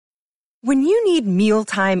When you need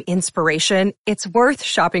mealtime inspiration, it's worth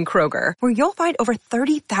shopping Kroger, where you'll find over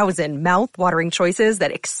 30,000 mouth-watering choices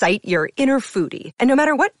that excite your inner foodie. And no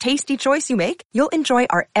matter what tasty choice you make, you'll enjoy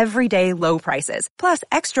our everyday low prices, plus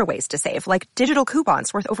extra ways to save, like digital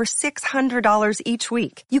coupons worth over $600 each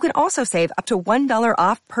week. You can also save up to $1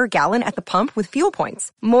 off per gallon at the pump with fuel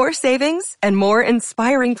points. More savings and more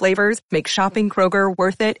inspiring flavors make shopping Kroger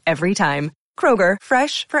worth it every time. Kroger,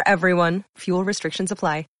 fresh for everyone. Fuel restrictions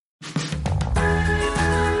apply.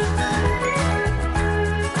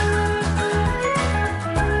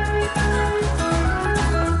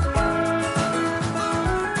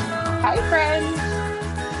 Hi, friends.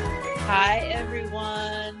 Hi,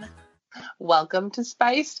 everyone. Welcome to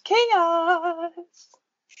Spiced Chaos.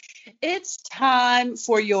 It's time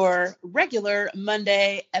for your regular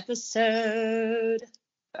Monday episode.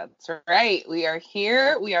 That's right. We are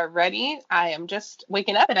here. We are ready. I am just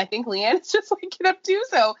waking up, and I think Leanne is just waking up too.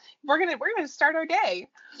 So we're gonna start our day.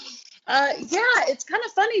 Yeah, it's kind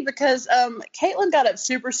of funny because Caitlin got up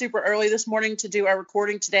super early this morning to do our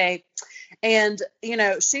recording today. And, you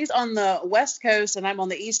know, she's on the West Coast and I'm on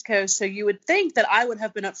the East Coast. So you would think that I would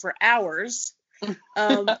have been up for hours.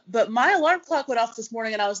 But my alarm clock went off this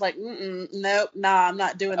morning and I was like, I'm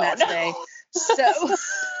not doing that today.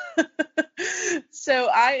 So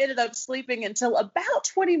I ended up sleeping until about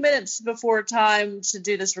 20 minutes before time to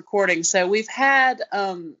do this recording. So we've had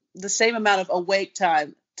the same amount of awake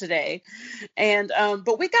time today, and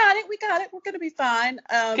but we got it. We're gonna be fine.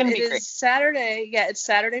 It is great. Saturday. Yeah, it's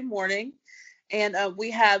Saturday morning, and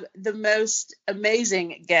we have the most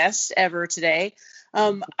amazing guest ever today.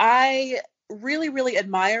 I really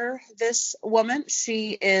admire this woman.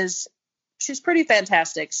 She's pretty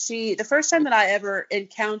fantastic. The first time that I ever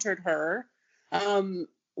encountered her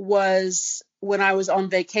was when I was on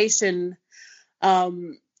vacation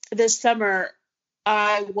this summer.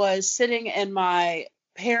 I was sitting in my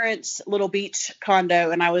parents' little beach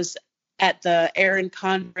condo, and I was at the Erin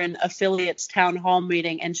Condren Affiliates town hall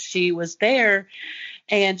meeting, and she was there,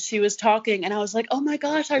 and she was talking, and I was like, oh my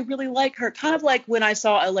gosh, I really like her. Kind of like when I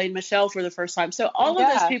saw Elaine Michelle for the first time. So all of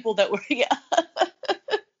those people that were,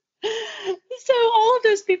 So all of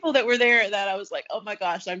those people that were there, that I was like, oh my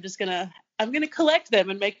gosh, I'm gonna collect them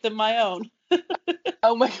and make them my own.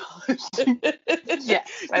 Oh my gosh.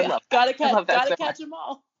 Yes, I love that. Gotta catch them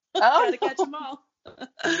all. Gotta catch them all.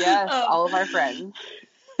 Yes, all of our friends.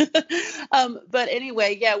 But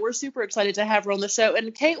anyway, yeah, we're super excited to have her on the show.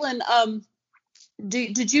 And Caitlin,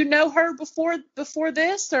 did you know her before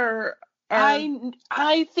this, or?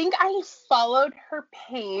 I think I followed her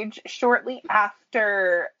page shortly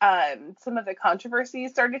after some of the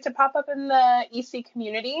controversies started to pop up in the EC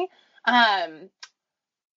community,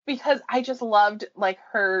 because I just loved like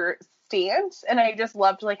her stance, and I just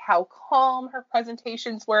loved like how calm her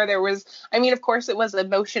presentations were. There was, I mean, of course it was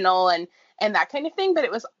emotional and that kind of thing, but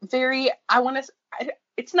it was very,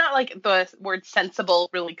 it's not like the word sensible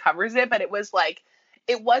really covers it, but it was like,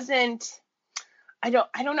 it wasn't, I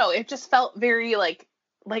don't know. It just felt very like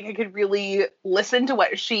I could really listen to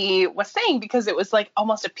what she was saying, because it was like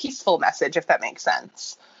almost a peaceful message, if that makes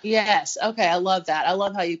sense. Yes. Okay. I love that. I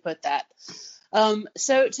love how you put that.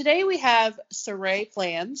 So today we have Saray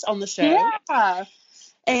Plans on the show. Yeah.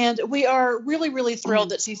 And we are really thrilled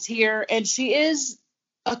that she's here, and she is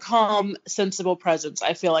a calm, sensible presence,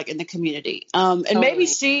 I feel like, in the community. And totally.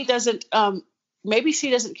 Maybe she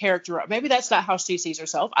doesn't characterize. Maybe that's not how she sees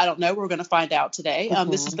herself. I don't know. We're going to find out today.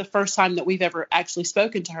 This is the first time that we've ever actually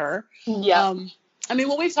spoken to her. Yeah. I mean,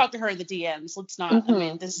 well, we've talked to her in the DMs. Let's not. I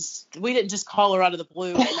mean, we didn't just call her out of the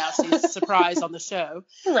blue and now she's surprised on the show.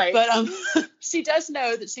 Right. But she does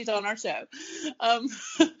know that she's on our show.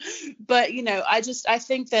 But you know, I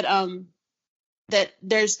think that that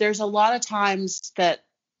there's a lot of times that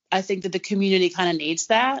I think that the community kind of needs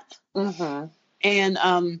that.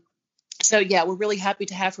 And so yeah, we're really happy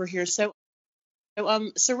to have her here. So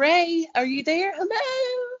Saray, are you there?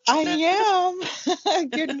 Hello. I am.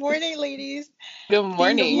 Good morning, ladies. Good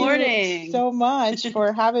morning. Good morning. Thank you so much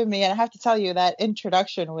for having me. And I have to tell you, that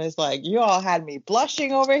introduction was like, you all had me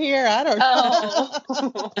blushing over here. I don't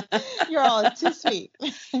know. You're all too sweet.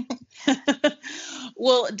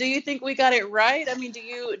 Well, do you think we got it right? I mean, do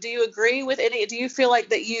you agree with any? Do you feel like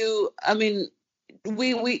that you? I mean,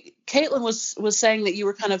 Caitlin was saying that you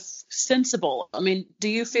were kind of sensible. I mean, do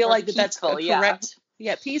you feel like that's correct?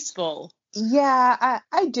 Yeah, peaceful. Yeah,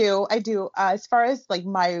 I do. As far as like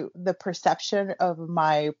the perception of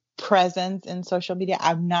my presence in social media,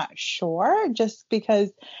 I'm not sure, just because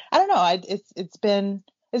I don't know. It's been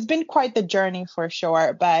quite the journey for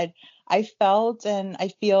sure, but I felt and I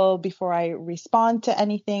feel before I respond to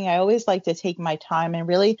anything. I always like to take my time and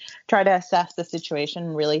really try to assess the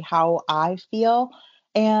situation, really how I feel.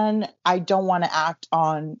 And I don't want to act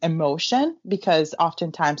on emotion because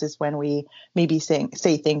oftentimes is when we maybe say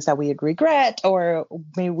things that we would regret or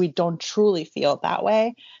maybe we don't truly feel that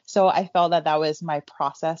way. So I felt that was my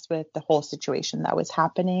process with the whole situation that was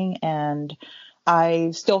happening. And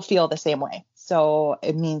I still feel the same way. So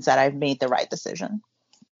it means that I've made the right decision.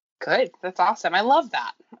 Good. That's awesome. I love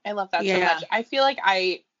that. I love that so much. I feel like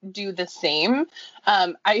I do the same.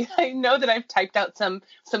 I know that I've typed out some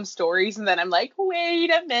stories and then I'm like, wait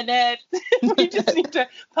a minute. We just need to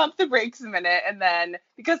pump the brakes a minute. And then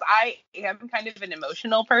because I am kind of an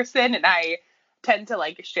emotional person and I tend to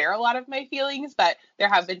like share a lot of my feelings, but there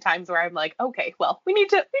have been times where I'm like, okay, well, we need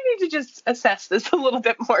to just assess this a little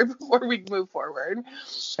bit more before we move forward.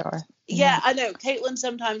 Sure. Yeah, I know. Caitlin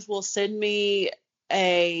sometimes will send me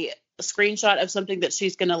a screenshot of something that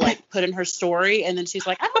she's going to like put in her story. And then she's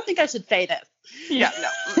like, I don't think I should say this. Yeah, no,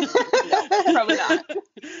 probably not.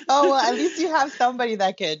 Oh, well, at least you have somebody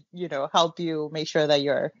that could, help you make sure that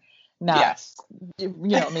you're not,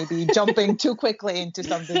 maybe jumping too quickly into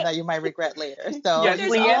something that you might regret later. So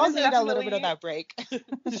we all need a little bit of that break.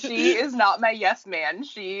 She is not my yes man.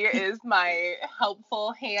 She is my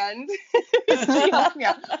helpful hand. She helps me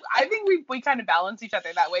out. I think we kind of balance each other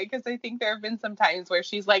that way because I think there have been some times where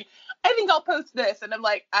she's like, I think I'll post this. And I'm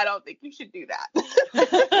like, I don't think you should do that.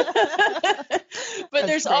 But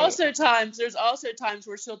there's also times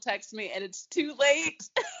where she'll text me and it's too late.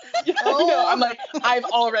 No, I'm like, I've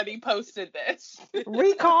already posted this.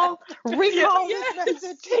 Recall yes. this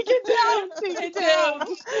message. Take it down.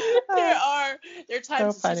 There are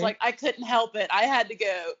times she's like, I couldn't help it. I had to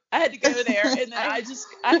go there. And then I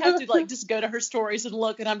have to like just go to her stories and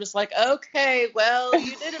look, and I'm just like, okay, well,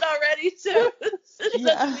 you did it already. So there's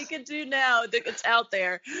nothing we can do now that it's out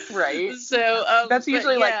there. Right. So that's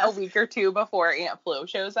usually like a week or two before Aunt Flo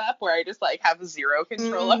shows up, where I just like have zero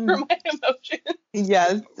control over my emotions.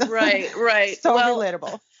 Yes. Right. So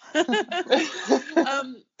relatable.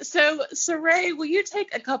 So Saray, will you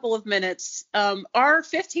take a couple of minutes, or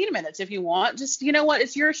 15 minutes if you want? Just, you know what,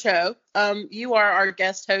 it's your show. You are our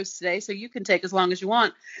guest host today, so you can take as long as you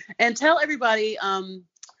want, and tell everybody,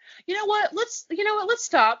 let's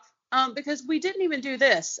stop. Because we didn't even do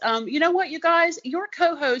this. You know what, you guys? Your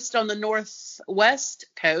co-host on the Northwest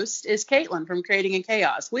Coast is Caitlin from Creating in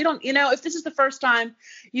Chaos. We don't, if this is the first time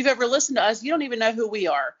you've ever listened to us, you don't even know who we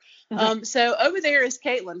are. So over there is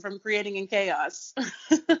Caitlin from Creating in Chaos.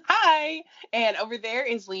 Hi. And over there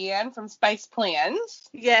is Leanne from Spice Plans.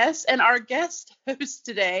 Yes. And our guest host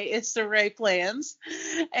today is Saray Plans.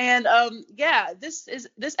 And this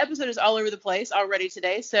episode is all over the place already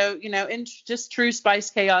today. So, in just true Spice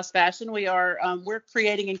Chaos fashion, we're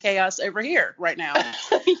creating in chaos over here right now.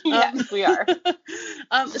 Yes, we are.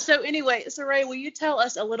 So anyway, Saray, will you tell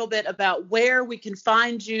us a little bit about where we can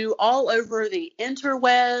find you all over the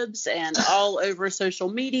interwebs and all over social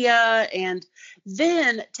media, and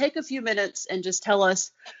then take a few minutes and just tell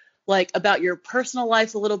us like about your personal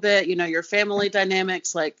life a little bit, your family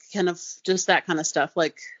dynamics, like kind of just that kind of stuff.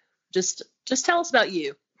 Like just tell us about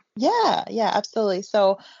you. Yeah, absolutely.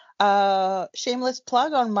 So shameless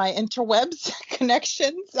plug on my interwebs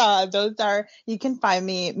connections. You can find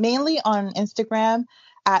me mainly on Instagram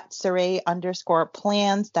at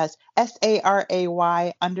Saray_plans. That's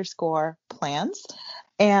SARAY_plans.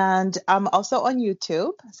 And I'm also on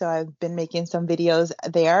YouTube. So I've been making some videos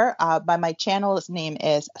there. But my channel's name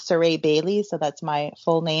is Saray Bailey. So that's my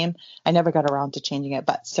full name. I never got around to changing it,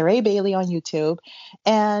 but Saray Bailey on YouTube.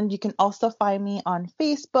 And you can also find me on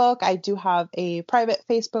Facebook. I do have a private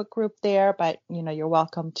Facebook group there, but you're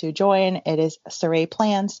welcome to join. It is Saray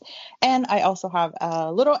Plans. And I also have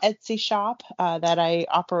a little Etsy shop that I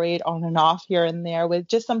operate on and off here and there with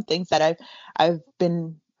just some things that I've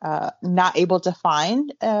been not able to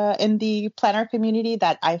find in the planner community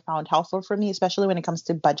that I found helpful for me, especially when it comes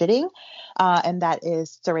to budgeting. And that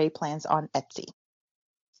is Saray Plans on Etsy.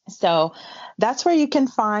 So that's where you can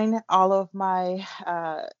find all of my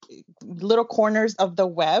little corners of the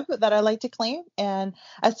web that I like to claim. And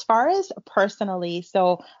as far as personally,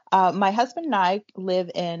 so my husband and I live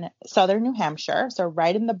in southern New Hampshire, so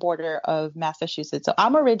right in the border of Massachusetts. So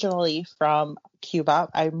I'm originally from Cuba.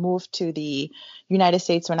 I moved to the United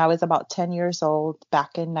States when I was about 10 years old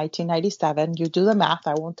back in 1997. You do the math,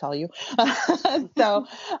 I won't tell you. So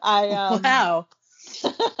wow.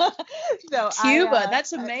 So Cuba,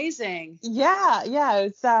 that's amazing. Yeah,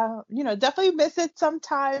 it's definitely miss it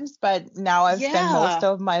sometimes, but now I've spent most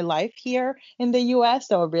of my life here in the U.S.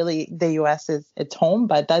 So really, the U.S. is its home,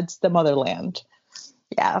 but that's the motherland.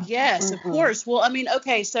 Yeah. Yes, of course. Well, I mean,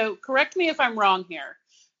 okay, so correct me if I'm wrong here,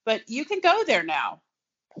 but you can go there now.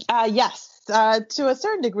 Yes, to a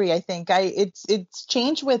certain degree, I think. It's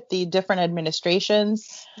changed with the different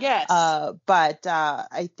administrations, Yes. but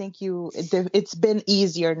I think it's been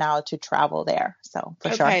easier now to travel there. So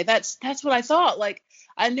for sure. Okay, that's what I thought. Like,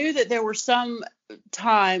 I knew that there were some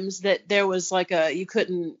times that there was like you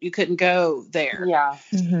couldn't go there. Yeah.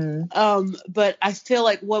 But I feel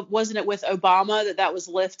like wasn't it with Obama that was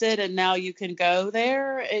lifted and now you can go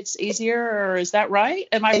there? It's easier, or is that right?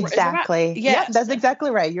 Exactly. Yes. Yeah, that's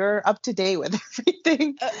exactly right. You're up to date with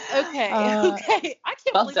everything. Okay. I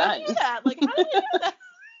can't Well believe done. I knew that. Like, how did I know that?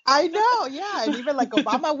 I know, yeah. And even like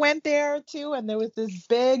Obama went there too, and there was this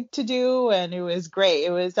big to do, and it was great. It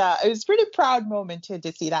was a pretty proud moment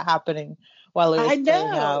to see that happening while it was I playing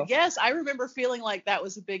know. out. Yes, I remember feeling like that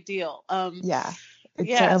was a big deal. Yeah, it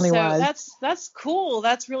Yeah, certainly so was. that's cool.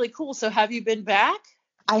 That's really cool. So have you been back?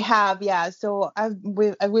 I have, yeah. So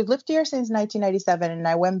we've lived here since 1997, and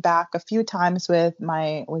I went back a few times with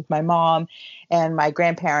my mom and my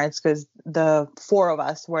grandparents because the four of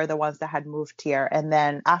us were the ones that had moved here. And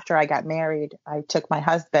then after I got married, I took my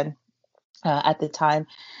husband. At the time,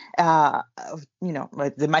 my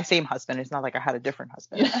same husband. It's not like I had a different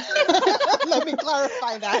husband. Let me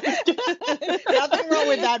clarify that. Nothing wrong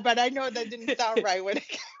with that, but I know that didn't sound right when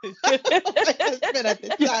my husband at the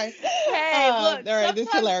time. Hey, look, all right, this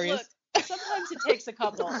is hilarious. Look, sometimes it takes a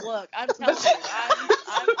couple. Look, I'm telling you,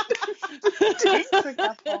 Takes a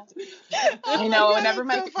couple. I know.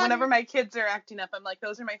 God, whenever my kids are acting up, I'm like,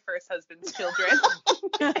 those are my first husband's children,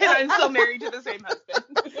 and I'm still married to the same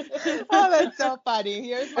husband. Oh, that's so funny.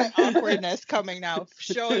 Here's my awkwardness coming now,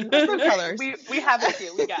 showing true colors. We have it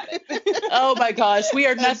too. We got it. Oh my gosh, we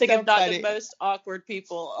are That's nothing so if not funny. the most awkward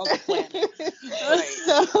people on the planet. Right.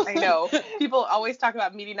 So- I know. People always talk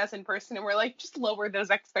about meeting us in person, and we're like, just lower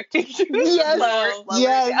those expectations. Yes. Lower it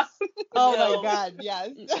Yes. down. Oh No. my God,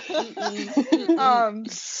 yes.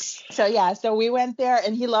 So we went there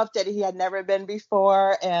and he loved it. He had never been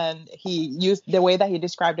before, and he used the way that he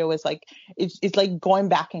described it was like it's like going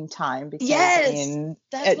back in time because Yes,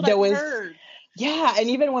 that's what I've heard. Yeah, and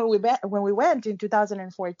even when we went in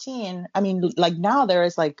 2014, I mean, like now there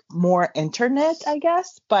is like more internet, I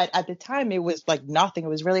guess, but at the time it was like nothing. It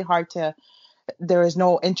was really hard there is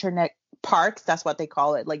no internet parks. That's what they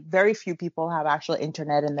call it. Like very few people have actual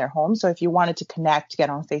internet in their home. So if you wanted to connect,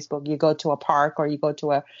 get on Facebook, you go to a park or you go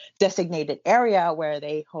to a designated area where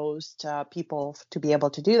they host people to be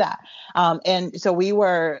able to do that. And so we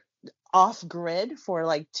were off grid for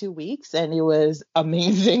like 2 weeks, and it was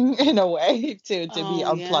amazing in a way to be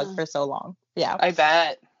unplugged for so long. Yeah. I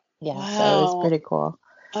bet. Yeah. Wow. So it was pretty cool.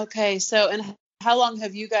 Okay, so and how long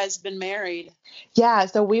have you guys been married? Yeah,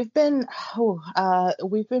 so we've been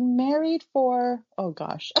married for, oh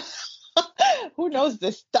gosh, who knows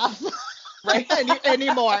this stuff Right.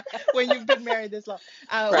 anymore when you've been married this long.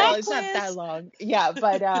 Well, it's not that long. Yeah,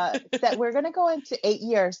 but we're going to go into 8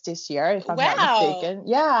 years this year, if I'm not mistaken.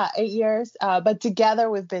 Yeah, 8 years. But together,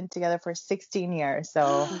 we've been together for 16 years. So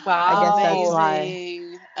Wow. I guess that's why.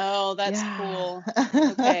 Amazing. Oh, that's Yeah. cool.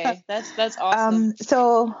 Okay, that's awesome.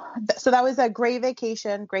 So that was a great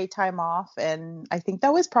vacation, great time off, and I think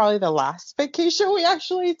that was probably the last vacation we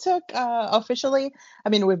actually took officially. I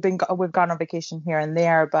mean, we've gone on vacation here and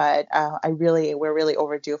there, but we're really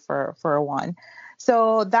overdue for one.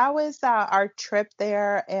 So that was our trip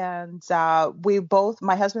there, and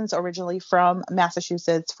my husband's originally from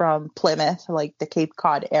Massachusetts, from Plymouth, like the Cape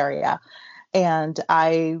Cod area. And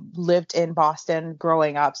I lived in Boston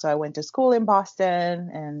growing up. So I went to school in Boston,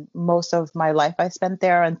 and most of my life I spent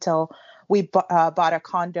there until we bought a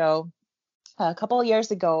condo a couple of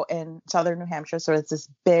years ago in southern New Hampshire. So it's this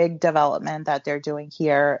big development that they're doing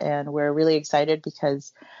here. And we're really excited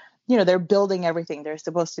because, they're building everything. There's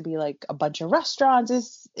supposed to be like a bunch of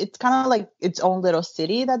restaurants. It's kind of like its own little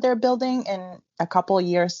city that they're building in a couple of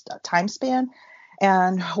years time span.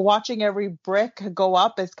 And watching every brick go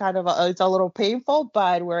up is kind of it's a little painful,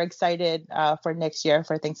 but we're excited for next year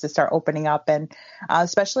for things to start opening up. And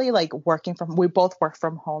especially like we both work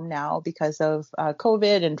from home now because of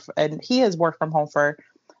COVID, and he has worked from home for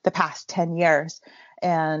the past 10 years.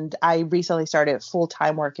 And I recently started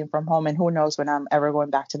full-time working from home, and who knows when I'm ever going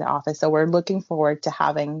back to the office. So we're looking forward to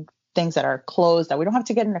having things that are closed that we don't have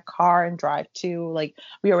to get in a car and drive to. Like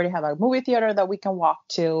we already have a movie theater that we can walk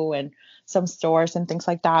to and some stores and things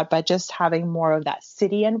like that, but just having more of that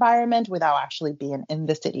city environment without actually being in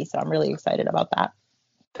the city. So I'm really excited about that.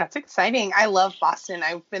 That's exciting. I love Boston.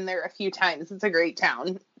 I've been there a few times. It's a great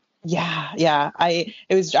town. Yeah. I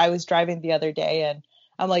was driving the other day, and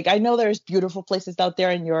I'm like, I know there's beautiful places out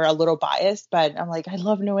there and you're a little biased, but I'm like, I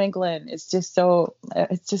love New England. It's just so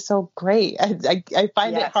great. I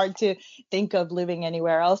find it hard to think of living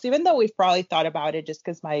anywhere else, even though we've probably thought about it just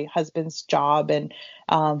because my husband's job and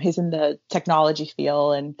he's in the technology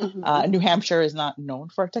field, and New Hampshire is not known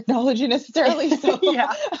for technology necessarily. So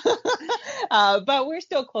but we're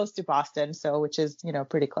still close to Boston, so which is,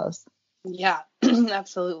 pretty close. Yeah,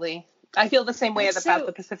 absolutely. I feel the same way about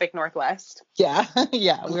the Pacific Northwest. Yeah.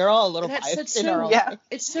 We're all a little biased in our own way.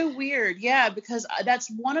 It's so weird. Yeah, because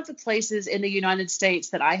that's one of the places in the United States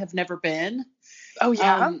that I have never been. Oh,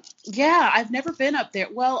 yeah? I've never been up there.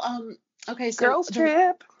 Well, okay. So girls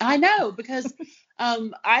trip. I know, because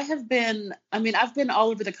I've been all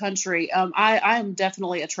over the country. I am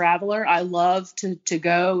definitely a traveler. I love to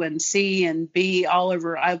go and see and be all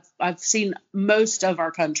over. I've seen most of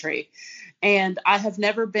our country, and I have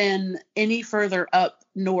never been any further up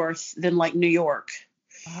north than like New York.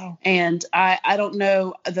 Wow. And I don't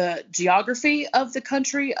know the geography of the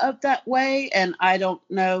country up that way, and I don't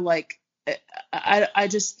know, like, I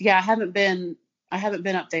just haven't been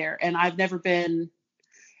up there, and I've never been.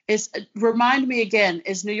 Remind me again,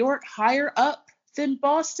 is New York higher up than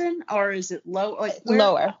Boston, or is it low? Like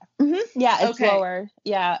lower? Mm-hmm. Yeah, it's lower.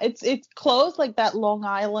 Yeah, it's close, like that Long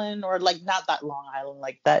Island, or like not that Long Island,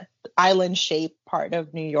 like that island shaped part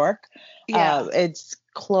of New York. Yeah, it's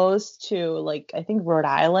close to, like, I think Rhode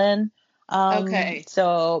Island.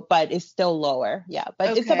 So, but it's still lower. Yeah,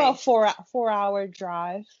 but it's about 4-hour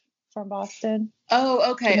drive from Boston.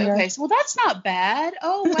 Oh, okay. So, well, that's not bad.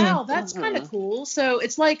 Oh, wow. That's kind of cool. So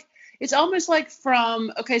it's almost like so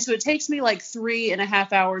it takes me like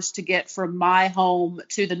 3.5 hours to get from my home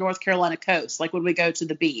to the North Carolina coast, like when we go to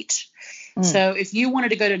the beach. So if you wanted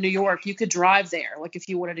to go to New York, you could drive there. Like if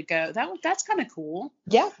you wanted to go, that's kind of cool.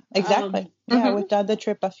 Yeah, exactly. We've done the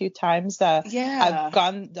trip a few times. I've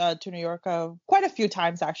gone to New York quite a few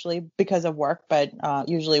times actually because of work, but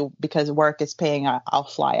usually because work is paying, I'll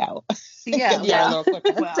fly out. Yeah. A little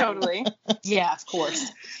quicker. Well, totally. Yeah, of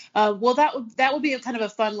course. Well, that would be a kind of a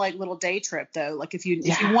fun, like, little day trip though. Like if you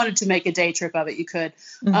wanted to make a day trip of it, you could.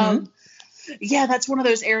 Yeah, that's one of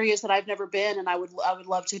those areas that I've never been, and I would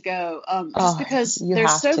love to go. Just because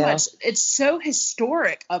there's so much. It's so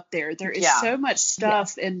historic up there. There is so much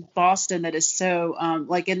stuff in Boston that is so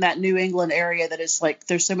like in that New England area that is like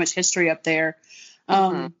there's so much history up there.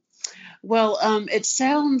 Well, it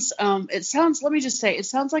sounds. Let me just say, it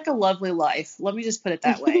sounds like a lovely life. Let me just put it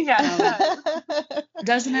that way.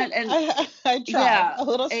 Doesn't it? And I try. A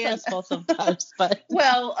little stressful sometimes, but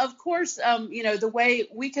well, of course, the way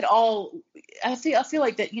we could all. I feel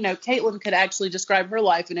like that. Caitlin could actually describe her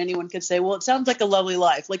life, and anyone could say, "Well, it sounds like a lovely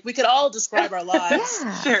life." Like we could all describe our lives,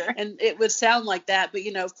 sure, and it would sound like that. But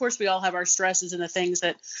of course, we all have our stresses and the things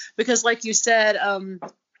that, because, like you said,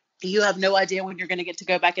 you have no idea when you're going to get to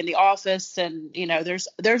go back in the office, and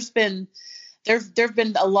there've been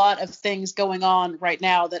a lot of things going on right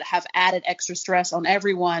now that have added extra stress on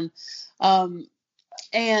everyone.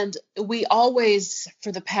 And we always,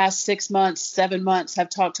 for the past 6 months, 7 months, have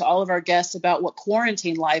talked to all of our guests about what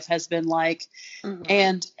quarantine life has been like.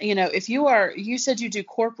 And if you said you do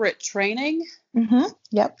corporate training.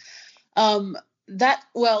 Yep.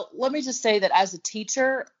 Let me just say that as a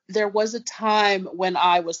teacher, there was a time when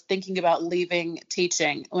I was thinking about leaving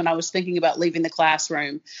teaching, when I was thinking about leaving the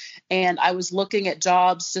classroom, and I was looking at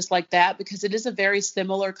jobs just like that because it is a very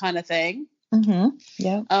similar kind of thing.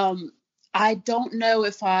 Yeah. I don't know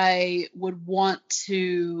if I would want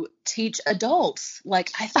to teach adults. Like,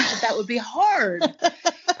 I think that would be hard.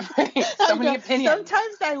 So many opinions.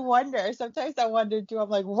 Sometimes I wonder too. I'm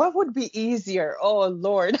like, what would be easier? Oh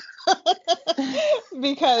Lord.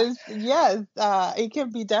 Because yes, it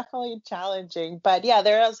can be definitely challenging. But yeah,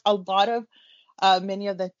 there is a lot of many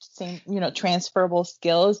of the same, transferable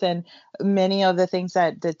skills, and many of the things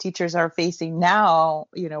that the teachers are facing now,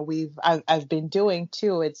 I've been doing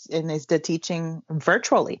too. Is the teaching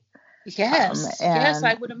virtually. Yes. Yes,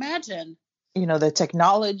 I would imagine. The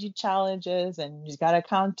technology challenges, and you got to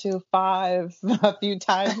count to 5 a few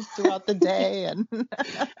times throughout the day. And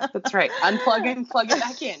that's right. Unplug and plug it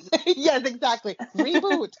back in. Yes, exactly.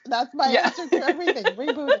 Reboot. That's my answer to everything.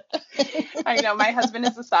 Reboot it. I know. My husband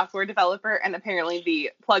is a software developer, and apparently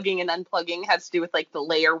the plugging and unplugging has to do with like the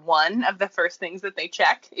layer 1 of the first things that they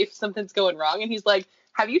check if something's going wrong. And he's like,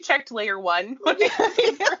 have you checked layer 1? What do you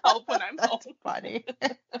need your help when I'm home? Funny.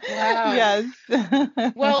 Wow. Yes.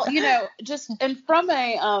 Well,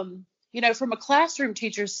 from a classroom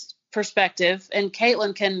teacher's perspective, and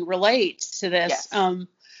Caitlin can relate to this. Yes.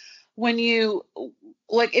 When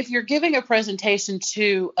if you're giving a presentation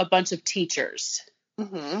to a bunch of teachers,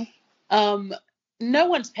 no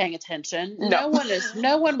one's paying attention. No.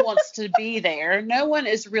 No one wants to be there. No one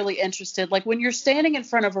is really interested. Like when you're standing in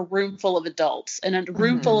front of a room full of adults and a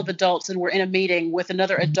room full of adults and we're in a meeting with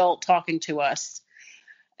another adult talking to us,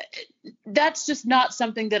 that's just not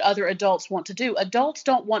something that other adults want to do. Adults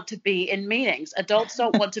don't want to be in meetings. Adults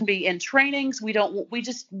don't want to be in trainings. We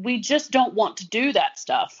just don't want to do that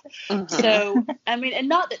stuff. So, I mean, and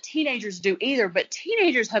not that teenagers do either, but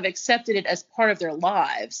teenagers have accepted it as part of their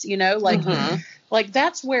lives, you know, like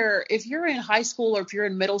that's where, if you're in high school or if you're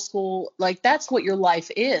in middle school, like that's what your life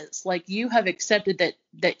is. Like you have accepted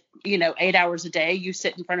that, you know, 8 hours a day, you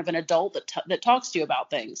sit in front of an adult that talks to you about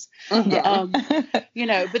things, you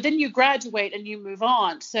know, but then you graduate and you move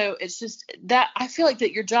on. So it's just that I feel like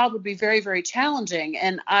that your job would be very, very challenging.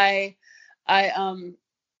 And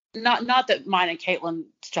not that mine and Caitlin's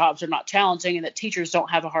jobs are not challenging and that teachers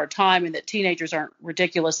don't have a hard time and that teenagers aren't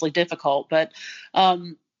ridiculously difficult, but,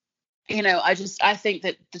 you know, I think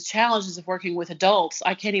that the challenges of working with adults,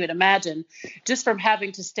 I can't even imagine, just from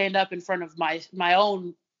having to stand up in front of my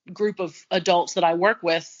own group of adults that I work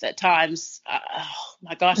with at times. Oh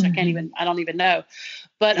my gosh, I don't even know.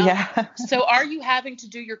 But so are you having to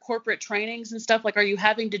do your corporate trainings and stuff? Like, are you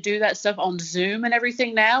having to do that stuff on Zoom and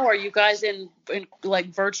everything now? Are you guys in like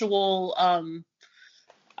virtual,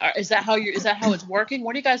 is that how it's working?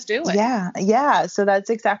 What are you guys doing? Yeah. So that's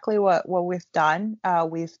exactly what we've done.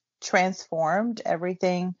 We've transformed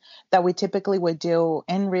everything that we typically would do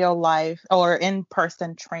in real life or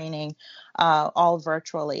in-person training, all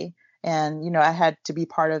virtually. And, you know, I had to be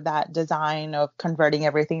part of that design of converting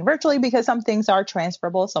everything virtually because some things are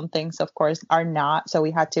transferable. Some things, of course, are not. So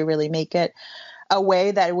we had to really make it a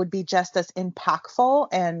way that it would be just as impactful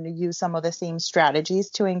and use some of the same strategies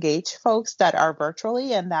to engage folks that are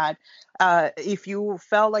virtually, and that if you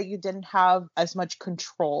felt like you didn't have as much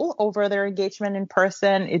control over their engagement in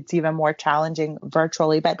person, it's even more challenging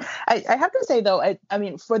virtually. But I have to say, though, I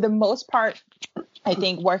mean, for the most part, I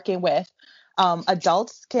think working with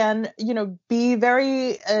adults can, you know, be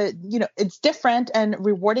very, you know, it's different and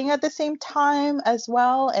rewarding at the same time as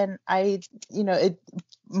well. And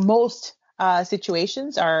most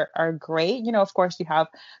situations are great. You know, of course, you have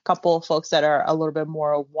a couple of folks that are a little bit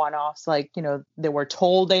more one-offs, like, you know, they were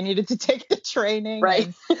told they needed to take the training,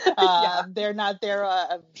 right? And, they're not there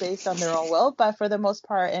based on their own will. But for the most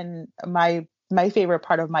part, and my favorite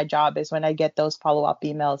part of my job is when I get those follow-up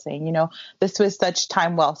emails saying, you know, this was such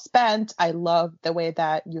time well spent. I love the way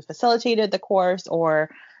that you facilitated the course, or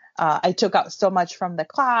I took out so much from the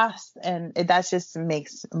class, and that just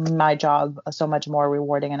makes my job so much more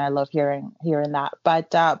rewarding. And I love hearing that.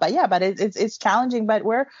 But it's challenging, but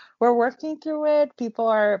we're working through it. People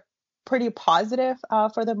are pretty positive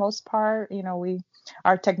for the most part. You know,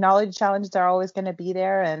 our technology challenges are always going to be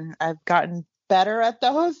there, and I've gotten better at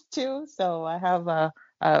those too. So I have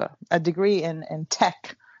a degree in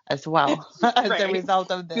tech as well as a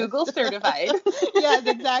result of this. Google certified. Yes,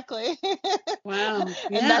 exactly. Wow.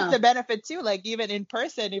 Yeah. And that's the benefit too. Like even in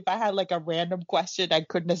person, if I had like a random question, I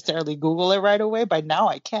couldn't necessarily Google it right away, but now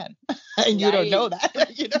I can. And you don't know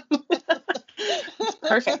that, you know.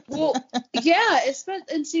 Perfect. Well, yeah,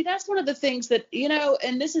 and see, that's one of the things that, you know,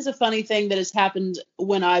 and this is a funny thing that has happened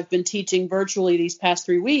when I've been teaching virtually these past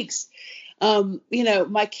 3 weeks. You know,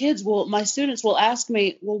 my students will ask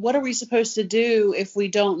me, well, what are we supposed to do if we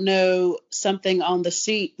don't know something on the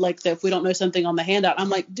sheet? Like if we don't know something on the handout? I'm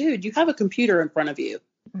like, dude, you have a computer in front of you.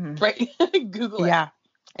 Right. Google it. Yeah.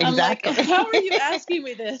 Exactly. I'm like, how are you asking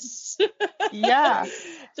me this? Yeah.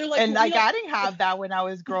 They're like, and like, I didn't have that when I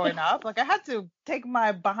was growing up. Like I had to take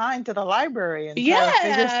my behind to the library and try to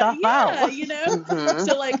figure stuff out. You know?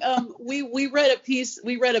 So like, we read a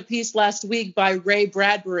piece last week by Ray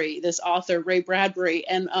Bradbury, this author, Ray Bradbury.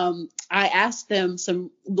 And, I asked them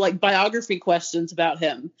some like biography questions about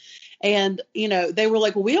him. And, you know, they were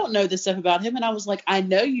like, well, we don't know this stuff about him. And I was like, I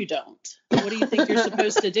know you don't. What do you think you're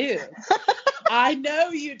supposed to do? I know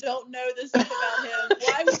you don't know this stuff about him.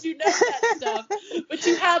 Why would you know that stuff? But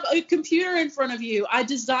you have a computer in front of you. I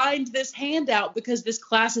designed this handout because this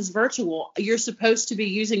class is virtual. You're supposed to be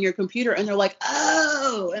using your computer. And they're like,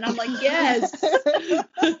 oh. And I'm like, yes.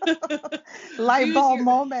 Light bulb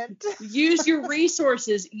moment. Use your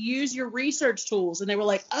resources. Use your research tools. And they were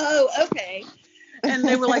like, oh, okay. And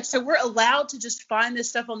they were like, so we're allowed to just find this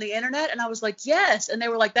stuff on the internet? And I was like, yes. And they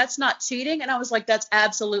were like, that's not cheating. And I was like, that's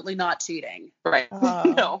absolutely not cheating. Right.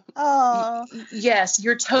 No. Oh. Yes,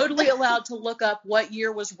 you're totally allowed to look up what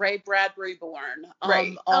year was Ray Bradbury born.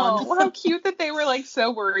 Right. How cute that they were like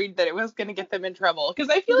so worried that it was going to get them in trouble.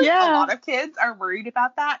 Because I feel like a lot of kids are worried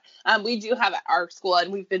about that. We do have at our school,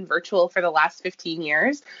 and we've been virtual for the last 15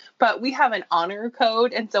 years, but we have an honor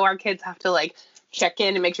code. And so our kids have to like check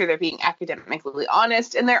in and make sure they're being academically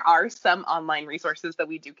honest. And there are some online resources that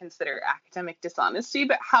we do consider academic dishonesty,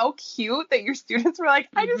 but how cute that your students were like,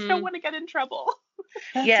 I just don't want to get in trouble.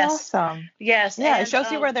 That's Yes. awesome. Yes. Yeah, and, it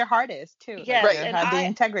shows you where their heart is too. yes, Like, Right. they and have the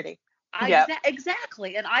integrity.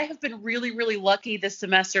 Exactly. And I have been really, really lucky this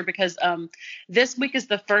semester because this week is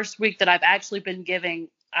the first week that I've actually been giving.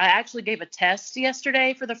 I actually gave a test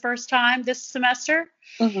yesterday for the first time this semester.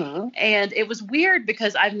 Mm-hmm. And it was weird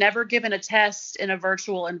because I've never given a test in a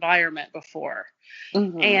virtual environment before.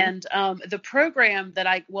 Mm-hmm. And the program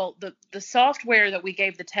that the software that we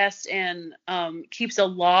gave the test in keeps a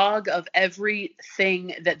log of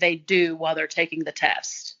everything that they do while they're taking the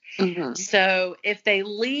test. Mm-hmm. So if they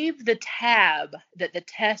leave the tab that the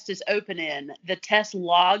test is open in, the test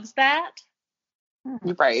logs that.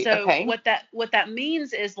 Right. So okay. what that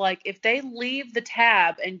means is, like, if they leave the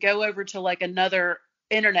tab and go over to like another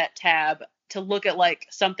internet tab to look at like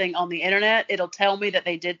something on the internet, it'll tell me that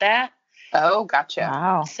they did that. Oh, gotcha.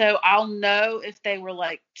 Wow. So I'll know if they were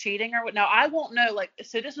like cheating or what. Now I won't know. Like,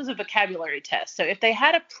 so this was a vocabulary test. So if they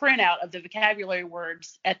had a printout of the vocabulary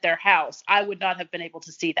words at their house, I would not have been able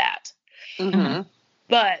to see that. Mm-hmm.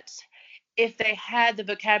 But if they had the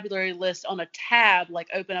vocabulary list on a tab, like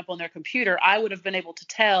open up on their computer, I would have been able to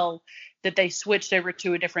tell that they switched over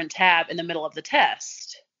to a different tab in the middle of the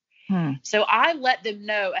test. So I let them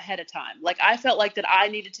know ahead of time. Like, I felt like that I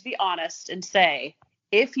needed to be honest and say,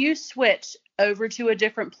 if you switch over to a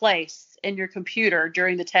different place in your computer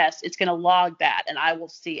during the test, it's going to log that and I will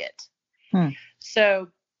see it. So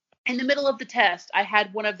in the middle of the test, I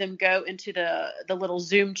had one of them go into the little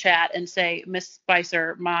Zoom chat and say, Miss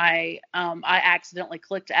Spicer, I accidentally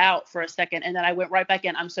clicked out for a second and then I went right back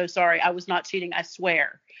in. I'm so sorry. I was not cheating. I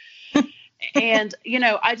swear. And,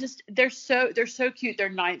 they're so cute. They're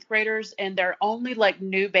ninth graders and they're only like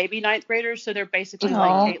new baby ninth graders. So they're basically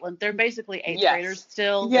like Caitlin. They're basically eighth graders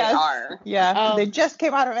still. Yes. They are. Yeah. They just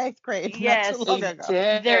came out of eighth grade. Yes. Not too long ago.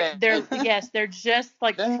 They're just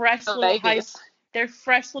like fresh little they're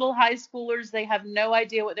fresh little high schoolers. They have no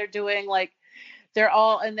idea what they're doing. Like, they're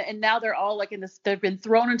all, and now they're all like they've been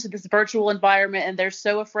thrown into this virtual environment and they're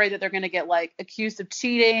so afraid that they're going to get like accused of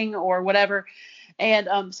cheating or whatever.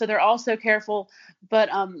 And so they're all so careful, but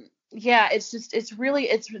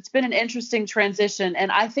it's been an interesting transition.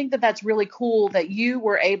 And I think that that's really cool that you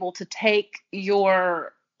were able to take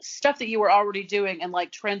your stuff that you were already doing and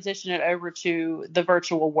like transition it over to the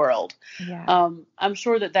virtual world. Yeah. I'm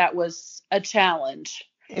sure that was a challenge.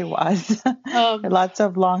 It was lots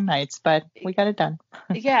of long nights, but we got it done.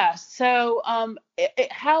 Yeah. So,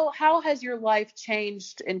 how has your life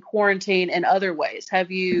changed in quarantine in other ways? Have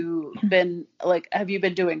you been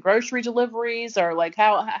doing grocery deliveries, or like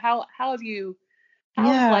how has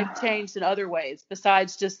life changed in other ways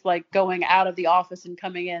besides just like going out of the office and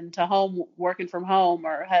coming into home, working from home,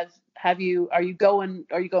 or are you going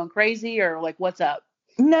crazy, or like what's up?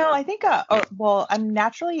 No, I think, I'm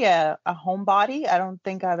naturally a homebody. I don't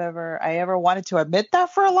think I ever wanted to admit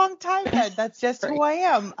that for a long time, but that's just who I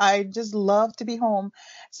am. I just love to be home.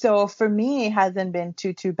 So for me, it hasn't been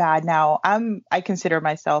too bad. Now I consider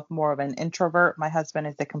myself more of an introvert. My husband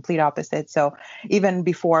is the complete opposite. So even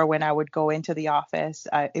before, when I would go into the office,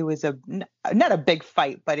 it was not a big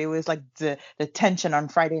fight, but it was like the tension on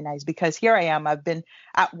Friday nights, because here I am. I've been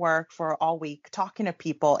at work for all week, talking to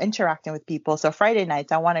people, interacting with people. So Friday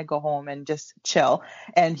nights, I want to go home and just chill.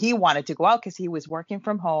 And he wanted to go out because he was working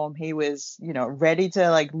from home. He was, ready to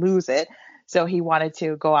like lose it. So he wanted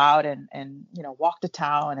to go out and walk the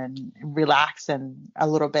town and relax and a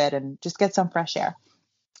little bit and just get some fresh air.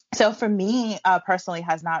 So for me, personally,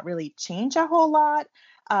 has not really changed a whole lot.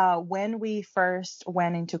 When we first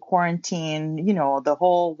went into quarantine, the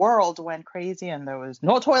whole world went crazy and there was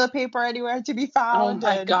no toilet paper anywhere to be found. Oh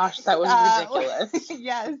my gosh, that was ridiculous.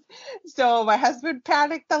 Yes. So my husband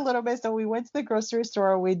panicked a little bit. So we went to the grocery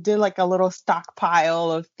store. We did like a little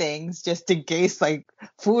stockpile of things just in case like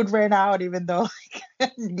food ran out, even though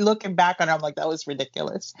like, looking back on it, I'm like, that was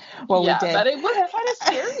ridiculous what we did. But it was kind of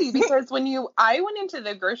scary because I went into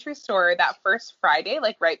the grocery store that first Friday,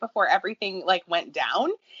 like right before everything like went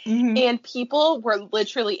down. Mm-hmm. And people were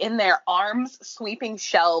literally in their arms sweeping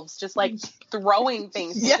shelves, just like throwing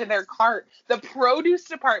things into their cart. The produce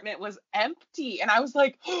department was empty. And I was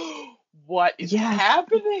like, what is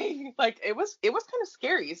happening? Like, it was kind of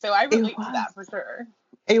scary. So I relate to that for sure.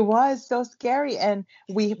 It was so scary. And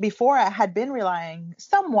before I had been relying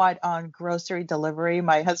somewhat on grocery delivery.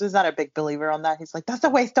 My husband's not a big believer on that. He's like, that's a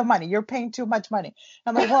waste of money. You're paying too much money.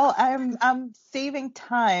 I'm like, well, I'm saving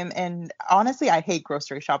time. And honestly, I hate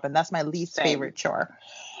grocery shopping. That's my least favorite chore.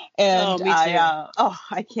 And me too.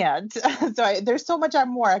 I can't. There's so much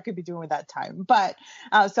more I could be doing with that time. But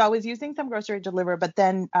so I was using some grocery deliver, but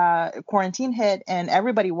then quarantine hit and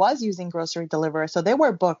everybody was using grocery deliver. So they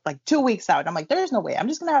were booked like 2 weeks out. I'm like, there's no way. I'm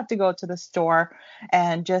just going to have to go to the store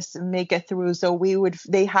and just make it through. So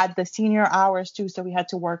they had the senior hours too. So we had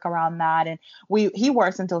to work around that. And he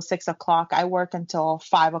works until 6 o'clock. I work until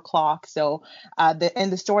 5 o'clock. So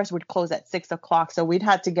the stores would close at 6 o'clock. So we'd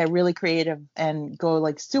had to get really creative and go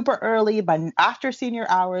like super early, but after senior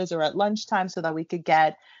hours or at lunchtime so that we could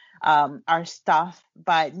get our stuff.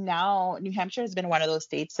 But now New Hampshire has been one of those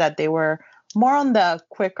states that they were more on the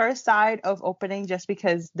quicker side of opening just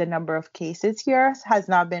because the number of cases here has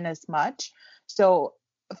not been as much. So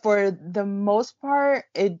for the most part,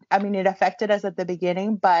 it affected us at the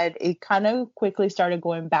beginning, but it kind of quickly started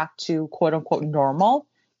going back to quote unquote normal.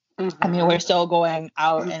 I mean, we're still going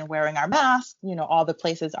out and wearing our masks. All the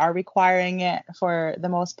places are requiring it for the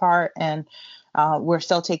most part. And we're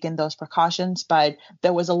still taking those precautions. But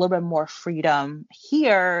there was a little bit more freedom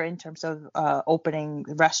here in terms of opening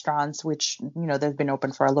restaurants, which, they've been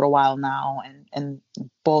open for a little while now, and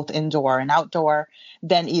both indoor and outdoor,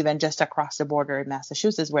 than even just across the border in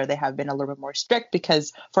Massachusetts, where they have been a little bit more strict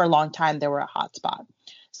because for a long time they were a hot spot.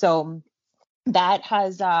 So that's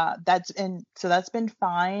been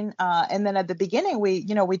fine. And then at the beginning,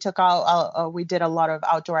 we took out, we did a lot of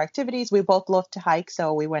outdoor activities. We both love to hike.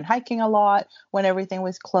 So we went hiking a lot when everything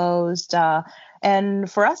was closed. And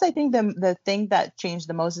for us, I think the thing that changed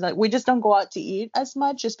the most is that we just don't go out to eat as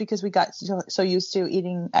much just because we got so used to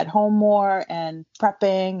eating at home more and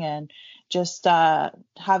prepping and just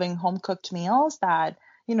having home cooked meals that,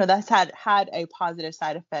 that's had a positive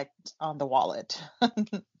side effect on the wallet.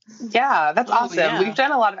 Yeah, that's awesome. Yeah. We've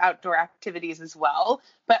done a lot of outdoor activities as well,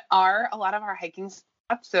 but a lot of our hiking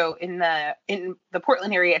spots, so in the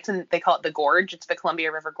Portland area, they call it the Gorge. It's the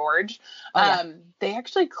Columbia River Gorge. They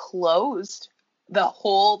actually closed that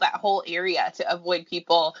whole area to avoid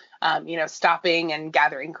people, stopping and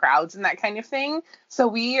gathering crowds and that kind of thing. So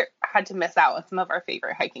we had to miss out on some of our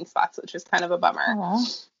favorite hiking spots, which is kind of a bummer.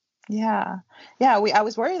 Aww. Yeah. I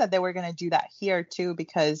was worried that they were going to do that here too,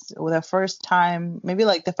 because the first time, maybe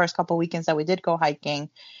like the first couple weekends that we did go hiking,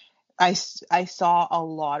 I saw a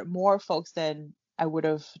lot more folks than I would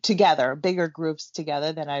have together, bigger groups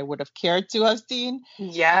together than I would have cared to have seen.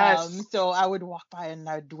 Yes. So I would walk by and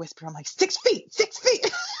I would whisper, I'm like, 6 feet.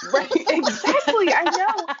 Right. Exactly. I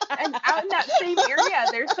know. And out in that same area,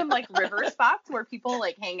 there's some like river spots where people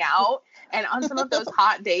like hang out. And on some of those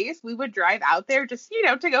hot days, we would drive out there just,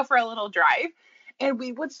 to go for a little drive. And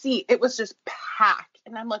we would see it was just packed.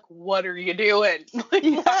 And I'm like, what are you doing? Like,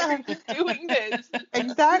 why are you doing this?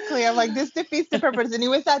 Exactly. I'm like, this defeats the purpose. And it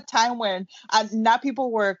was that time when not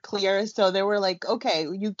people were clear. So they were like, okay,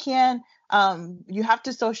 you can't, you have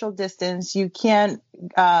to social distance. You can't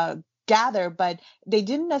gather, but they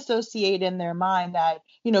didn't associate in their mind that,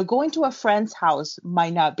 going to a friend's house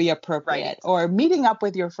might not be appropriate, right? Or meeting up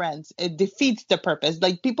with your friends, it defeats the purpose.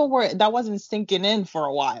 Like that wasn't sinking in for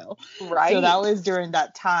a while. Right. So that was during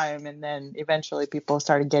that time. And then eventually people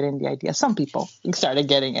started getting the idea. Some people started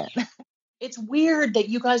getting it. It's weird that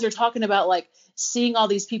you guys are talking about like seeing all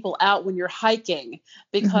these people out when you're hiking,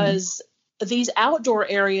 because these outdoor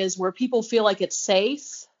areas where people feel like it's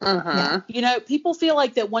safe, people feel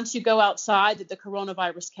like that once you go outside that the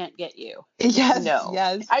coronavirus can't get you. Yes. No.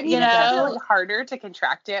 Yes. I mean, it's definitely harder to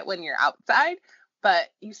contract it when you're outside, but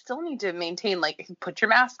you still need to maintain, like, put your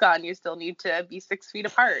mask on. You still need to be 6 feet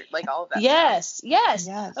apart, like all of that. Yes.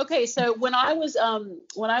 Okay. So when I was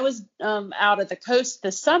out at the coast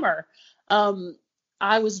this summer,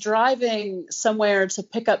 I was driving somewhere to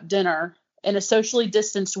pick up dinner in a socially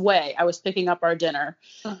distanced way. I was picking up our dinner,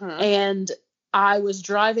 and I was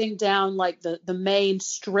driving down like the main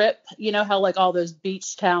strip. You know how like all those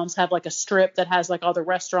beach towns have like a strip that has like all the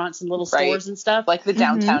restaurants and little stores and stuff, like the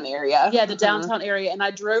downtown area. Yeah, the downtown area. And I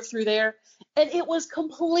drove through there, and it was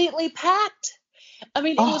completely packed. I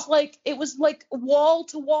mean, it was like wall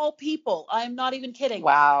to wall people. I'm not even kidding.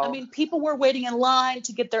 Wow. I mean, people were waiting in line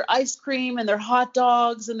to get their ice cream and their hot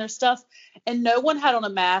dogs and their stuff, and no one had on a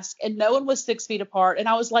mask and no one was 6 feet apart. And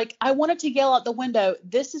I was like, I wanted to yell out the window,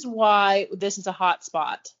 this is why this is a hot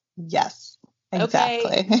spot. Yes.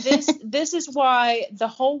 Exactly. Okay, this is why the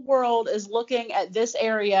whole world is looking at this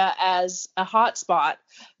area as a hot spot,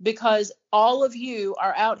 because all of you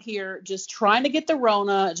are out here just trying to get the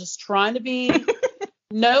Rona, just trying to be.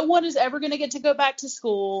 No one is ever going to get to go back to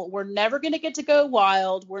school. We're never going to get to go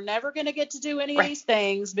wild. We're never going to get to do any of these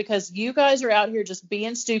things because you guys are out here just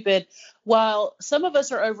being stupid, while some of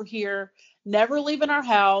us are over here never leaving our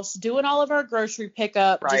house, doing all of our grocery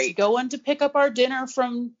pickup, just going to pick up our dinner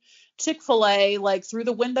from Chick-fil-A, like through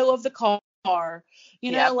the window of the car,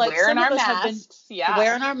 Yep, like wearing some of our us have been masks. Yeah.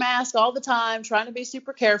 wearing our mask all the time, trying to be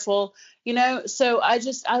super careful, so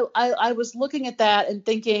I was looking at that and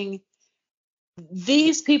thinking,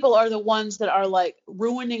 these people are the ones that are like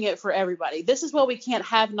ruining it for everybody. This is why we can't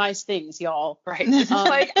have nice things, y'all. Right. It's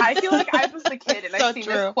like, I feel like I was the kid and So I've seen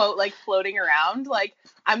true. this quote like floating around. Like,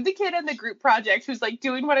 I'm the kid in the group project who's like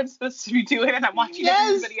doing what I'm supposed to be doing, and I'm watching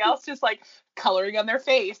everybody else just like coloring on their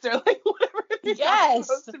face or like whatever they're not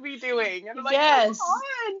supposed to be doing. And I'm like, come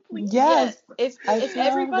on, please. Yes. If feel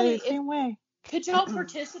everybody, the same way. could y'all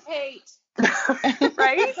participate?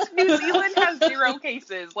 Right? New Zealand has 0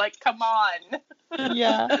 cases. Like, come on.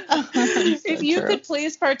 Yeah. If you could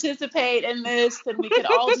please participate in this, then we could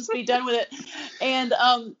all just be done with it. And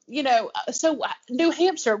so New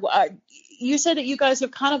Hampshire, you said that you guys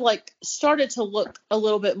have kind of like started to look a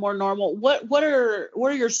little bit more normal. What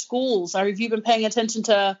are your schools? Have you been paying attention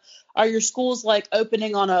to? Are your schools like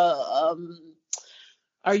opening on a?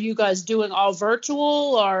 Are you guys doing all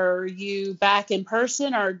virtual? Are you back in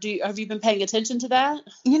person? Or have you been paying attention to that?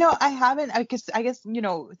 I haven't. I guess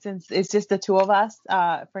since it's just the two of us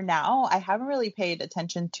for now, I haven't really paid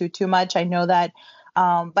attention to too much. I know that,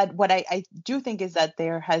 but what I do think is that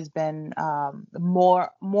there has been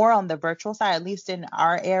more on the virtual side, at least in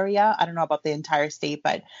our area. I don't know about the entire state,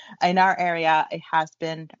 but in our area, it has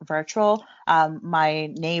been virtual.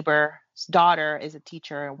 My neighbor's daughter is a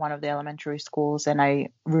teacher in one of the elementary schools, and I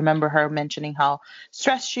remember her mentioning how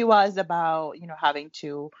stressed she was about having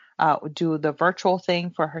to do the virtual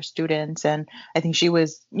thing for her students. And I think she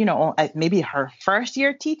was maybe her first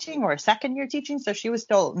year teaching or second year teaching, so she was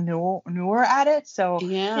still newer at it. So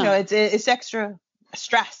it's extra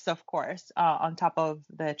stress, of course, on top of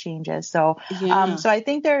the changes. So so I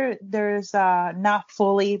think there's not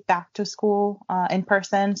fully back to school in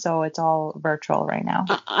person, so it's all virtual right now.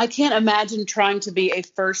 I can't imagine trying to be a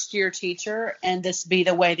first year teacher and this be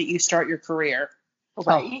the way that you start your career.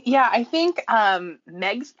 Right. Oh. Yeah, I think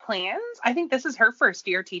Meg's plans, I think this is her first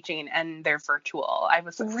year teaching and they're virtual. I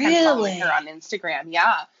was following her on Instagram.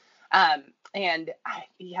 Yeah. And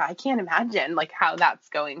I can't imagine like how that's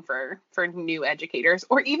going for new educators,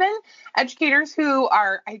 or even educators who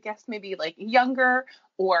are, I guess, maybe like younger,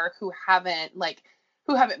 or who haven't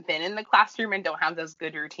been in the classroom and don't have those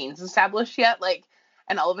good routines established yet. Like,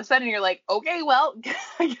 and all of a sudden you're like, okay, well,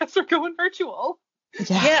 I guess we're going virtual.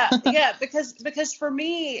 Yeah, because for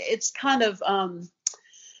me, it's kind of, I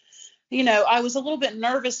was a little bit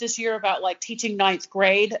nervous this year about like teaching 9th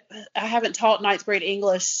grade. I haven't taught 9th grade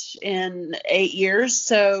English in 8 years.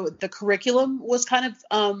 So the curriculum was kind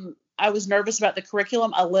of, I was nervous about the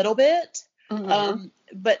curriculum a little bit. Mm-hmm.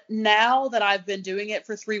 But now that I've been doing it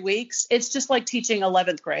for 3 weeks, it's just like teaching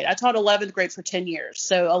 11th grade. I taught 11th grade for 10 years.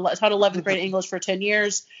 So I taught 11th grade English for 10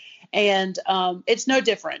 years. And it's no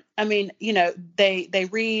different. I mean, they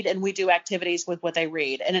read and we do activities with what they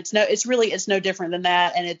read, and it's no different than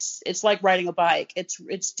that. And it's like riding a bike.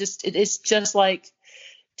 It's just like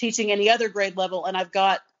teaching any other grade level. And I've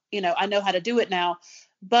got, I know how to do it now,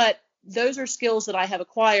 but those are skills that I have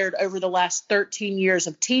acquired over the last 13 years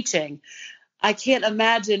of teaching. I can't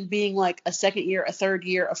imagine being like a second year, a third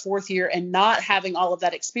year, a fourth year, and not having all of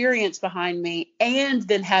that experience behind me, and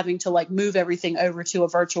then having to like move everything over to a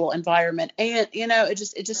virtual environment. And, it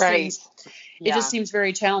just right. It just seems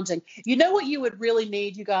very challenging. You know what you would really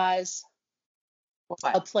need, you guys?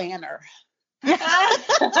 What? A planner.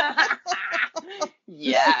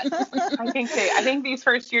 Yes. I think these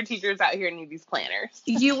first year teachers out here need these planners.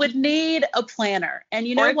 You would need a planner. And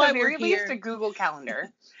you know why we're here? Or at least a Google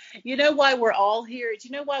Calendar. You know why we're all here? Do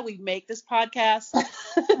you know why we make this podcast?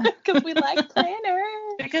 Because we like planners.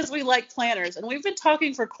 Because we like planners. And we've been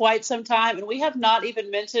talking for quite some time, and we have not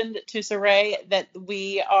even mentioned to Saray that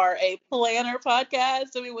we are a planner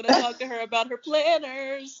podcast, and we want to talk to her about her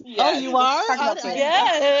planners. Yes. Oh, you are?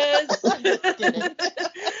 Yes.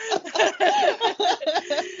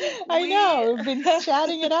 I know. We've been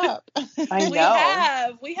chatting it up. I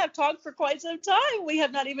know. We have talked for quite some time. We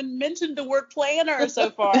have not even mentioned the word planner so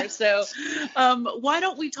far. So why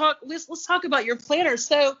don't we talk? Let's talk about your planner.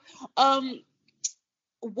 So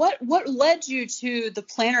what led you to the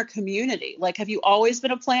planner community? Like, have you always been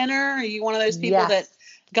a planner? Are you one of those people that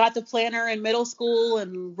got the planner in middle school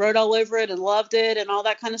and wrote all over it and loved it and all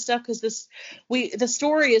that kind of stuff? Because the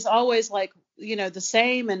story is always like, the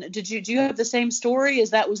same. And do you have the same story?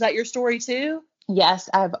 Was that your story too? Yes,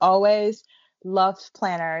 I've always loved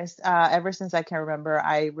planners ever since I can remember.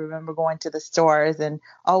 I remember going to the stores and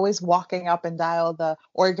always walking up and dial the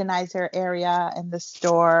organizer area in the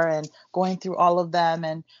store and going through all of them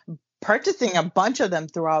and purchasing a bunch of them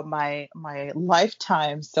throughout my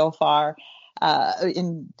lifetime so far. I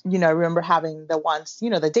remember having the ones,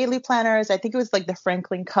 the daily planners. I think it was like the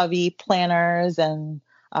Franklin Covey planners and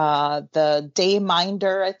the Day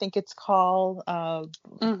Minder, I think it's called,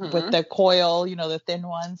 with the coil, the thin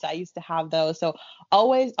ones. I used to have those. So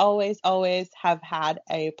always, always, always have had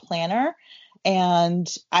a planner. And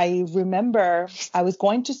I remember I was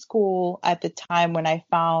going to school at the time when I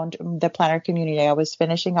found the planner community. I was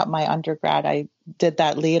finishing up my undergrad. I did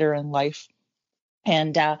that later in life.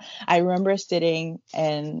 And I remember sitting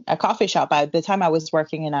in a coffee shop. At the time, I was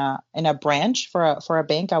working in a branch for a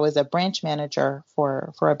bank. I was a branch manager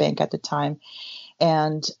for a bank at the time,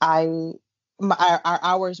 and our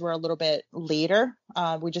hours were a little bit later.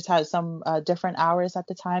 We just had some different hours at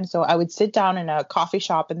the time. So I would sit down in a coffee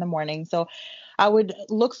shop in the morning. So I would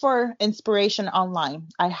look for inspiration online.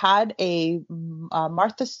 I had a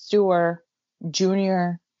Martha Stewart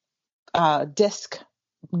Jr. Disc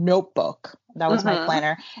notebook. That was my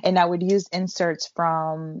planner. And I would use inserts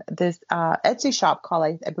from this Etsy shop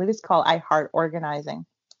called, I believe it's called I Heart Organizing.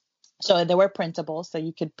 So they were printable, so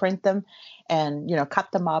you could print them and,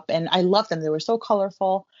 cut them up. And I loved them. They were so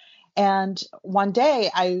colorful. And one day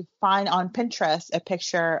I find on Pinterest a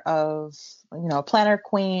picture of, Planner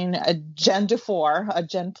Queen, a Jen Dufour, a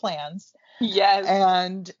Jen Plans. Yes.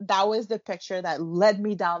 And that was the picture that led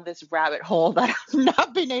me down this rabbit hole that I've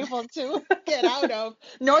not been able to get out of,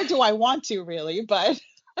 nor do I want to really, but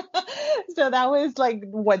so that was like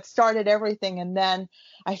what started everything. And then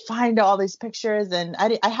I find all these pictures, and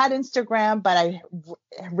I had Instagram, but I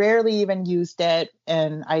rarely even used it.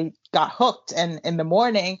 And I got hooked. And in the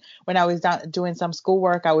morning when I was doing some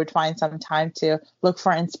schoolwork, I would find some time to look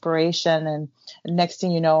for inspiration. And next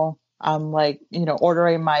thing you know, I'm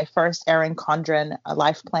ordering my first Erin Condren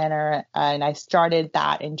life planner. And I started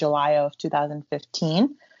that in July of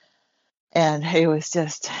 2015. And it was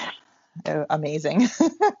just amazing.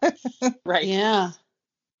 Right. Yeah.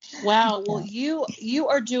 Wow. Well, you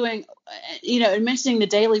are doing, and mentioning the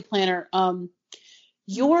daily planner,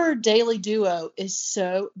 your daily duo is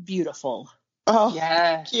so beautiful. Oh,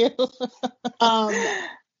 yeah. Thank you.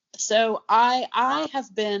 So I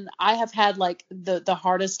have had like the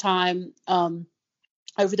hardest time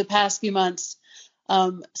over the past few months.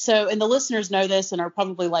 And the listeners know this and are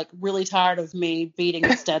probably like really tired of me beating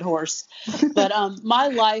this dead horse. But my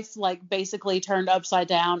life like basically turned upside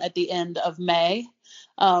down at the end of May.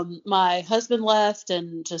 My husband left,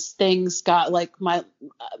 and just things got like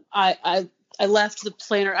I left the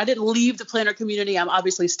planner. I didn't leave the planner community. I'm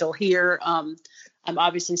obviously still here. I'm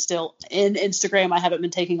obviously still in Instagram. I haven't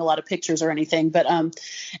been taking a lot of pictures or anything, but, and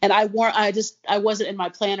I wasn't in my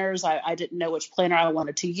planners. I didn't know which planner I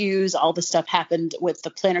wanted to use. All the stuff happened with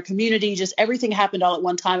the planner community. Just everything happened all at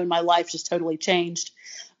one time, and my life just totally changed.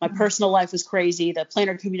 My personal life was crazy. The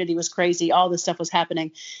planner community was crazy. All this stuff was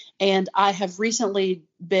happening. And I have recently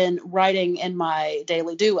been writing in my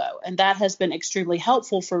daily duo, and that has been extremely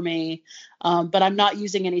helpful for me. But I'm not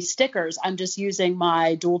using any stickers. I'm just using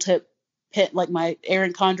my dual tip pit, like my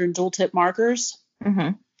Erin Condren dual tip markers.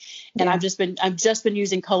 Mm-hmm. And I've just been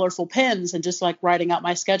using colorful pens and just like writing out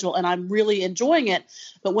my schedule, and I'm really enjoying it.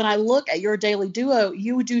 But when I look at your daily duo,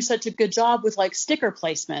 you do such a good job with like sticker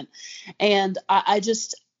placement. And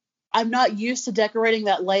I'm not used to decorating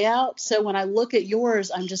that layout. So when I look at yours,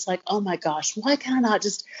 I'm just like, oh my gosh, why can I not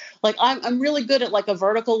just like, I'm really good at like a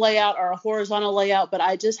vertical layout or a horizontal layout, but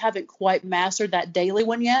I just haven't quite mastered that daily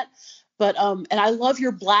one yet. But, and I love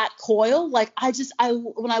your black coil. Like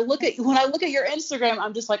when I look at your Instagram,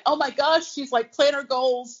 I'm just like, oh my gosh, she's like planner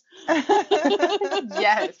goals.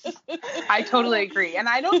 Yes, I totally agree. And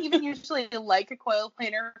I don't even usually like a coil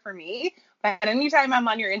planner for me, but anytime I'm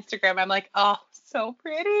on your Instagram, I'm like, oh, so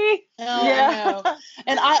pretty. Oh, yeah. I know.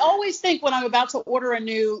 And I always think when I'm about to order a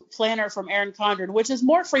new planner from Erin Condren, which is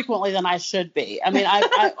more frequently than I should be. I mean, I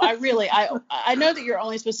know that you're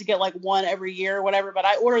only supposed to get like one every year or whatever, but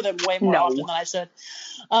I order them way more often than I should.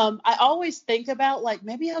 I always think about like,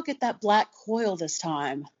 maybe I'll get that black coil this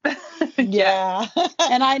time. Yeah.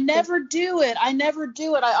 And I never do it.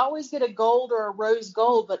 I always get a gold or a rose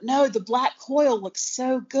gold, but no, the black coil looks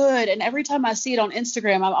so good. And every time I see it on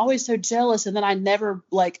Instagram, I'm always so jealous. And then I never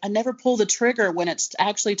pull the trigger when it's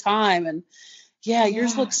actually time. And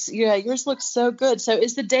yours looks so good. So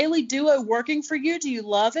is the daily duo working for you? Do you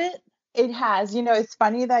love it? It has, it's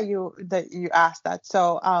funny that you asked that.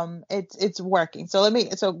 So it's working.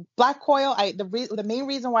 So black coil, the main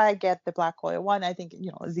reason why I get the black coil one, I think,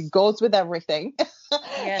 is it goes with everything.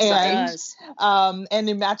 Yes, it and does. and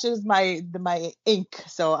it matches my ink.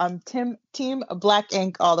 So I'm team black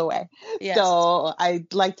ink all the way. Yes. So I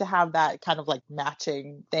like to have that kind of like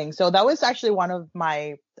matching thing. So that was actually one of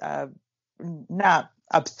my not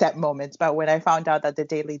upset moments, but when I found out that the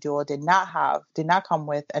Daily Duo did not come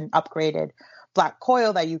with an upgraded black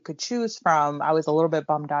coil that you could choose from, I was a little bit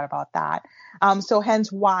bummed out about that. So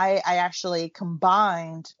hence why I actually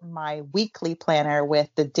combined my weekly planner with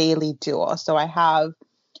the Daily Duo. So I have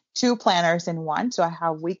two planners in one. So I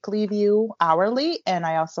have Weekly View, hourly, and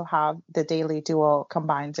I also have the Daily Duo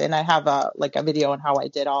combined. And I have a video on how I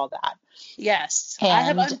did all that. Yes, I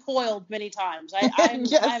have And uncoiled many times. I'm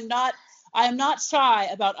yes. I'm not shy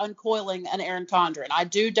about uncoiling an Erin Condren. I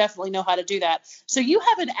do definitely know how to do that. So you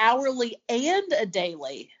have an hourly and a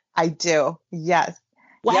daily. I do. Yes.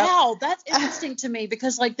 Wow, that's interesting to me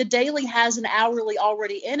because like the daily has an hourly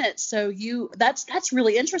already in it. So that's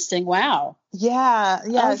really interesting. Wow. Yeah. Oh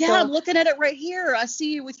yeah, So I'm looking at it right here. I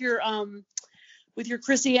see you with your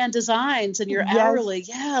Chrissy Ann designs and your yes. hourly.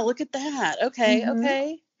 Yeah, look at that. Okay, Mm-hmm.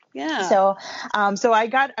 okay. Yeah. So, so I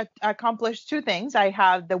got accomplished two things. I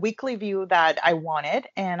have the weekly view that I wanted,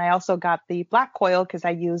 and I also got the black coil because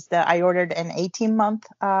I ordered an 18-month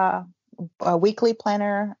weekly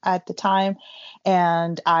planner at the time,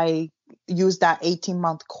 and I used that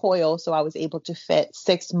 18-month coil, so I was able to fit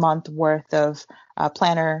 6 month worth of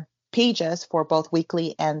planner pages for both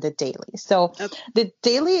weekly and the daily. So the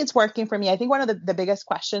daily is working for me. I think one of the biggest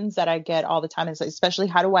questions that I get all the time is especially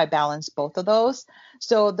how do I balance both of those?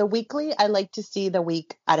 So the weekly, I like to see the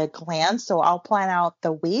week at a glance. So I'll plan out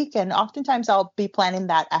the week, and oftentimes I'll be planning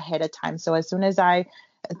that ahead of time. So as soon as I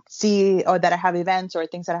see or that I have events or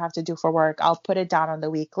things that I have to do for work, I'll put it down on the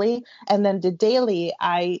weekly. And then the daily,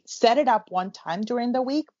 I set it up one time during the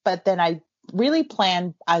week, but then I really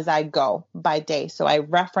plan as I go by day. So I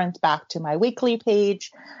reference back to my weekly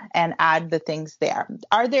page and add the things there.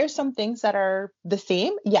 Are there some things that are the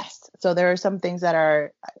same? Yes. So there are some things that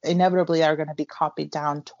are inevitably are going to be copied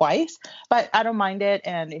down twice, but I don't mind it.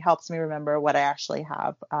 And it helps me remember what I actually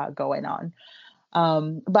have going on.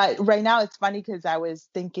 But right now it's funny because I was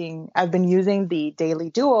thinking I've been using the Daily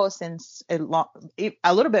Duo since a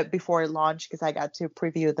little bit before it launched because I got to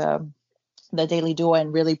preview the Daily Duo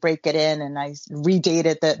and really break it in, and I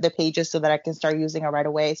redated the pages so that I can start using it right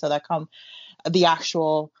away. So that come the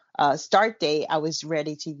actual start date, I was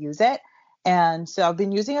ready to use it. And so I've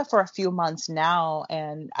been using it for a few months now,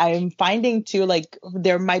 and I'm finding too, like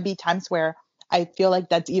there might be times where I feel like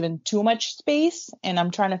that's even too much space, and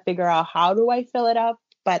I'm trying to figure out how do I fill it up.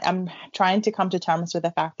 But I'm trying to come to terms with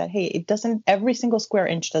the fact that, hey, every single square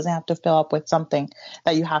inch doesn't have to fill up with something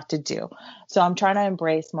that you have to do. So I'm trying to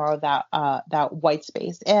embrace more of that white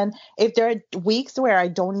space. And if there are weeks where I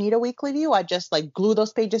don't need a weekly view, I just like glue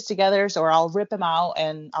those pages together, or I'll rip them out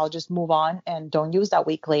and I'll just move on and don't use that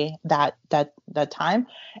weekly that time.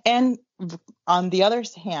 And on the other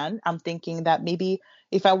hand, I'm thinking that maybe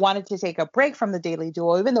if I wanted to take a break from the Daily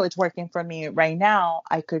Duo, even though it's working for me right now,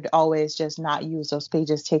 I could always just not use those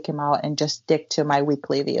pages, take them out, and just stick to my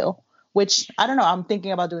weekly view, which I don't know. I'm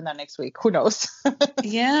thinking about doing that next week. Who knows?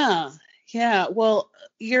 Yeah. Yeah. Well,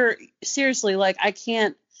 you're seriously like, I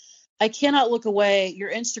cannot look away.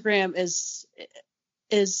 Your Instagram is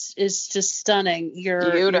just stunning.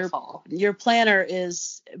 Beautiful. Your planner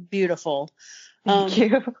is beautiful. Thank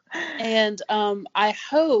you. And I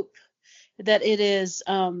hope that it is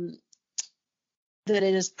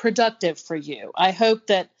productive for you. I hope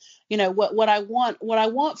that what I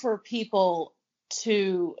want for people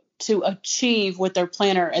to achieve with their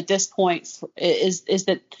planner at this point is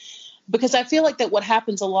that, because I feel like that what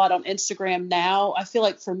happens a lot on Instagram now, I feel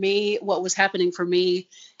like for me, what was happening for me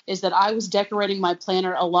is that I was decorating my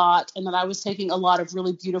planner a lot, and that I was taking a lot of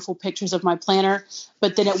really beautiful pictures of my planner,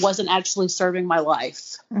 but then it wasn't actually serving my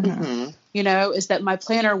life. Mm-hmm. Is that my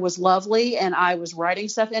planner was lovely and I was writing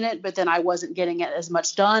stuff in it, but then I wasn't getting it as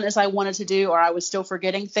much done as I wanted to do, or I was still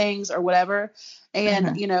forgetting things or whatever.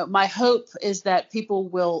 And, my hope is that people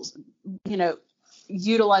will,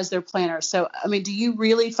 utilize their planner. So, I mean, do you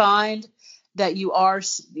really find that you are,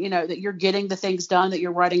 that you're getting the things done that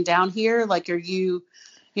you're writing down here? Like, are you,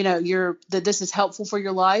 that this is helpful for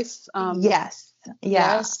your life? Yes.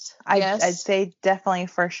 Yeah. Yes. I'd say definitely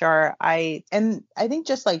for sure. I think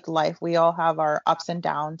just like life, we all have our ups and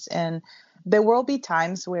downs, and there will be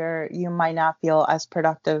times where you might not feel as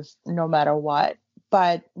productive no matter what,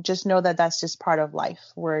 but just know that that's just part of life.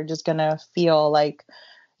 We're just going to feel like,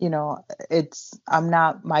 I'm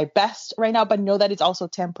not my best right now, but know that it's also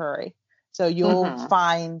temporary. So you'll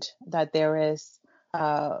find that there is,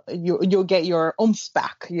 you'll get your oomph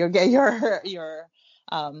back. You'll get your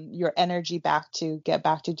energy back to get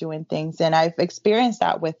back to doing things. And I've experienced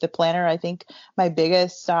that with the planner. I think my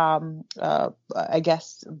biggest, I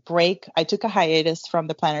guess, break, I took a hiatus from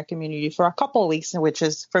the planner community for a couple of weeks, which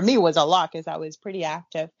is, for me, was a lot because I was pretty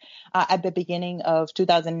active at the beginning of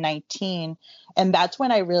 2019. And that's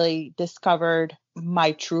when I really discovered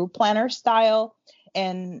my true planner style.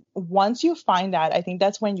 And once you find that, I think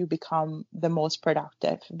that's when you become the most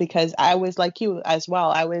productive, because I was like you as well.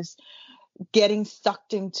 I was getting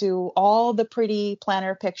sucked into all the pretty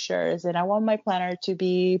planner pictures, and I want my planner to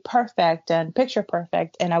be perfect and picture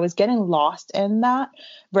perfect. And I was getting lost in that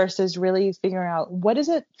versus really figuring out what is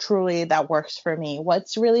it truly that works for me?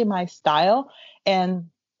 What's really my style? And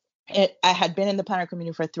I had been in the planner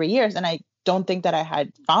community for 3 years, and I don't think that I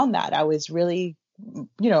had found that. I was really,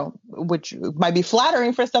 which might be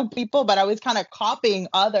flattering for some people, but I was kind of copying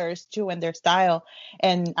others too in their style,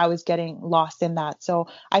 and I was getting lost in that. So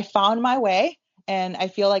I found my way, and I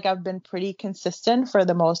feel like I've been pretty consistent for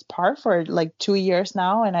the most part for like 2 years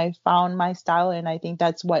now, and I found my style, and I think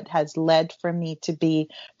that's what has led for me to be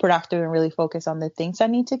productive and really focus on the things I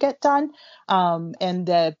need to get done. And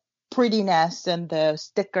the prettiness and the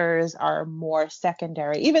stickers are more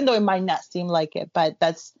secondary, even though it might not seem like it, but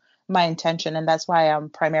that's my intention. And that's why I'm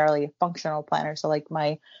primarily a functional planner. So like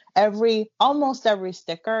almost every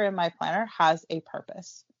sticker in my planner has a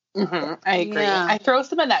purpose. I agree. Yeah. I throw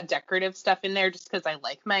some of that decorative stuff in there just because I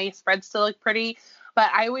like my spreads to look pretty. But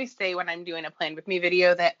I always say when I'm doing a Plan With Me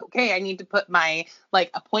video that, okay, I need to put my like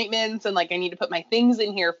appointments and like I need to put my things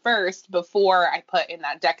in here first before I put in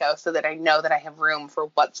that deco, so that I know that I have room for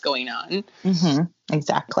what's going on.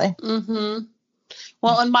 Exactly.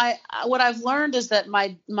 Well, and what I've learned is that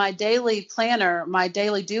my daily planner, my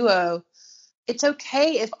daily duo, it's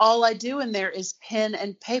okay if all I do in there is pen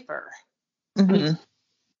and paper.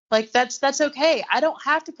 Like that's okay. I don't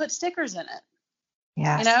have to put stickers in it.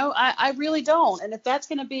 Yeah. I really don't. And if that's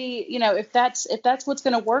going to be, if that's what's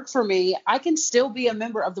going to work for me, I can still be a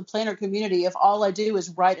member of the planner community if all I do is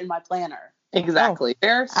write in my planner. Exactly.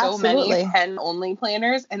 There are so many pen only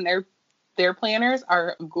planners, and their planners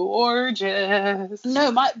are gorgeous.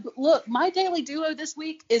 No, my daily duo this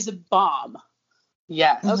week is a bomb.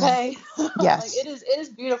 Yes. Okay. Yes. Like it is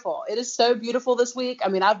beautiful. It is so beautiful this week. I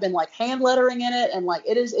mean, I've been like hand lettering in it, and like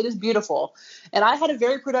it is beautiful. And I had a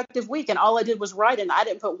very productive week, and all I did was write, and I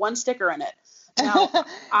didn't put one sticker in it. Now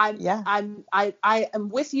I am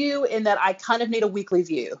with you in that I kind of need a weekly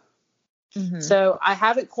view. So I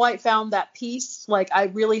haven't quite found that piece. Like I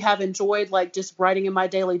really have enjoyed like just writing in my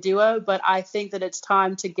daily duo, but I think that it's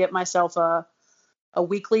time to get myself a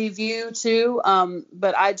weekly view too.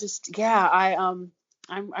 But I just,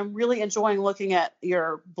 I'm really enjoying looking at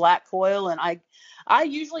your black foil, and I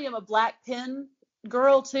usually am a black pen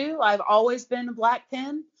girl too. I've always been a black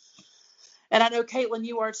pen, and I know Caitlin,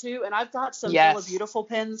 you are too. And I've got some Villa Beautiful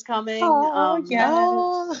pens coming.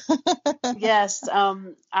 Yes.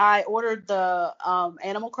 I ordered the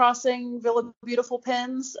Animal Crossing Villa Beautiful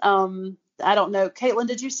pens. I don't know. Caitlin,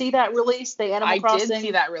 did you see that release? The Animal Crossing? I did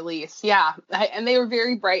see that release. Yeah. And they were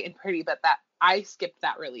very bright and pretty, but I skipped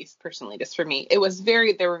that release personally, just for me. They were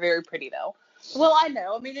very pretty though. Well, I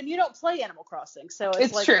know. I mean, and you don't play Animal Crossing, so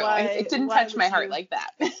it's like, true. It didn't touch my heart like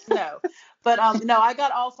that. No, but no, I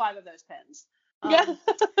got all 5 of those pens.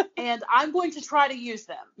 And I'm going to try to use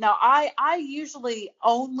them. Now, I usually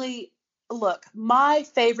only look. My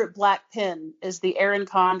favorite black pen is the Erin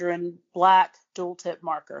Condren black dual tip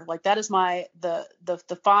marker. Like that is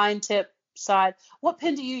the fine tip side. What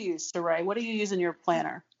pen do you use, Saray? What do you use in your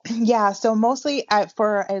planner? Yeah, so mostly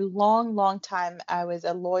for a long, long time, I was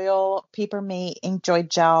a loyal Papermate Inkjoy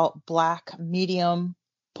Gel black medium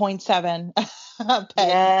 0.7 pen.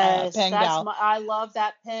 Yes, pen gal. I love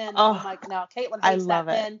that pen. Oh my! Now Caitlin hates that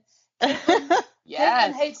pen.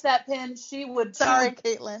 Caitlin hates that pen. She would. Sorry,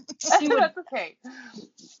 Caitlin. She would. That's okay.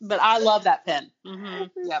 But I love that pen.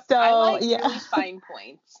 Yep. So I like really fine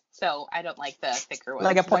points, so I don't like the thicker ones.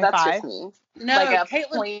 Like a 0.5. No, like a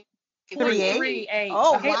Caitlin. 3.8.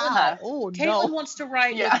 Oh, wow. Oh, Caitlin wants to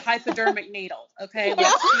write with a hypodermic needle. Okay.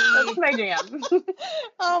 That's my jam.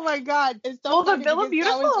 Oh my God. It's so the Villa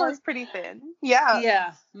Beautiful was pretty thin. Yeah.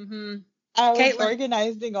 Yeah. I was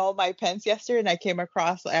organizing all my pens yesterday, and I came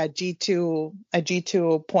across a G2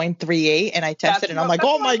 0.38, and I tested it, and I'm like,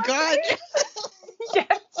 oh my God.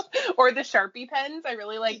 Yes. Or the Sharpie pens. I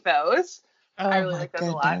really like those. I really like those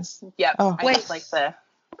a lot. Yep. Oh. I just like the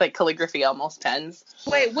like calligraphy almost pens.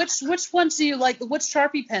 Wait, which ones do you like? Which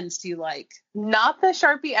Sharpie pens do you like? Not the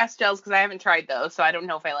Sharpie S gels because I haven't tried those, so I don't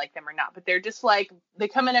know if I like them or not. But they're just like, they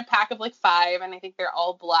come in a pack of like 5, and I think they're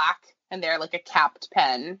all black, and they're like a capped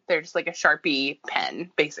pen. They're just like a Sharpie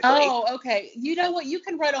pen, basically. Oh, okay. You know what? You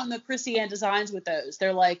can write on the Chrissy Ann designs with those.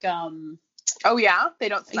 They're like, Oh yeah, they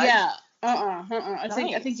don't smudge? Yeah.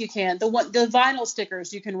 I think you can. The vinyl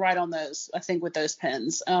stickers you can write on those. I think with those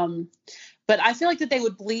pens. But I feel like that they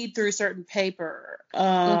would bleed through certain paper.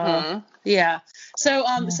 Yeah.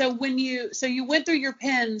 So when you went through your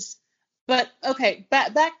pens, but okay,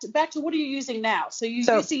 back to what are you using now? So you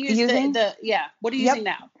used to use what are you using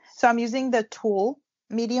now? So I'm using the Tool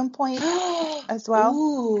medium point as well.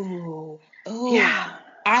 Ooh. Yeah.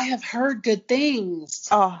 I have heard good things.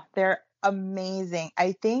 Oh, they're amazing.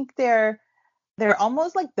 I think they're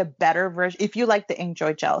almost like the better version. If you like the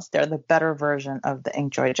Inkjoy gels, they're the better version of the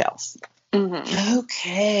Inkjoy gels.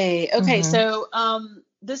 Okay. So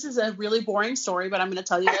this is a really boring story, but I'm going to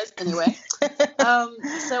tell you guys anyway.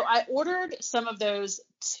 So I ordered some of those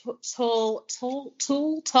Tull.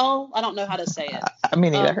 I don't know how to say it.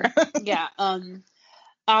 Me neither. Yeah.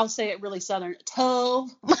 I'll say it really Southern.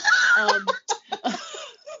 Tull.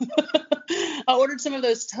 I ordered some of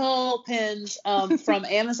those Tull pens from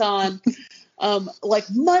Amazon like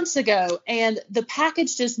months ago, and the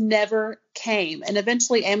package just never came. And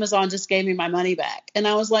eventually Amazon just gave me my money back. And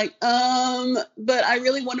I was like, but I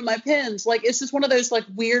really wanted my pens. Like, it's just one of those like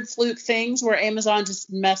weird fluke things where Amazon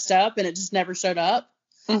just messed up and it just never showed up.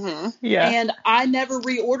 Yeah. And I never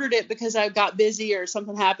reordered it because I got busy or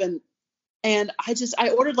something happened. And I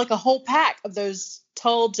ordered like a whole pack of those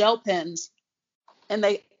Tull gel pens, and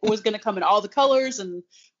they was going to come in all the colors and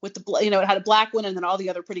with the, it had a black one and then all the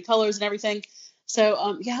other pretty colors and everything. So,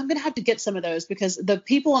 I'm going to have to get some of those because the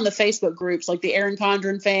people on the Facebook groups, like the Erin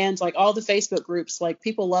Condren fans, like all the Facebook groups, like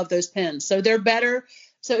people love those pens. So they're better.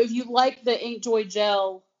 So if you like the Inkjoy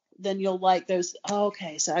gel, then you'll like those. Oh,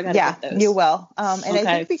 okay. So I got to get those. You will. And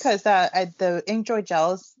I think because the Inkjoy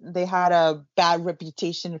gels, they had a bad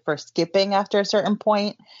reputation for skipping after a certain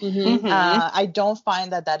point. I don't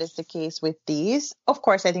find that is the case with these. Of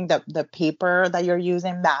course, I think that the paper that you're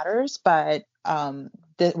using matters, but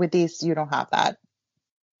with these, you don't have that.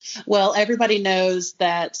 Well, everybody knows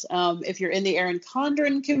that if you're in the Erin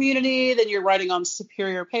Condren community, then you're writing on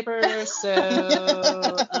superior paper. So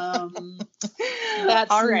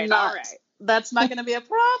that's all right. That's not going to be a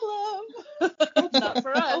problem. Not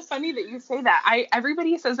for us. So funny that you say that.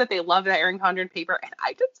 Everybody says that they love that Erin Condren paper, and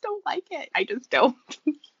I just don't like it. I just don't.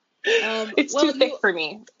 It's too thick for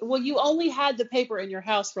me. Well, you only had the paper in your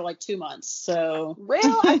house for like 2 months, so.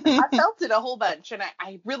 Well, I felt it a whole bunch, and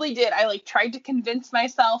I really did. I like tried to convince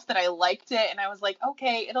myself that I liked it, and I was like,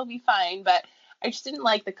 okay, it'll be fine, but I just didn't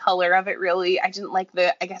like the color of it. Really, I didn't like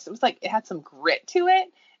I guess it was like it had some grit to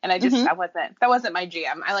it, and I just that wasn't my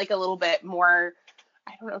jam. I like a little bit more.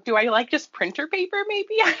 I don't know. Do I like just printer paper?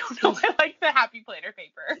 Maybe. I don't know. I like the Happy Planner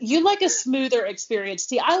paper. You like a smoother experience.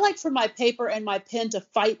 See, I like for my paper and my pen to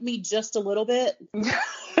fight me just a little bit.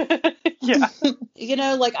 Yeah.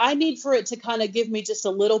 Like I need for it to kind of give me just a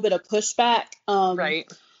little bit of pushback.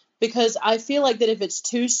 Right. Because I feel like that if it's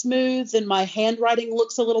too smooth, then my handwriting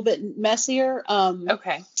looks a little bit messier.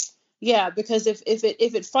 Okay. Yeah, because if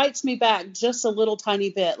it fights me back just a little tiny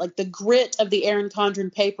bit, like the grit of the Erin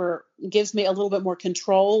Condren paper gives me a little bit more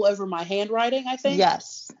control over my handwriting, I think.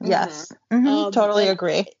 Yes. Totally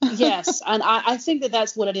agree. Yes, and I think that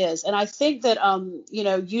that's what it is, and I think that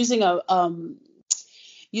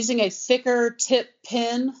using a thicker tip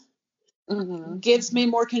pen gives me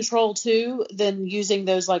more control too than using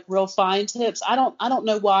those like real fine tips. I don't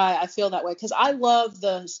know why I feel that way because I love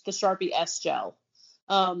the Sharpie S gel.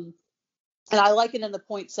 And I like it in the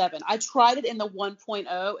 0.7. I tried it in the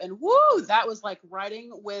 1.0 and woo, that was like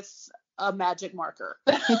writing with a magic marker.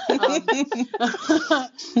 And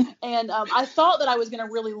I thought that I was going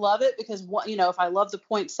to really love it because if I love the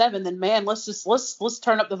 0.7, then man, let's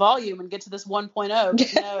turn up the volume and get to this 1.0.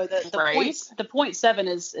 But no, the 0.7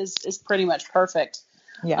 is pretty much perfect.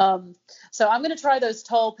 Yeah. So I'm going to try those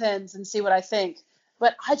Tull pens and see what I think.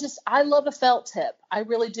 But I love a felt tip. I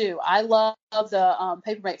really do. I love the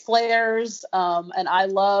Papermate flares, and I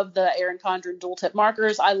love the Erin Condren dual tip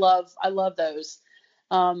markers. I love those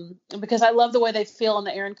because I love the way they feel on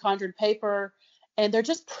the Erin Condren paper, and they're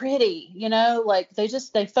just pretty. Like they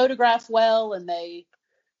photograph well, and they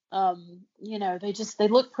they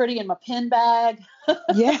look pretty in my pen bag.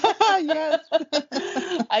 Yes.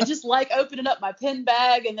 I just like opening up my pen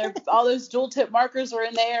bag and all those dual tip markers are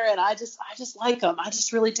in there and I just like them. I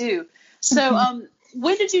just really do. So,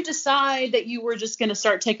 when did you decide that you were just going to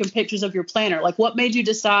start taking pictures of your planner? Like, what made you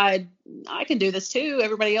decide I can do this too?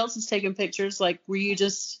 Everybody else is taking pictures. Like, were you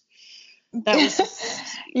just, that was just...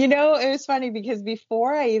 You know, it was funny because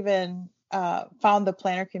before I even found the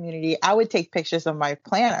planner community, I would take pictures of my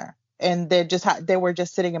planner, and they were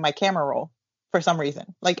just sitting in my camera roll for some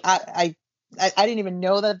reason. Like I didn't even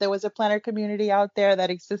know that there was a planner community out there that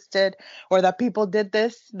existed, or that people did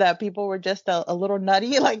this, that people were just a little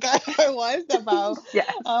nutty like I was about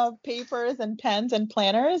papers and pens and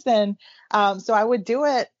planners. And so I would do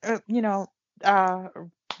it,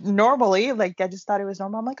 normally. Like, I just thought it was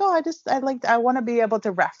normal. I'm like, oh, I want to be able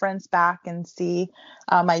to reference back and see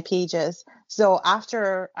my pages. So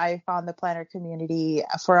after I found the planner community,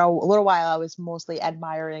 for a little while, I was mostly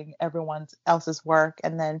admiring everyone else's work.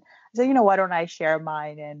 And then I said, why don't I share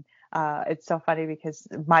mine? And it's so funny because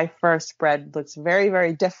my first spread looks very,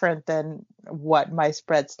 very different than what my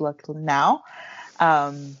spreads look now.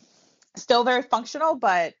 Still very functional,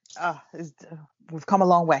 but we've come a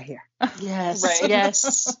long way here. Yes. Right.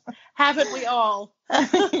 Yes. Haven't we all?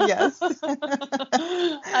 Yes.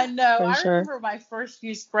 I know. For I sure. remember my first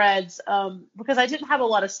few spreads because I didn't have a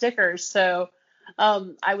lot of stickers. So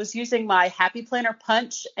I was using my Happy Planner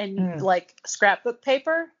punch and like scrapbook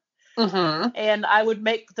paper. Mm-hmm. And I would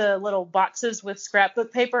make the little boxes with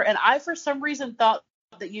scrapbook paper. And I, for some reason, thought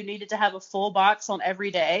that you needed to have a full box on every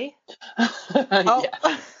day. Oh.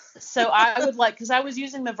 Yeah. So I would because I was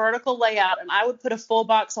using the vertical layout, and I would put a full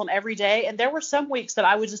box on every day. And there were some weeks that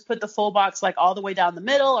I would just put the full box like all the way down the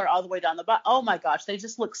middle or all the way down the bottom. Oh my gosh, they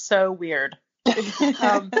just look so weird. But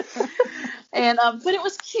it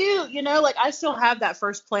was cute, like I still have that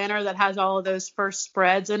first planner that has all of those first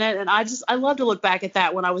spreads in it. And I love to look back at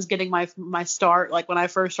that when I was getting my start, like when I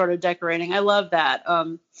first started decorating. I love that.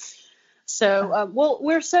 Well,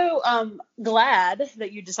 we're so glad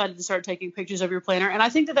that you decided to start taking pictures of your planner. And I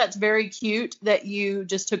think that that's very cute that you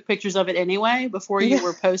just took pictures of it anyway before you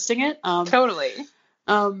were posting it. Totally.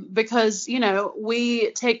 Because,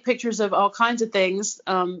 we take pictures of all kinds of things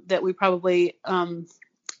that we probably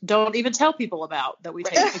don't even tell people about that we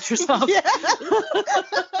take pictures of.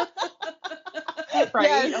 Right?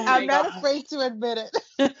 Yes, oh I'm not afraid to admit it.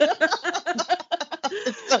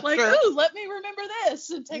 So like, ooh, let me remember this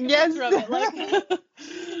and take a picture of it. Like,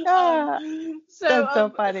 that's so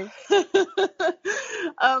funny.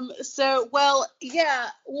 Well,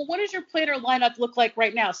 what does your planner lineup look like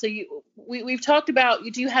right now? So we've talked about,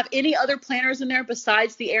 do you have any other planners in there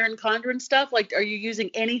besides the Erin Condren stuff? Like, are you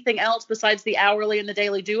using anything else besides the Hourly and the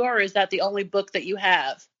Daily Duo, or is that the only book that you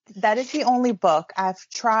have? That is the only book. I've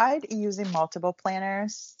tried using multiple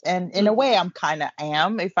planners, and in a way I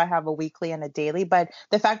am if I have a weekly and a daily, but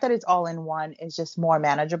the fact that it's all in one is just more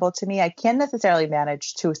manageable to me. I can't necessarily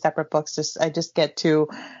manage two separate books. I just get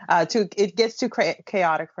it gets too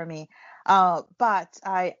chaotic for me. But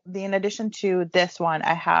in addition to this one,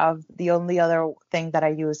 I have the only other thing that I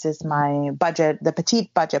use is the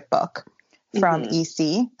Petite Budget book from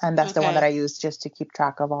EC, and that's the one that I use just to keep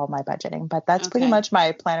track of all my budgeting. But that's pretty much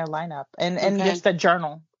my planner lineup, and just a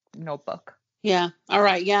journal notebook. Yeah. All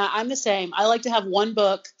right. Yeah, I'm the same. I like to have one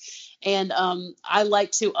book, and I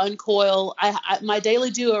like to uncoil. My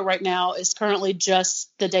Daily Duo right now is currently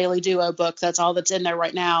just the Daily Duo book. That's all that's in there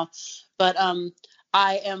right now. But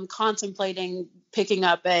I am contemplating picking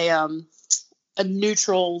up a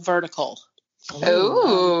neutral vertical.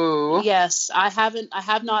 Oh. Yes, I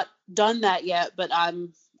have not done that yet, but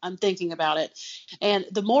I'm thinking about it. And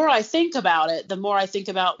the more I think about it, the more I think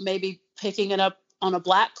about maybe picking it up on a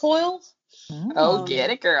black coil. Get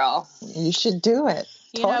it, girl. You should do it.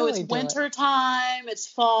 It's winter time, it's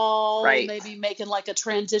fall, right? Maybe making like a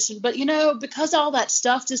transition. But because all that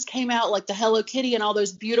stuff just came out, like the Hello Kitty and all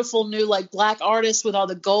those beautiful new like black artists with all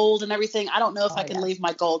the gold and everything, I don't know if I can leave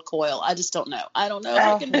my gold coil. I just don't know. I don't know if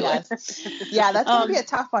I can do it. Yeah, that's gonna be a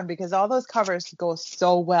tough one because all those covers go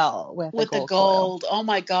so well with the gold. Oh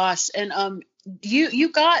my gosh. And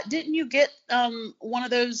didn't you get one of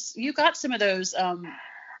those? You got some of those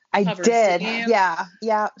I covers, did. Yeah.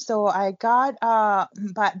 So I got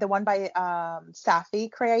the one by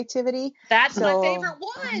Safi Creativity. That's my favorite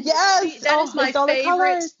one. Yes. That is my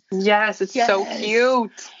favorite. Yes, it's so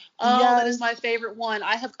cute. Oh, that is my favorite one.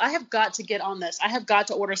 I have got to get on this. I have got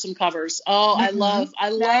to order some covers. Oh, I love.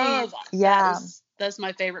 Yeah. That's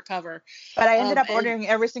my favorite cover. But I ended up ordering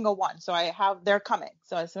every single one, so they're coming.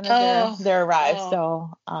 So as soon as they arrive,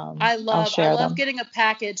 I love getting a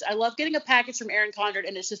package. I love getting a package from Erin Condren,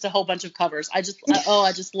 and it's just a whole bunch of covers. I just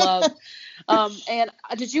love. And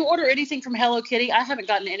did you order anything from Hello Kitty? I haven't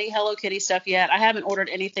gotten any Hello Kitty stuff yet. I haven't ordered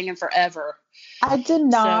anything in forever. I did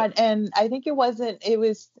not, and I think it wasn't. It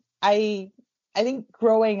was I think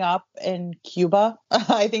growing up in Cuba,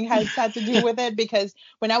 I think has had to do with it, because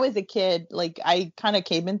when I was a kid, like I kind of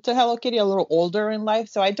came into Hello Kitty a little older in life,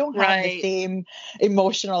 so I don't have the same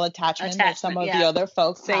emotional attachment that some of the other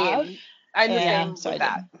folks have. Same. I'm the And same with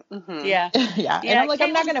that. Mm-hmm. Yeah. Yeah. And I'm like,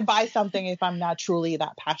 I'm not going to buy something if I'm not truly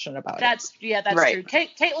that passionate about it. That's Right. true.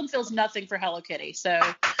 Caitlin feels nothing for Hello Kitty, so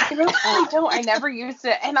I really don't. I never used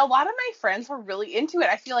it. And a lot of my friends were really into it.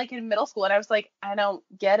 I feel like in middle school, and I was like, I don't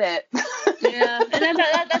get it. yeah, and then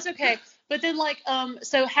that's okay. But then like,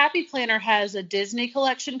 so Happy Planner has a Disney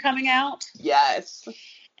collection coming out. Yes.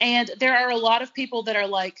 And there are a lot of people that are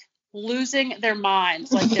like losing their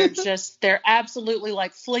minds. Like they're absolutely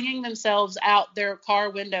like flinging themselves out their car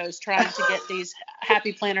windows trying to get these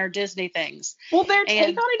Happy Planner Disney things. Well, their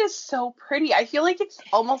take on it is so pretty. I feel like it's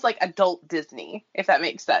almost like adult Disney, if that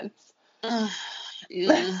makes sense.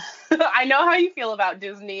 Yeah. I know how you feel about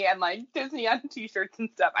Disney and like Disney on t-shirts and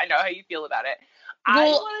stuff. I know how you feel about it. I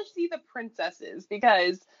want to see the princesses,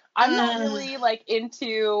 because I'm not really like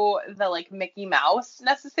into the like Mickey Mouse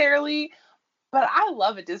necessarily, but I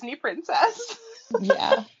love a Disney princess.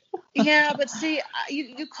 Yeah. Yeah, but see,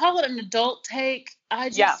 you call it an adult take. I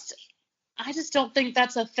just don't think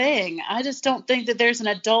that's a thing. I just don't think that there's an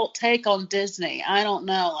adult take on Disney. I don't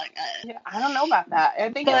know. Like, I don't know about that. I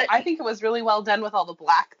think it was really well done with all the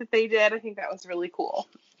black that they did. I think that was really cool.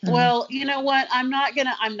 Well, you know what? I'm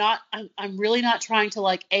really not trying to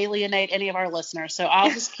like alienate any of our listeners. So I'll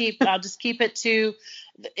just keep it to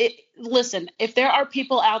it. Listen, if there are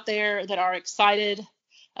people out there that are excited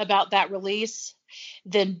about that release,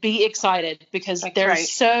 then be excited, because there's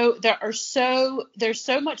so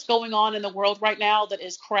much going on in the world right now that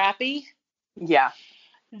is crappy. Yeah.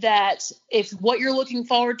 That if what you're looking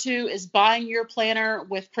forward to is buying your planner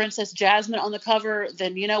with Princess Jasmine on the cover,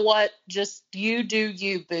 then you know what? Just you do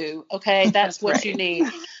you, boo. Okay, that's what you need.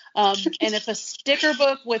 And if a sticker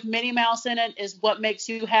book with Minnie Mouse in it is what makes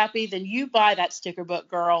you happy, then you buy that sticker book,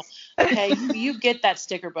 girl. Okay, you get that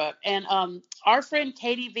sticker book. And our friend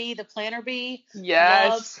Katie V, the Planner Bee,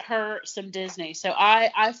 loves her some Disney. So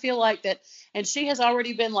I feel like that, and she has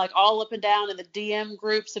already been like all up and down in the DM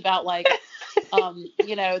groups about like,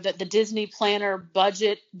 the Disney Planner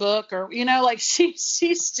budget book, or like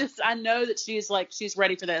she's just, I know that she's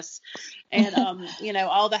ready for this, and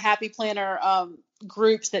all the Happy Planner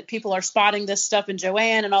groups that people are spotting this stuff in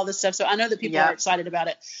Joanne and all this stuff. So I know that people are excited about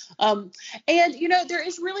it. And there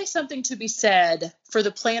is really something to be said for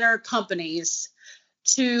the planner companies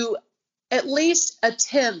to at least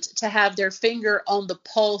attempt to have their finger on the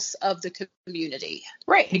pulse of the community.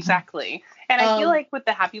 Right, exactly. And I feel like with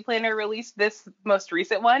the Happy Planner release, this most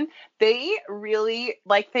recent one, they really,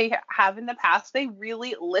 like they have in the past, they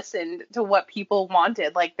really listened to what people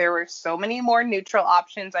wanted. Like there were so many more neutral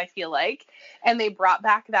options, I feel like. And they brought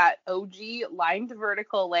back that OG lined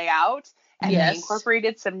vertical layout, and they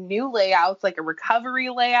incorporated some new layouts, like a recovery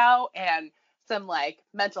layout and some like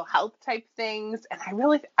mental health type things. And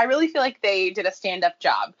I really feel like they did a stand-up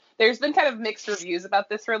job. There's been kind of mixed reviews about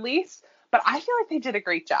this release, but I feel like they did a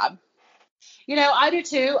great job. I do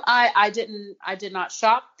too. I did not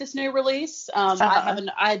shop this new release. I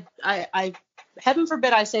heaven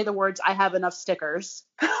forbid I say the words, I have enough stickers.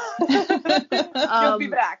 You'll be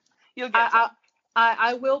back. You'll get some.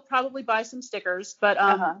 I will probably buy some stickers,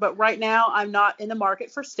 but right now I'm not in the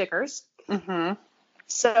market for stickers. Mm-hmm.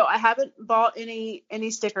 So I haven't bought any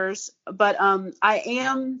stickers, but I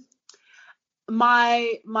am.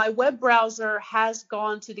 My web browser has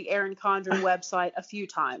gone to the Erin Condren website a few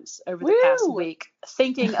times over the past week,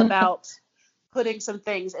 thinking about putting some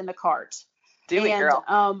things in the cart. Do it, girl.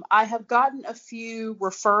 I have gotten a few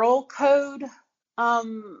referral code.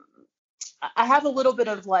 I have a little bit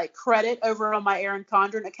of like credit over on my Erin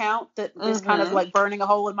Condren account that is kind of like burning a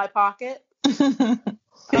hole in my pocket.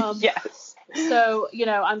 Yes. So,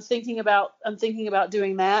 I'm thinking about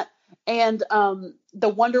doing that. And the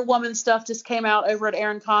Wonder Woman stuff just came out over at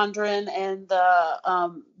Erin Condren, and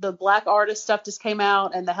the Black Artist stuff just came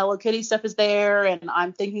out, and the Hello Kitty stuff is there. And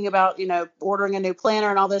I'm thinking about, ordering a new planner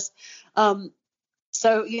and all this.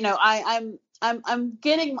 So, I'm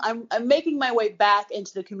making my way back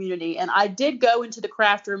into the community, and I did go into the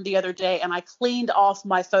craft room the other day, and I cleaned off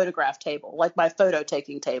my photograph table, like my photo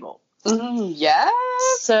taking table. Yes.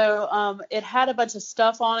 So it had a bunch of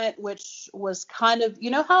stuff on it, which was kind of,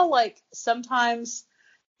 how like sometimes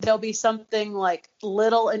there'll be something like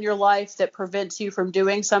little in your life that prevents you from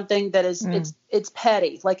doing something that is it's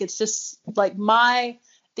petty. Like it's just like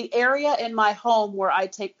the area in my home where I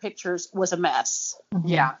take pictures was a mess.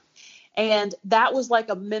 Yeah. And that was like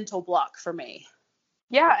a mental block for me.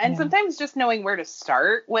 Yeah, and Yeah. sometimes just knowing where to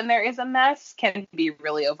start when there is a mess can be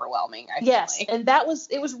really overwhelming, I feel Yes, like. and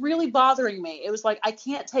it was really bothering me. It was like, I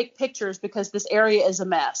can't take pictures because this area is a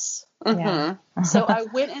mess. Yeah. So I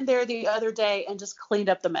went in there the other day and just cleaned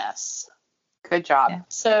up the mess. Good job. Yeah.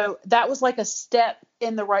 So that was like a step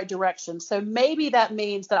in the right direction. So maybe that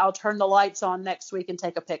means that I'll turn the lights on next week and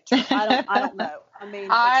take a picture. I don't know. I mean,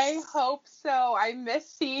 I hope so. I miss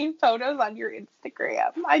seeing photos on your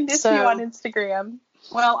Instagram. I miss you on Instagram.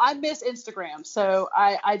 Well, I miss Instagram, so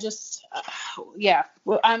I just yeah.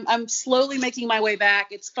 Well, I'm slowly making my way back.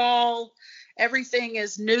 It's fall. Everything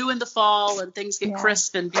is new in the fall, and things get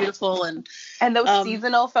crisp and beautiful. And those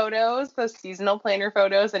seasonal photos, those seasonal planner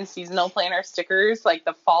photos, and seasonal planner stickers, like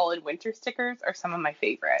the fall and winter stickers, are some of my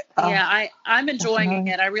favorite. Yeah, I'm enjoying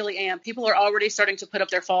it. I really am. People are already starting to put up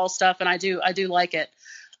their fall stuff, and I do like it.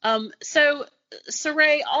 So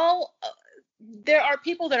Saray, there are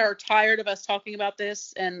people that are tired of us talking about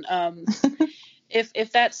this, and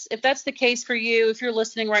if that's the case for you, if you're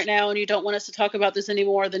listening right now and you don't want us to talk about this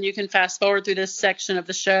anymore, then you can fast forward through this section of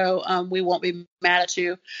the show. We won't be mad at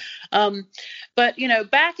you. But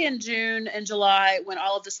back in June and July, when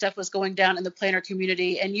all of this stuff was going down in the planner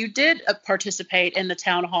community, and you did participate in the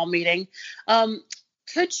town hall meeting,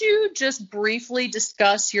 could you just briefly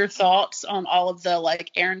discuss your thoughts on all of the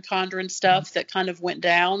Erin Condren stuff that kind of went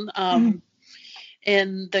down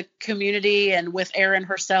in the community and with Erin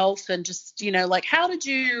herself, and just, how did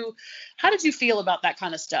you feel about that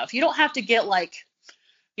kind of stuff? You don't have to get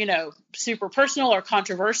super personal or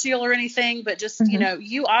controversial or anything, but just,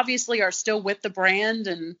 you obviously are still with the brand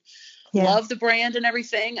and love the brand and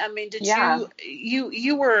everything. I mean, did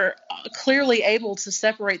you were clearly able to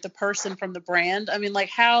separate the person from the brand. I mean,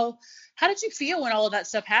 how did you feel when all of that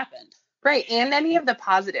stuff happened? Right. And any of the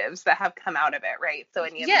positives that have come out of it. Right. So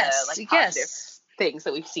any of the positive things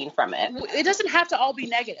that we've seen from it. It doesn't have to all be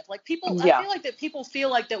negative. I feel like that people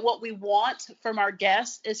feel like that what we want from our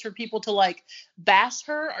guests is for people to bash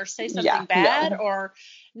her or say something bad or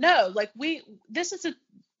no, this is a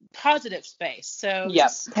positive space. So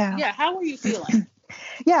how are you feeling?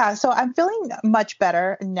 Yeah, so I'm feeling much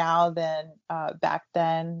better now than back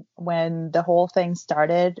then when the whole thing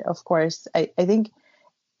started. Of course, I think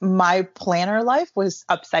my planner life was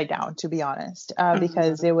upside down, to be honest,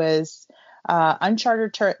 because it was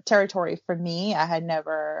uncharted territory for me. I had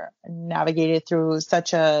never navigated through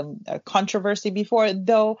such a controversy before,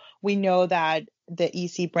 though we know that the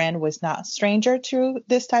EC brand was not stranger to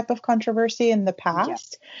this type of controversy in the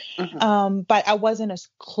past. But I wasn't as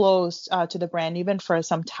close to the brand, even for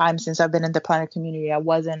some time since I've been in the planner community. I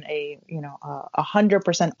wasn't a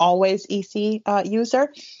 100% always EC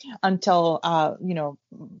user until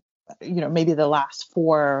maybe the last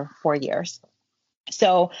four years.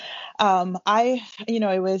 So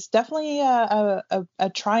it was definitely a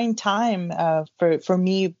trying time for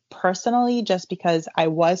me personally, just because I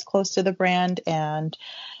was close to the brand, and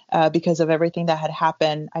because of everything that had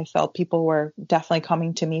happened, I felt people were definitely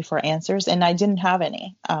coming to me for answers, and I didn't have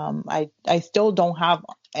any. I still don't have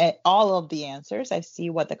all of the answers. I see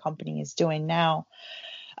what the company is doing now,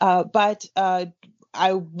 but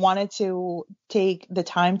I wanted to take the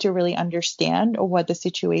time to really understand what the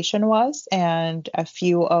situation was, and a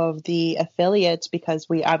few of the affiliates, because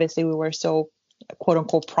we were so quote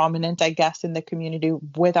unquote prominent, I guess, in the community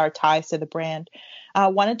with our ties to the brand,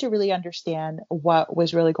 wanted to really understand what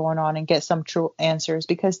was really going on and get some true answers,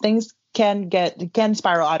 because things can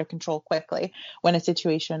spiral out of control quickly when a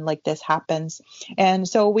situation like this happens. And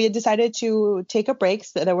so we had decided to take a break.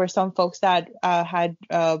 So there were some folks that had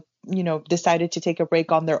decided to take a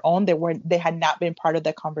break on their own. They had not been part of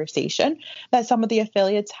the conversation that some of the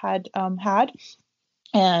affiliates had had,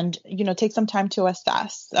 and take some time to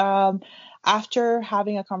assess. After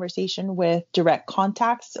having a conversation with direct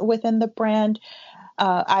contacts within the brand,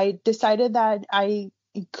 I decided that I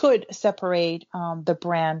could separate the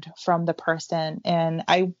brand from the person. And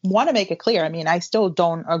I want to make it clear, I mean, I still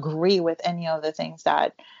don't agree with any of the things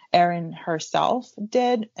that Erin herself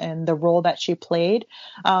did and the role that she played,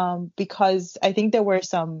 because I think there were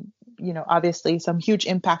some, obviously some huge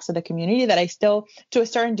impacts to the community that I still, to a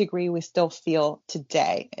certain degree, we still feel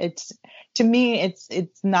today. To me, it's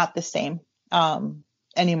not the same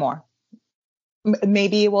anymore.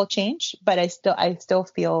 Maybe it will change, but I still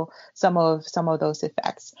feel some of those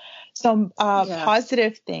effects. Some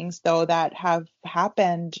positive things, though, that have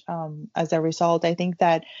happened as a result. I think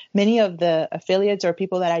that many of the affiliates or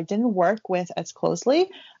people that I didn't work with as closely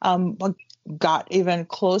got even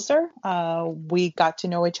closer. We got to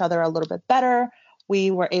know each other a little bit better. We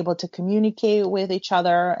were able to communicate with each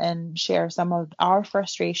other and share some of our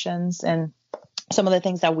frustrations and some of the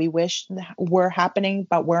things that we wish were happening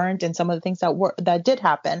but weren't, and some of the things that did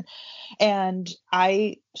happen. And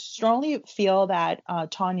I strongly feel that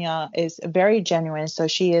Tanya is very genuine. So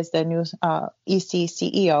she is the new EC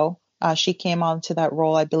CEO. She came onto that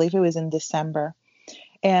role, I believe it was in December.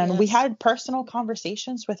 And we had personal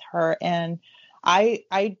conversations with her, and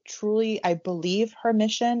I truly believe her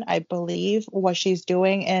mission. I believe what she's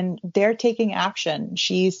doing, and they're taking action.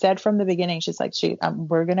 She said from the beginning, she's like,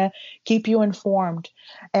 we're going to keep you informed.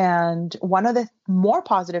 And one of the more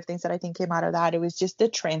positive things that I think came out of that, it was just the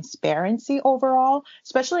transparency overall,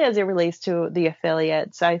 especially as it relates to the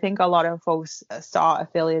affiliates. I think a lot of folks saw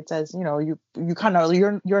affiliates as, you kind of,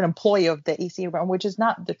 you're an employee of the EC realm, which is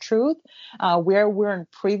not the truth. We're in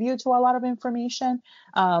preview to a lot of information.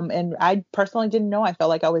 And I personally didn't know. I felt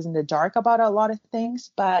like I was in the dark about a lot of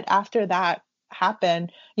things. But after that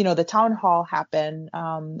happened, the town hall happened,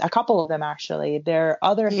 a couple of them actually. There are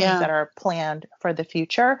other things that are planned for the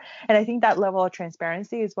future. And I think that level of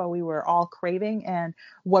transparency is what we were all craving, and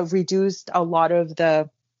what reduced a lot of the,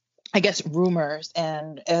 I guess, rumors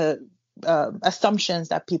and assumptions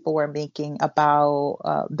that people were making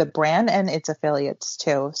about the brand and its affiliates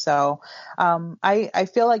too. So I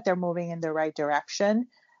feel like they're moving in the right direction.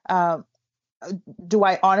 Do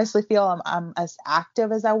I honestly feel I'm as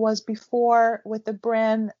active as I was before with the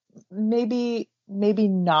brand? Maybe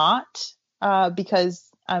not, because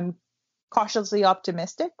I'm cautiously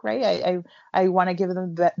optimistic, right? I want to give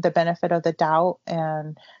them the benefit of the doubt.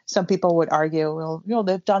 And some people would argue, well,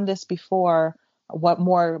 they've done this before. What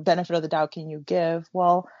more benefit of the doubt can you give?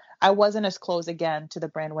 Well, I wasn't as close again to the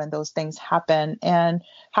brand when those things happen. And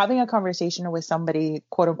having a conversation with somebody,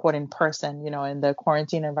 quote unquote, in person, in the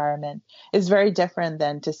quarantine environment is very different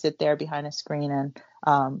than to sit there behind a screen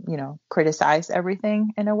and, criticize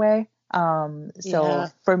everything in a way. So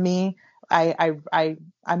for me,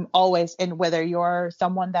 I'm always, and whether you're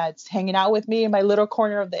someone that's hanging out with me in my little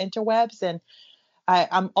corner of the interwebs, and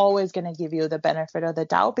I'm always going to give you the benefit of the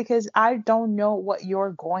doubt, because I don't know what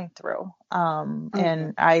you're going through.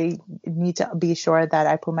 And I need to be sure that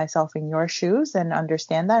I put myself in your shoes and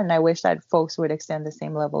understand that. And I wish that folks would extend the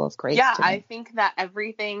same level of grace. Yeah, to me. I think that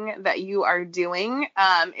everything that you are doing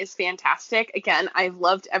is fantastic. Again, I've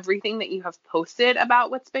loved everything that you have posted about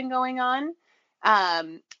what's been going on.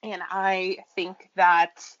 And I think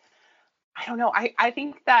that, I don't know. I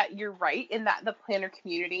think that you're right in that the planner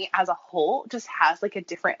community as a whole just has like a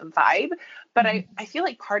different vibe. But I feel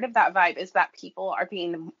like part of that vibe is that people are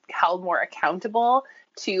being held more accountable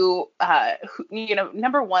to,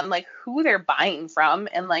 number one, like who they're buying from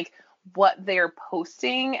and like what they're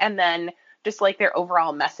posting, and then just like their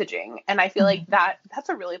overall messaging. And I feel like that's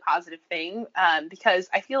a really positive thing, because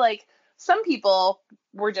I feel like some people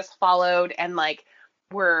were just followed and like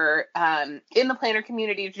were in the planner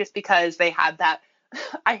community just because they had that,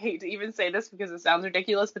 I hate to even say this because it sounds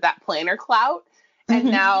ridiculous, but that planner clout.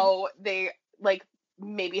 And now they like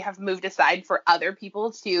maybe have moved aside for other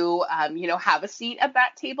people to, have a seat at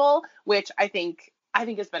that table, which I think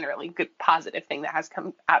has been a really good positive thing that has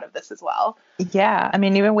come out of this as well. Yeah. I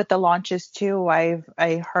mean, even with the launches too, I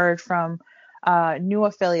heard from new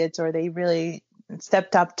affiliates, or they really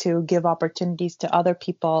stepped up to give opportunities to other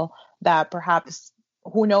people that perhaps,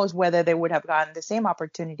 who knows whether they would have gotten the same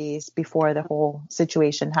opportunities before the whole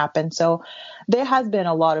situation happened. So there has been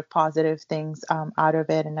a lot of positive things out of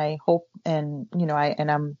it. And I hope, and,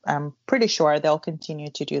 I'm pretty sure they'll continue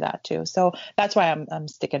to do that too. So that's why I'm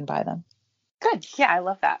sticking by them. Good. Yeah, I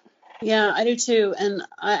love that. Yeah, I do too. And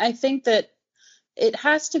I think that it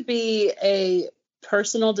has to be a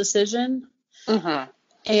personal decision.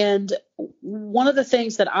 And one of the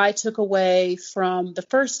things that I took away from the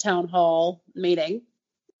first town hall meeting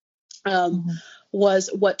was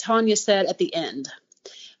what Tanya said at the end,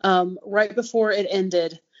 right before it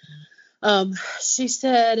ended. She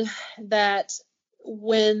said that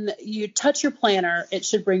when you touch your planner, it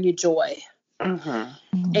should bring you joy.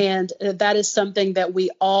 And that is something that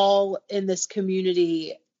we all in this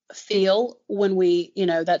community feel when we,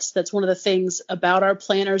 that's one of the things about our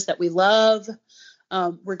planners that we love.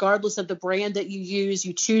 Regardless of the brand that you use,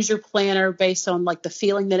 you choose your planner based on like the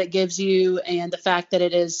feeling that it gives you and the fact that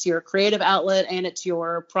it is your creative outlet and it's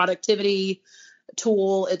your productivity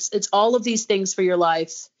tool. It's all of these things for your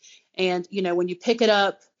life. And, when you pick it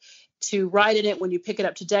up to write in it, when you pick it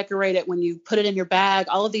up to decorate it, when you put it in your bag,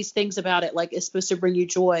 all of these things about it, like, is supposed to bring you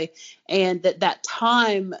joy. And that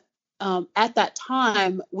time, at that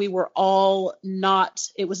time, we were all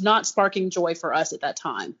it was not sparking joy for us at that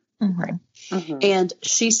time. And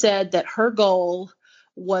she said that her goal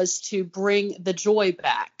was to bring the joy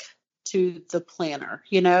back to the planner,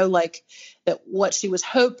 you know, like that what she was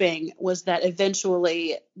hoping was that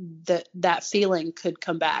eventually that feeling could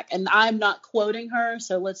come back. And I'm not quoting her,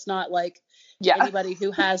 so let's not like anybody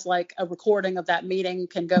who has like a recording of that meeting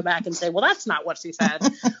can go back and say, well, that's not what she said.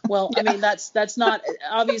 Well, I mean, that's not,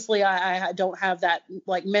 obviously I don't have that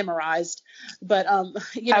like memorized, but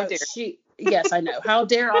you know, yes, I know. How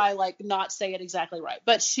dare I like not say it exactly right?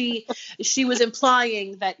 But she was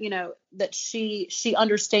implying that, you know, that she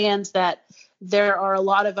understands that there are a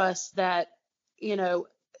lot of us that, you know,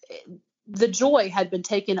 the joy had been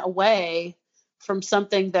taken away from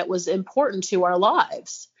something that was important to our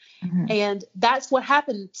lives. Mm-hmm. And that's what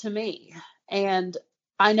happened to me. And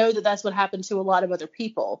I know that that's what happened to a lot of other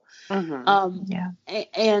people. Mm-hmm.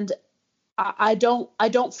 And I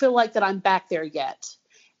don't feel like that I'm back there yet.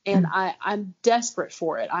 And I'm desperate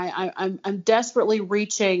for it. I'm desperately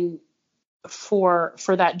reaching for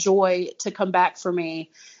that joy to come back for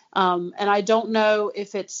me. And I don't know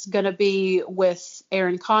if it's going to be with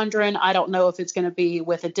Erin Condren. I don't know if it's going to be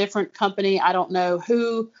with a different company. I don't know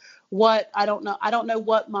what. I don't know. I don't know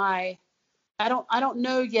what I don't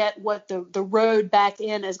know yet what the road back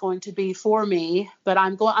in is going to be for me. But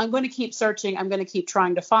I'm going to keep searching. I'm going to keep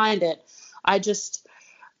trying to find it. I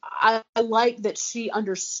like that she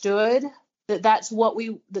understood that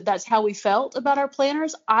that's how we felt about our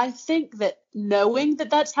planners. I think that knowing that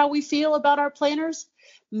that's how we feel about our planners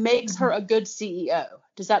makes her a good CEO.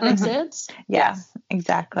 Does that make sense? Yeah,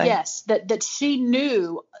 exactly. Yes, that she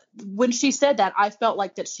knew when she said that. I felt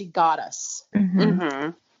like that she got us.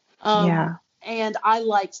 And I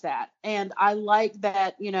liked that, and I like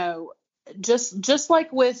that. You know, just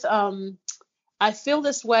like with I feel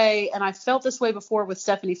this way, and I felt this way before with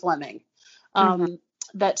Stephanie Fleming,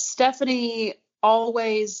 that Stephanie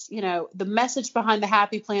always, you know, the message behind the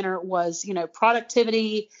Happy Planner was, you know,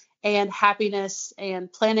 productivity and happiness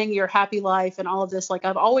and planning your happy life and all of this. Like,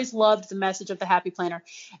 I've always loved the message of the Happy Planner.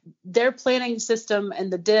 Their planning system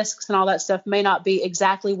and the discs and all that stuff may not be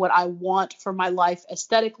exactly what I want for my life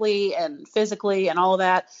aesthetically and physically and all of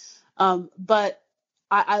that. But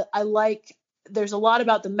I like, there's a lot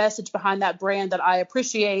about the message behind that brand that I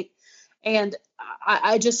appreciate. And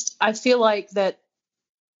I feel like that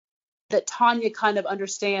Tanya kind of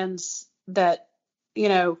understands that, you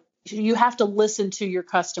know, you have to listen to your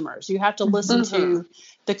customers. You have to listen to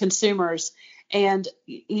the consumers, and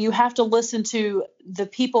you have to listen to the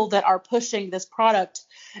people that are pushing this product.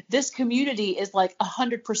 This community is like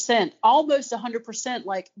 100%, almost 100%.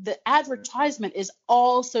 Like, the advertisement is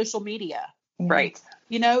all social media. Right.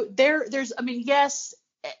 You know, there's, I mean, yes,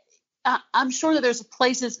 I'm sure that there's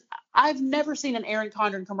places. I've never seen an Erin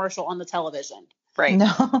Condren commercial on the television. Right.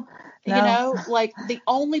 No. You know, like, the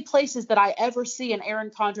only places that I ever see an Erin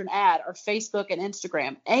Condren ad are Facebook and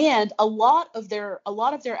Instagram. And a lot of their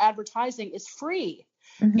advertising is free.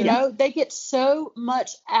 You know, they get so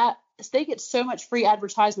much free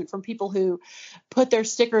advertisement from people who put their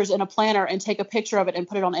stickers in a planner and take a picture of it and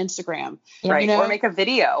put it on Instagram. Right. You know, or make a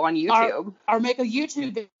video on YouTube. Or make a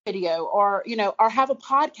YouTube video, or, you know, or have a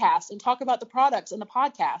podcast and talk about the products in the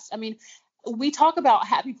podcast. I mean, we talk about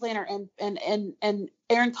Happy Planner and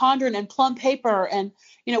Erin Condren and Plum Paper. And,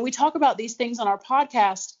 you know, we talk about these things on our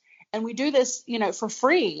podcast, and we do this, you know, for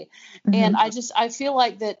free. And I feel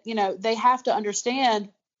like that, you know, they have to understand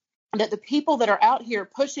that the people that are out here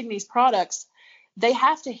pushing these products, they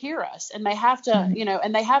have to hear us, and they have to, you know,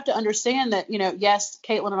 and they have to understand that, you know, yes,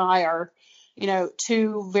 Caitlin and I are, you know,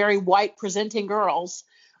 two very white presenting girls.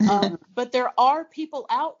 But there are people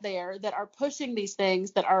out there that are pushing these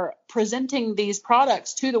things, that are presenting these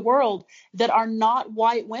products to the world, that are not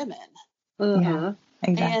white women. Yeah,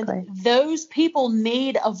 exactly. And those people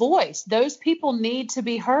need a voice. Those people need to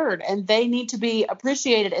be heard, and they need to be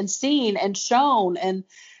appreciated and seen and shown. And,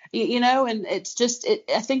 you know, and it's just,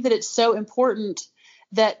 I think that it's so important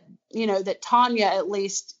that, you know, that Tanya at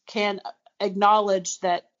least can acknowledge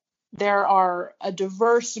that there are a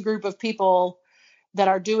diverse group of people that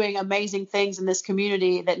are doing amazing things in this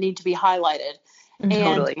community that need to be highlighted.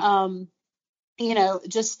 Totally. And, you know,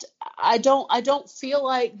 just, I don't feel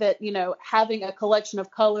like that, you know, having a collection of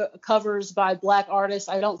covers by Black artists,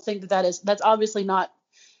 I don't think that's obviously not,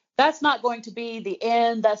 that's not going to be the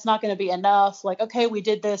end. That's not going to be enough. Like, okay, we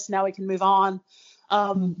did this, now we can move on.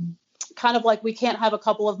 Kind of like, we can't have a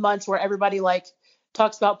couple of months where everybody like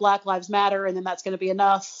talks about Black Lives Matter, and then that's going to be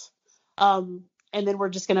enough. And then we're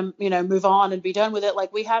just going to, you know, move on and be done with it.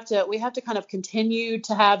 Like, we have to kind of continue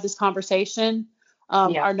to have this conversation,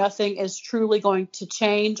 or nothing is truly going to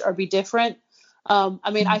change or be different.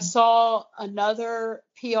 I mean, I saw another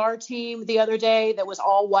PR team the other day that was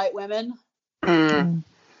all white women.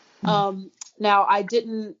 Now, I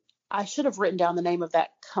didn't I should have written down the name of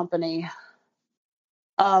that company.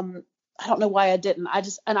 I don't know why I didn't. I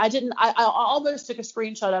almost took a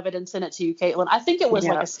screenshot of it and sent it to you, Caitlin. I think it was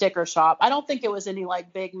like a sticker shop. I don't think it was any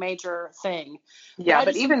like big major thing. Yeah,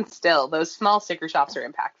 but even still, those small sticker shops are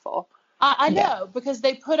impactful. I know, because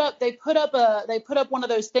they put up one of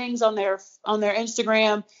those things on their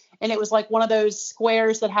Instagram, and it was like one of those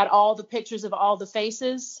squares that had all the pictures of all the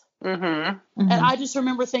faces. Mm-hmm. And I just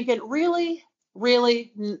remember thinking, really,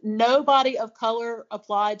 nobody of color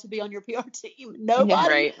applied to be on your PR team.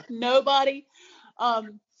 Nobody.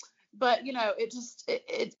 But you know,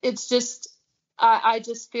 it's just, I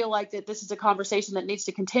just feel like that this is a conversation that needs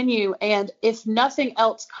to continue. And if nothing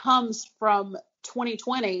else comes from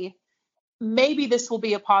 2020, maybe this will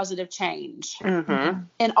be a positive change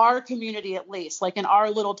in our community, at least, like in our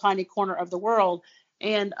little tiny corner of the world.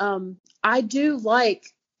 And I do like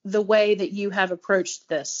the way that you have approached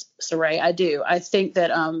this, Saray. I do. I think that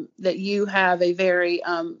that you have a very,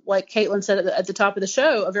 like Caitlin said at the top of the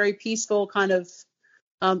show, a very peaceful kind of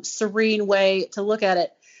serene way to look at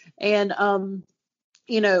it. And,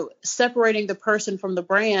 you know, separating the person from the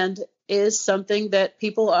brand is something that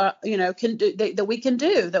people, can do, that we can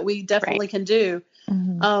do, that we definitely can do.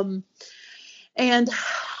 And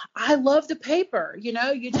I love the paper, you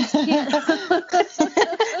know, you just can't,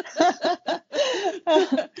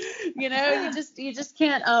 you just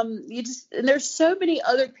can't, and there's so many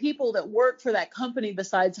other people that work for that company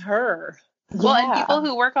besides her. Well, and people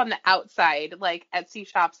who work on the outside, like Etsy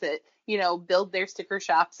shops that, you know, build their sticker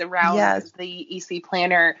shops around the EC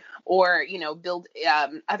planner, or, you know, build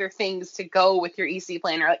other things to go with your EC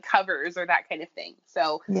planner, like covers or that kind of thing.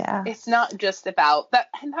 So it's not just about that.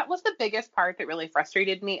 And that was the biggest part that really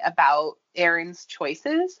frustrated me about Erin's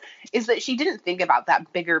choices, is that she didn't think about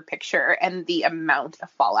that bigger picture and the amount of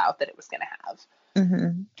fallout that it was going to have.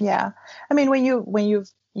 Yeah. I mean, when you've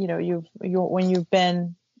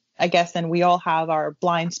been, I guess, and we all have our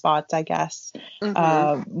blind spots, I guess.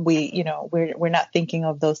 We're not thinking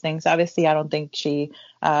of those things. Obviously, I don't think it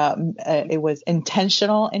was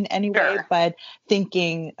intentional in any way, but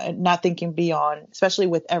not thinking beyond, especially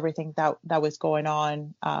with everything that was going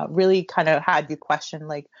on, really kind of had you question,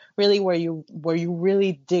 like, really, were you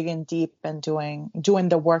really digging deep and doing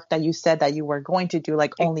the work that you said that you were going to do,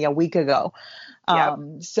 like only a week ago?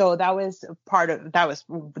 So that was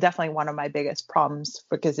definitely one of my biggest problems,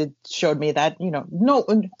 because it showed me that,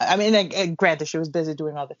 granted, she was busy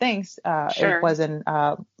doing other things. It wasn't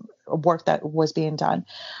work that was being done.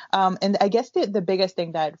 And I guess the biggest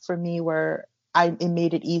thing that for me it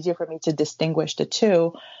made it easier for me to distinguish the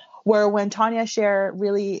two were when Tanya shared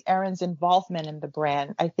really Erin's involvement in the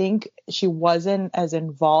brand. I think she wasn't as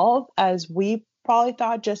involved as we probably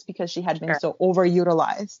thought, just because she had been so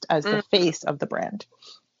overutilized as the face of the brand.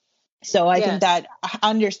 So I think that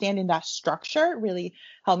understanding that structure really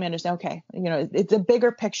helped me understand, okay, it's a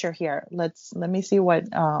bigger picture here. Let me see what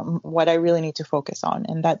I really need to focus on.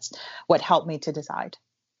 And that's what helped me to decide.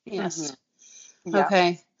 Yes.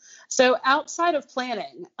 Okay. So outside of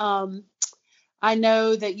planning, I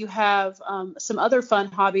know that you have some other fun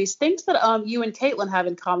hobbies, things that you and Caitlin have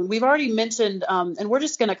in common. We've already mentioned, and we're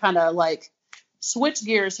just going to kind of like switch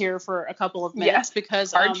gears here for a couple of minutes,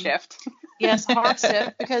 because hard shift. Yes, hard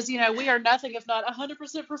shift, because we are nothing if not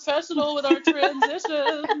 100% professional with our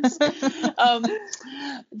transitions.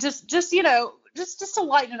 Just to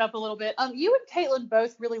lighten it up a little bit. You and Caitlin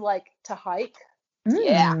both really like to hike.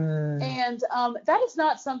 Yeah. And that is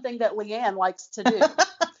not something that Leanne likes to do.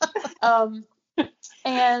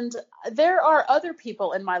 And there are other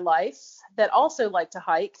people in my life that also like to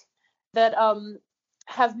hike that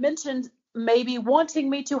have mentioned maybe wanting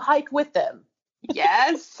me to hike with them.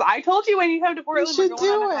 Yes, I told you when you come to Portland, we're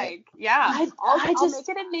going on a hike. Yeah, I'll make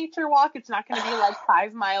it a nature walk. It's not going to be like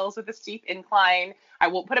 5 miles with a steep incline. I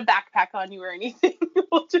won't put a backpack on you or anything.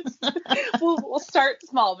 We'll start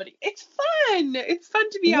small, but it's fun. It's fun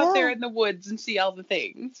to be out there in the woods and see all the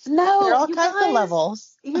things. No, there are all kinds of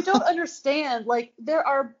levels. You don't understand. Like, there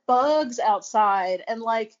are bugs outside, and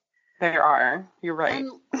like, there are. You're right.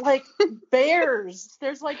 And like bears.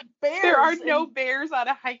 There's like bears. There are no bears on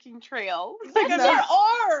a hiking trail. Yes, there are.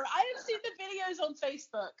 I have seen the videos on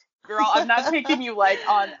Facebook. Girl, I'm not taking you like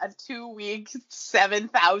on a 2-week,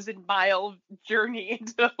 7,000-mile journey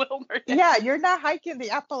into the wilderness. Yeah, you're not hiking the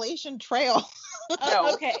Appalachian Trail.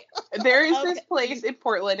 No. Okay. There is this place in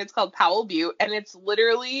Portland. It's called Powell Butte, and it's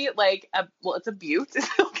literally like it's a butte.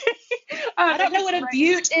 Okay. I don't know what a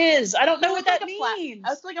butte is. I don't know what that means.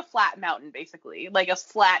 It's like a flat mountain, basically, like a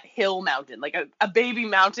flat hill mountain, like a baby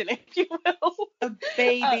mountain, if you will. A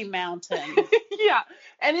baby mountain. Yeah,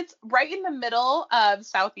 and it's right in the middle of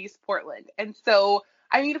Southeast Portland, and so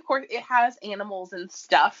I mean, of course, it has animals and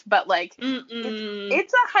stuff, but like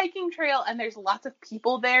it's a hiking trail and there's lots of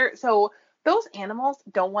people there. So those animals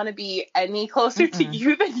don't want to be any closer to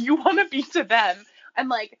you than you want to be to them. And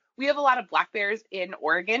like, we have a lot of black bears in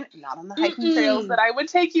Oregon, not on the hiking trails that I would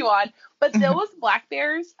take you on, but those black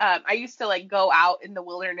bears, I used to like go out in the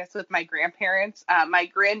wilderness with my grandparents. My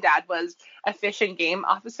granddad was a fish and game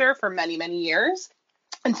officer for many, many years.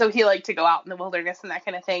 And so he liked to go out in the wilderness and that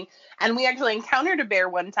kind of thing. And we actually encountered a bear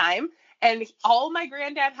one time, and all my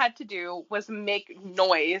granddad had to do was make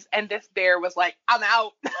noise. And this bear was like, I'm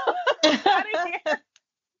out. Out of here.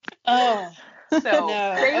 Oh, so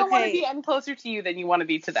no. They don't want to be any closer to you than you want to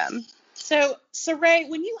be to them. So Ray,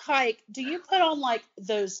 when you hike, do you put on like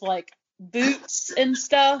those like boots and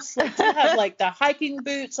stuff? Like, do you have like the hiking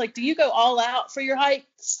boots? Like, do you go all out for your hikes?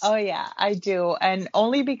 Oh yeah, I do. And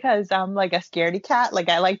only because I'm like a scaredy cat. Like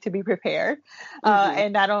I like to be prepared.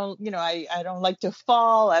 And I don't, I don't like to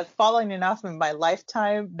fall. I've fallen enough in my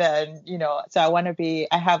lifetime then, so I want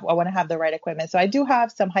to have the right equipment. So I do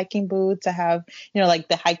have some hiking boots. I have, like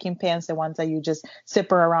the hiking pants, the ones that you just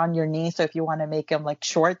zipper around your knee. So if you want to make them like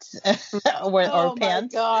shorts or pants. Oh my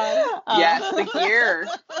God. Yes, the gear.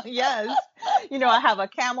 Yes. I have a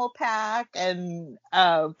camel pack and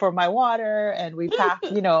for my water, and we pack,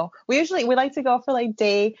 we like to go for like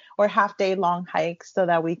day or half day long hikes so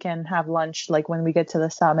that we can have lunch like when we get to the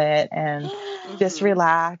summit and just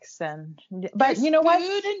relax. But there's you know what?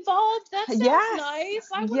 Food involved? That sounds nice.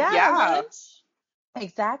 I would have lunch.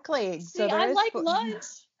 Exactly. See, I like lunch.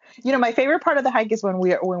 My favorite part of the hike is when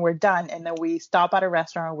we're done and then we stop at a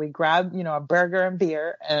restaurant, we grab, a burger and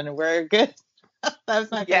beer, and we're good. That's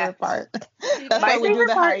my favorite part. That's my why we do favorite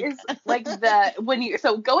the part hike. is like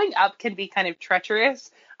so going up can be kind of treacherous.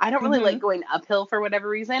 I don't really like going uphill for whatever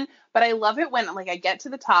reason, but I love it when like I get to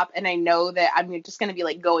the top and I know that I'm just going to be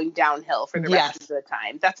like going downhill for the rest of the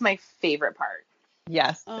time. That's my favorite part.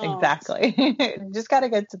 Yes, exactly. Just got to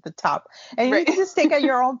get to the top, and you can just take at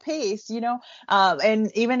your own pace,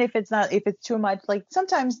 and even if it's too much, like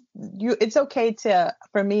sometimes it's okay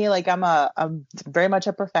for me, like I'm very much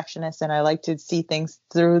a perfectionist and I like to see things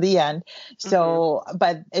through the end. So,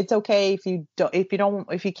 but it's okay if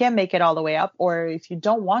you can't make it all the way up, or if you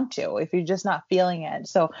don't want to, if you're just not feeling it.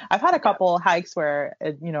 So I've had a couple hikes where,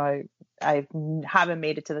 I haven't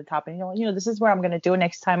made it to the top, and this is where I'm going to do it.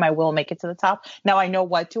 Next time I will make it to the top. Now I know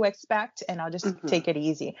what to expect, and I'll just take it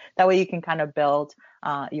easy. That way you can kind of build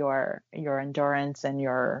your endurance and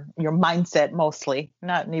your mindset, mostly,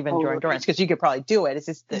 not even your endurance, because you could probably do it. It's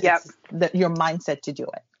just your mindset to do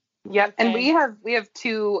it. Yep. Okay. And we have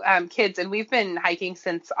two kids, and we've been hiking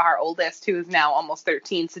since our oldest, who is now almost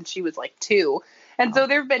 13, since she was like 2. And so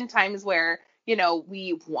there have been times where,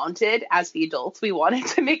 we wanted, as the adults, we wanted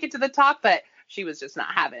to make it to the top, but she was just not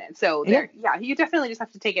having it. So you definitely just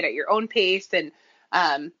have to take it at your own pace. And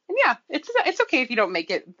it's okay if you don't make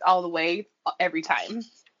it all the way every time.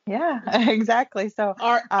 Yeah, exactly. So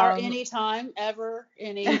are any time ever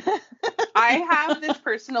any? I have this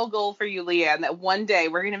personal goal for you, Leanne, that one day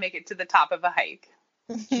we're going to make it to the top of a hike.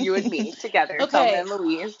 You and me together, Thelma and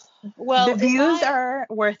Louise. Well, the views are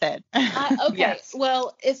worth it. Okay. Yes.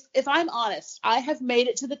 Well, if I'm honest, I have made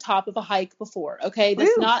it to the top of a hike before. Okay.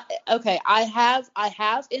 That's not okay. I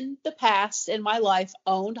have in the past in my life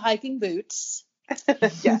owned hiking boots.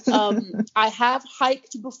 Yes. I have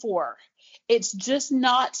hiked before. It's just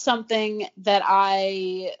not something that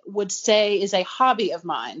I would say is a hobby of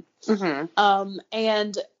mine.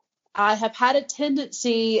 And I have had a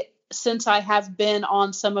tendency, since I have been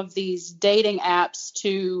on some of these dating apps,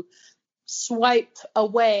 to swipe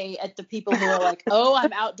away at the people who are like, oh,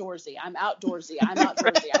 I'm outdoorsy. I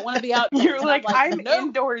want to be outdoors. You're like, I'm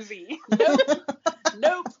indoorsy.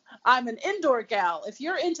 Nope. I'm an indoor gal. If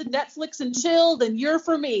you're into Netflix and chill, then you're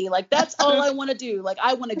for me. Like, that's all I want to do. Like,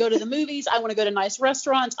 I want to go to the movies. I want to go to nice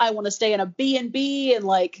restaurants. I want to stay in a B&B and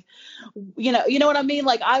like, you know what I mean?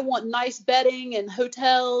 Like, I want nice bedding and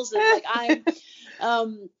hotels, and like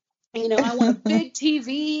I want a big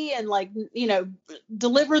TV and like,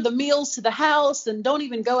 deliver the meals to the house and don't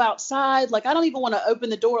even go outside. Like, I don't even want to open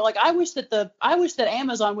the door. Like, I wish that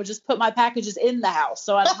Amazon would just put my packages in the house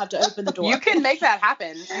so I don't have to open the door. You can make that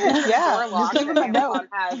happen. Yeah. Just give them a note.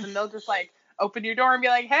 And they'll just like open your door and be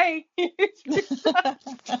like, hey.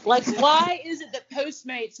 Like, why is it that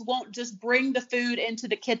Postmates won't just bring the food into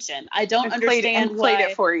the kitchen? I don't understand why. Plate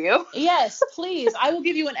it for you. Yes, please. I will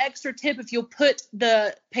give you an extra tip if you'll put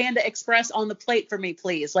the Panda Express on the plate for me,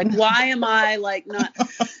 please. Like, why am I like not?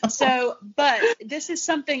 So, but this is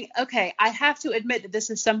something, okay, I have to admit that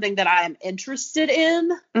this is something that I am interested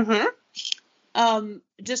in.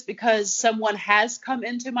 just because someone has come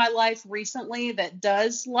into my life recently that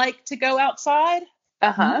does like to go outside.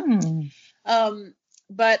 Uh-huh.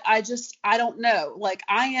 But I don't know. Like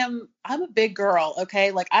I'm a big girl.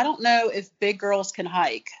 Okay. Like, I don't know if big girls can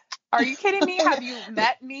hike. Are you kidding me? Have you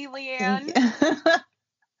met me, Leanne?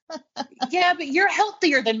 Yeah, but you're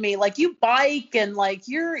healthier than me. Like, you bike and like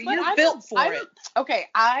you're built for it. Okay,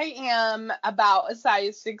 I am about a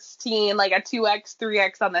size 16, like a 2X,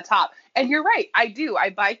 3X on the top. And you're right. I do. I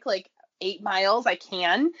bike like 8 miles. I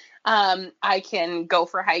can. I can go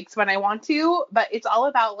for hikes when I want to, but it's all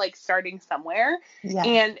about like starting somewhere. Yeah.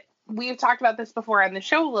 And we've talked about this before on the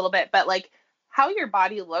show a little bit, but like how your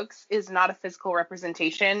body looks is not a physical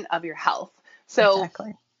representation of your health. So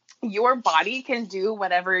Exactly. Your body can do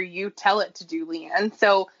whatever you tell it to do, Leanne.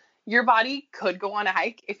 So your body could go on a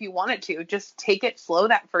hike if you wanted to. Just take it slow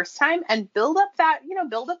that first time and build up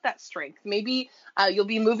that strength. Maybe you'll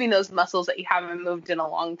be moving those muscles that you haven't moved in a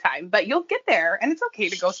long time, but you'll get there, and it's okay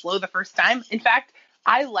to go slow the first time. In fact,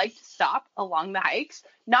 I like to stop along the hikes,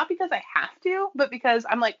 not because I have to, but because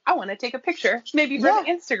I'm like, I want to take a picture, maybe for the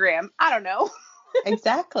Instagram. I don't know.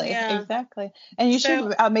 Exactly. Yeah. Exactly. And you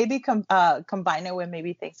should maybe combine it with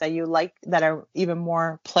maybe things that you like that are even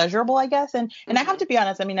more pleasurable, I guess. And I have to be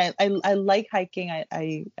honest. I mean, I like hiking.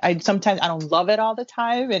 I sometimes I don't love it all the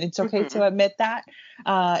time, and it's okay to admit that.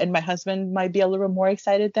 And my husband might be a little more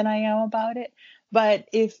excited than I am about it. But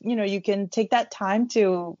if, you can take that time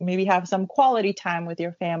to maybe have some quality time with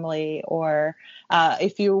your family, or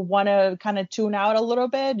if you want to kind of tune out a little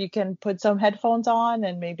bit, you can put some headphones on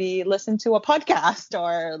and maybe listen to a podcast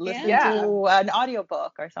or listen to an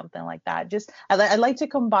audiobook or something like that. Just I like to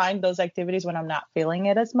combine those activities when I'm not feeling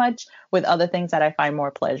it as much with other things that I find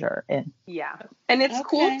more pleasure in. Yeah. And it's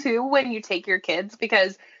cool too when you take your kids,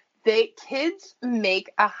 because kids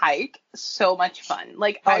make a hike so much fun.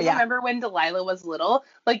 Like, I remember when Delilah was little,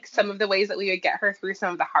 like some of the ways that we would get her through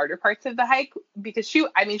some of the harder parts of the hike, because she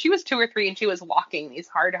was 2 or 3 and she was walking these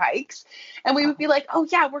hard hikes, and we would be like, oh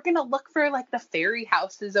yeah, we're going to look for like the fairy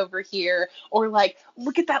houses over here, or like,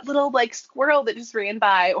 look at that little like squirrel that just ran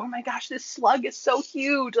by. Oh my gosh, this slug is so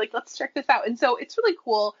huge. Like, let's check this out. And so it's really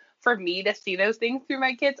cool for me to see those things through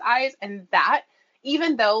my kids' eyes. And that,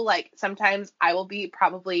 even though like sometimes I'll be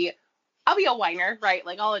a whiner, right?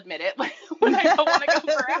 Like, I'll admit it when I don't want to go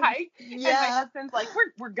for a hike. And my husband's like,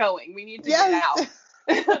 we're going. We need to get out.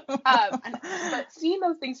 But seeing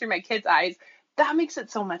those things through my kids' eyes, that makes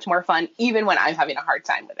it so much more fun, even when I'm having a hard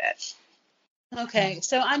time with it. Okay,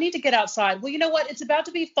 so I need to get outside. Well, you know what? It's about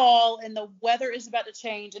to be fall, and the weather is about to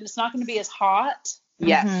change, and it's not going to be as hot.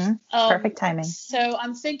 Yes. Perfect timing. So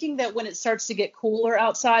I'm thinking that when it starts to get cooler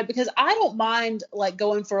outside, because I don't mind like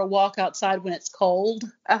going for a walk outside when it's cold.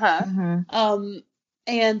 And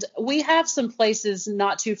we have some places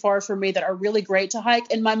not too far from me that are really great to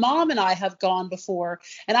hike. And my mom and I have gone before,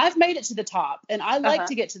 and I've made it to the top, and I like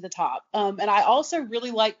to get to the top. And I also really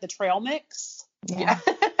like the trail mix. Yeah.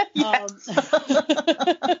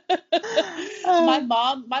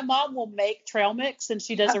 My mom will make trail mix, and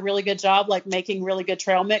she does a really good job like making really good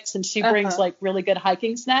trail mix, and she brings like really good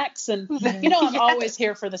hiking snacks, and I'm always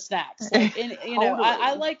here for the snacks. Like, and,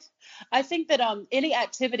 I think that any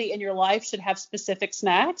activity in your life should have specific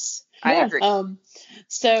snacks. I agree.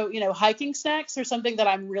 So, hiking snacks are something that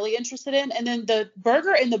I'm really interested in. And then the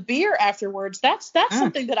burger and the beer afterwards, that's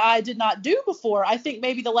something that I did not do before. I think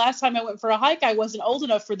maybe the last time I went for a hike, I wasn't old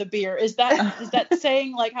enough for the beer. Is that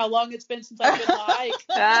saying like how long it's been since I've been on a hike?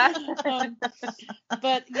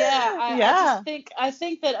 But I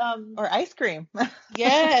think that, or ice cream.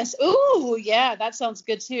 Yes. Ooh, yeah, that sounds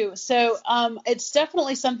good too. So, it's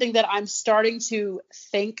definitely something that I'm starting to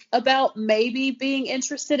think about maybe being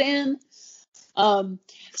interested in.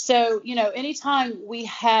 So, anytime we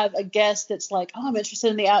have a guest that's like, oh, I'm interested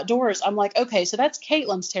in the outdoors, I'm like, okay, so that's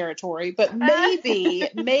Caitlin's territory, but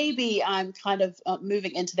maybe I'm kind of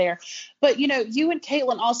moving into there. But, you and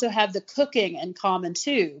Caitlin also have the cooking in common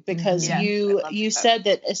too, because you said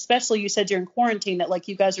that, especially you said during quarantine that like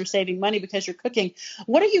you guys are saving money because you're cooking.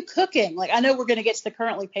 What are you cooking? Like, I know we're going to get to the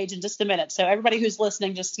Currently page in just a minute. So everybody who's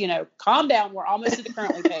listening, just, calm down. We're almost to the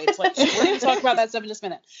Currently page. Like, we're going to talk about that stuff in just a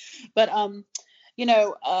minute. But,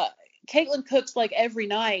 Caitlin cooks like every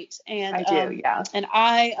night, and I do, and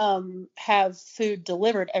I have food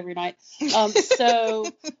delivered every night. So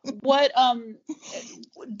what kind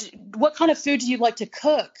of food do you like to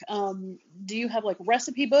cook? Do you have like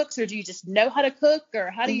recipe books, or do you just know how to cook,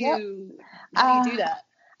 or how do you do that?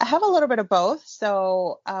 I have a little bit of both.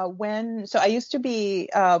 So I used to be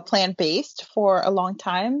plant-based for a long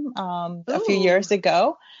time, a few years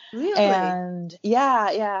ago. Really? And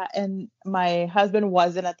yeah. And my husband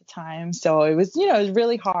wasn't at the time. So it was, it was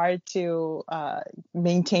really hard to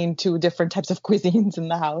maintain two different types of cuisines in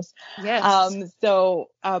the house. Yes.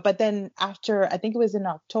 But then after, I think it was in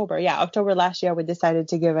October. Yeah, October last year, we decided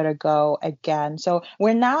to give it a go again. So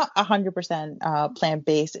we're not 100%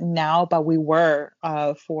 plant-based now, but we were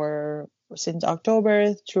since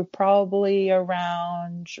October through probably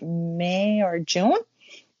around May or June,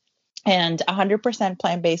 and 100%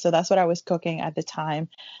 plant-based. So that's what I was cooking at the time.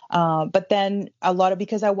 But then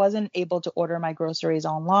because I wasn't able to order my groceries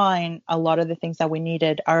online, a lot of the things that we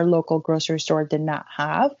needed, our local grocery store did not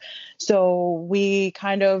have. So we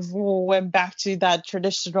kind of went back to that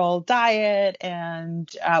traditional diet. And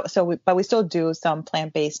but we still do some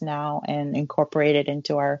plant-based now and incorporate it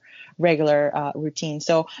into our regular routine.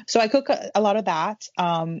 So I cook a lot of that.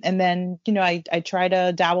 And then, I try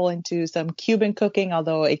to dabble into some Cuban cooking,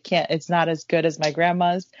 although it's not as good as my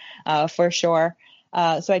grandma's, for sure.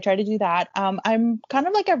 So I try to do that. I'm kind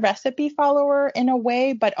of like a recipe follower in a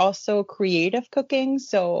way, but also creative cooking.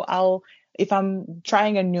 So if I'm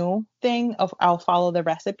trying a new thing, I'll follow the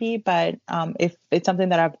recipe. But if it's something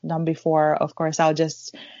that I've done before, of course, I'll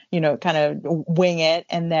just, kind of wing it.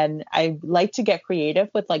 And then I like to get creative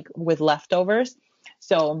with leftovers.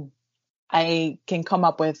 So I can come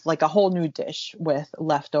up with like a whole new dish with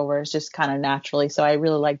leftovers just kind of naturally. So I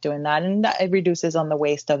really like doing that. And that it reduces on the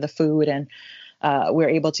waste of the food, and we're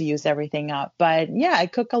able to use everything up. But yeah, I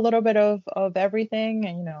cook a little bit of everything,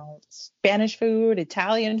 and, Spanish food,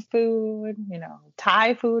 Italian food,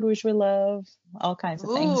 Thai food, which we love, all kinds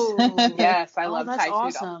of things. Yes, I love that's Thai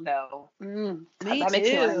awesome. food also. Me that makes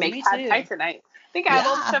me want too. to make Me pad too. Thai tonight. I think I have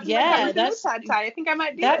all the stuff in my cupboard to make pad Thai. I think I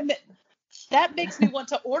might do it. That makes me want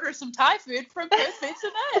to order some Thai food from Postmates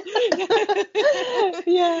tonight.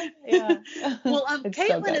 Yeah. Well, It's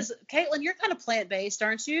Caitlin, you're kind of plant-based,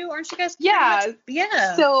 aren't you? Aren't you guys? Yeah.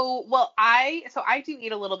 Yeah. So I do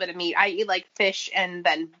eat a little bit of meat. I eat like fish and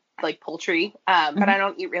then like poultry, but I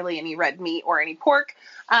don't eat really any red meat or any pork.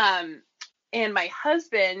 And my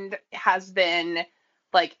husband has been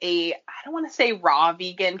like I don't want to say raw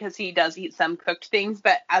vegan, because he does eat some cooked things,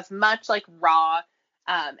 but as much like raw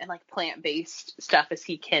and like plant-based stuff as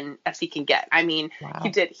he can get. I mean, wow.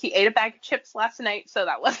 He ate a bag of chips last night, so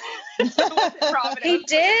that wasn't raw. He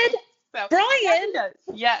did? So, Brian?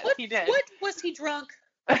 Yes, he did. What, was he drunk?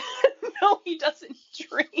 No, he doesn't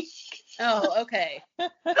drink. Oh, okay.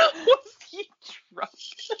 Was he drunk?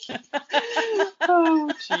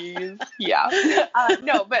 Oh, jeez. Yeah.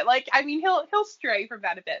 No, but he'll stray from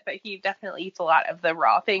that a bit, but he definitely eats a lot of the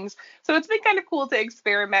raw things. So it's been kind of cool to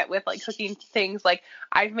experiment with like cooking things. Like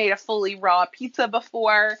I've made a fully raw pizza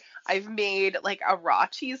before. I've made like a raw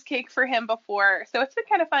cheesecake for him before. So it's been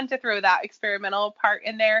kind of fun to throw that experimental part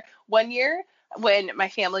in there. One year, when my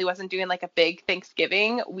family wasn't doing like a big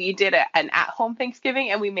Thanksgiving, we did an at-home Thanksgiving,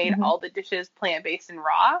 and we made all the dishes plant-based and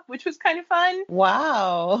raw, which was kind of fun.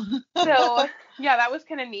 Wow. So yeah, that was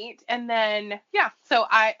kind of neat. And then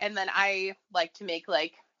I like to make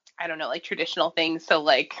like, I don't know, like traditional things. So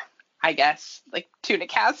like, I guess like tuna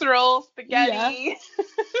casserole, spaghetti,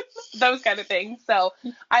 those kind of things. So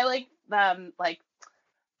I like like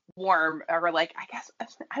warm, or like, I guess,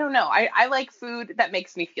 I don't know. I like food that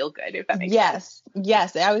makes me feel good, if that makes sense.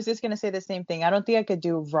 Yes. I was just going to say the same thing. I don't think I could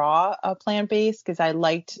do raw plant-based, because I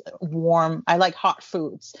like hot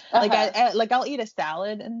foods. Like I'll eat a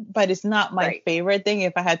salad, but it's not my favorite thing.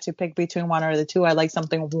 If I had to pick between one or the two, I like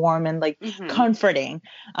something warm and like comforting.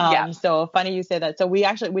 So funny you say that. So we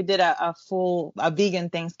did a full vegan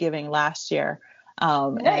Thanksgiving last year.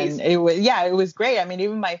 Nice. And it was great. I mean,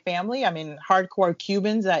 even my family, hardcore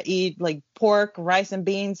Cubans that eat like pork, rice and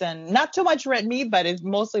beans, and not too much red meat, but it's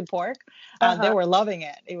mostly pork. They were loving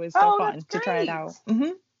it. It was so fun to try it out.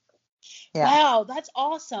 Yeah. Wow, that's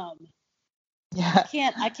awesome. Yeah.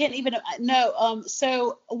 I can't even no.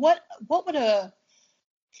 So what would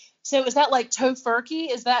so is that like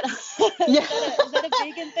tofurkey? Is that is that a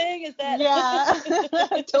vegan thing? Is that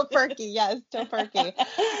tofurkey? Yes, tofurkey.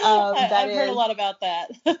 I've heard a lot about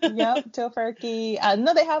that. Yep, tofurkey.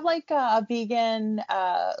 No, they have like a vegan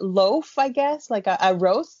loaf, I guess, like a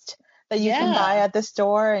roast that you can buy at the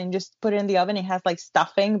store and just put it in the oven. It has like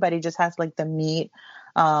stuffing, but it just has like the meat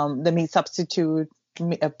substitute.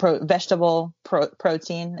 Vegetable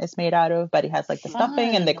protein is made out of, but it has like the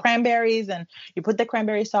stuffing and the cranberries, and you put the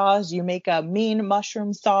cranberry sauce, you make a mean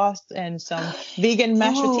mushroom sauce and some vegan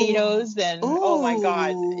mashed potatoes, and oh my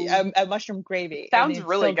god, a mushroom gravy. Sounds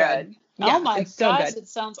really good. Yeah, oh my gosh, it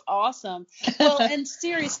sounds awesome. Well, and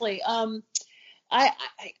seriously, I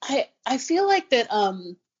feel like that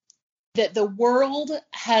that the world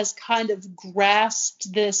has kind of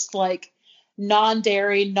grasped this like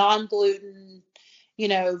non-dairy, non-gluten,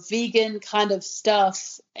 vegan kind of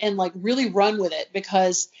stuff and like really run with it.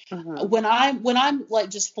 Because when I'm like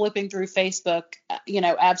just flipping through Facebook,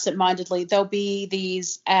 absentmindedly, there'll be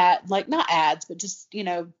these not ads, but just,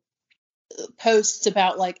 posts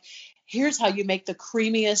about like, here's how you make the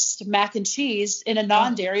creamiest mac and cheese in a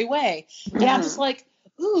non-dairy way. And I'm just like,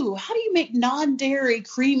 ooh, how do you make non-dairy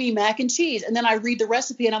creamy mac and cheese? And then I read the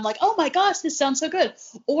recipe and I'm like, oh my gosh, this sounds so good.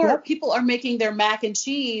 Or people are making their mac and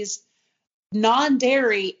cheese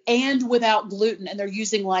non-dairy and without gluten, and they're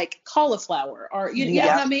using like cauliflower or you know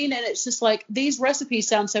what I mean? And it's just like, these recipes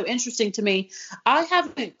sound so interesting to me. I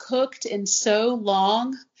haven't cooked in so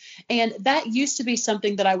long, and that used to be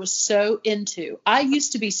something that I was so into. I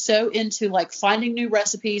used to be so into like finding new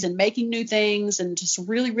recipes and making new things and just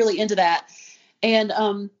really, really into that. And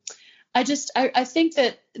I think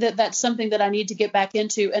that that's something that I need to get back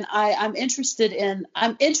into. And I'm interested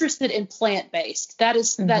in plant-based.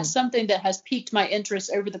 That's something that has piqued my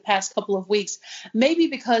interest over the past couple of weeks, maybe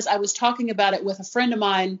because I was talking about it with a friend of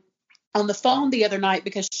mine on the phone the other night,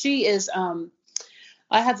 because she is,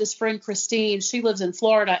 I have this friend, Christine, she lives in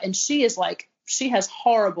Florida, and she has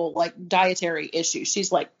horrible like dietary issues.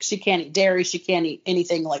 She's like, she can't eat dairy. She can't eat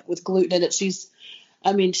anything like with gluten in it. She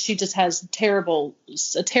just has a terrible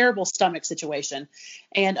stomach situation.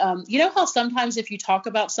 And you know how sometimes if you talk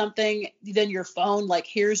about something, then your phone like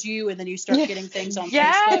hears you, and then you start getting things on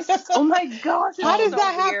Facebook. Oh my gosh. How does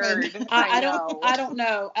that happen? I don't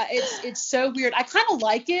know. It's so weird. I kind of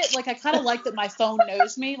like it. Like, I kind of like that my phone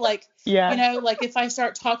knows me. Like, like if I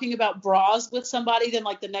start talking about bras with somebody, then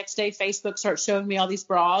like the next day Facebook starts showing me all these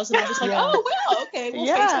bras, and I'm just like, oh, well, okay. Well,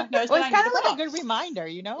 Facebook knows. Well, it's kind of like a good reminder,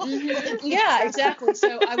 Mm-hmm. Yeah, exactly.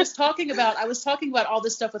 So I was talking about all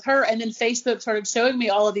this stuff with her, and then Facebook started showing me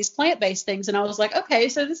all of these plant-based things, and I was like, okay,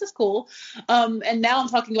 so this is cool. And now I'm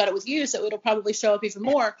talking about it with you, so it'll probably show up even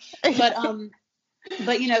more. But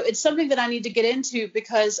it's something that I need to get into,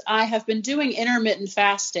 because I have been doing intermittent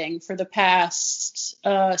fasting for the past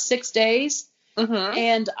 6 days.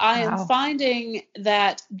 And I am finding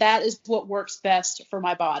that is what works best for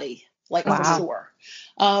my body, like for sure.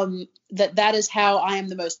 That is how I am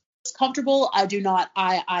the most comfortable. I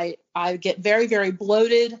get very, very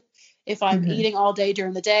bloated if I'm eating all day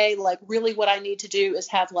during the day. Like, really what I need to do is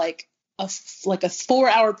have like a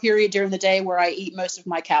 4-hour period during the day where I eat most of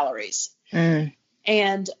my calories.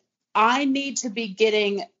 And I need to be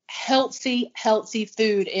getting healthy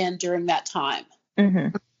food in during that time.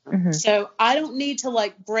 So I don't need to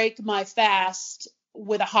like break my fast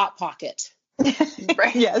with a Hot Pocket.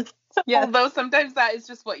 Right. Yes. Although sometimes that is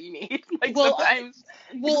just what you need. Like, sometimes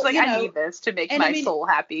it's like, I need this to make my soul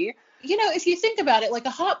happy. If you think about it, like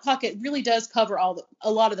a Hot Pocket really does cover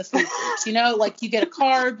a lot of the food groups. Like you get a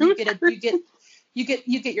carb, you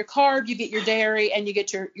get your carb, you get your dairy, and you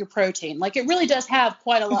get your protein. Like, it really does have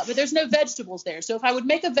quite a lot, but there's no vegetables there. So if I would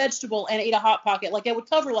make a vegetable and eat a Hot Pocket, like, it would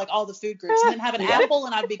cover like all the food groups, and then have an apple,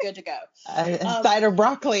 and I'd be good to go. A side of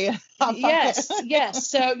broccoli. Yes.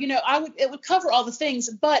 So, it would cover all the things,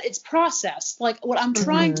 but it's processed. Like, what I'm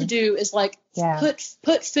trying to do is like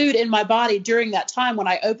put food in my body during that time when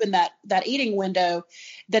I open that eating window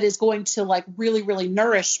that is going to like really, really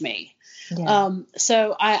nourish me.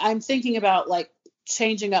 So I'm thinking about like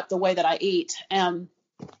changing up the way that I eat.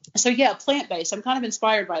 So plant-based. I'm kind of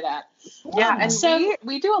inspired by that. Yeah, and so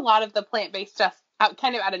we do a lot of the plant-based stuff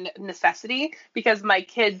kind of out of necessity, because my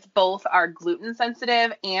kids both are gluten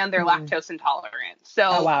sensitive and they're lactose intolerant.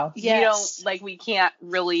 So we can't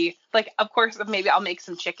really, like, of course, maybe I'll make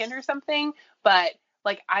some chicken or something, but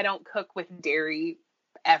like, I don't cook with dairy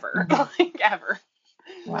ever, like, ever.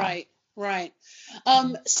 Right.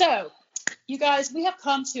 So you guys, we have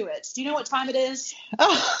come to it. Do you know what time it is?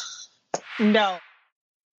 Oh, no.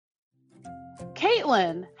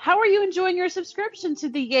 Caitlin, how are you enjoying your subscription to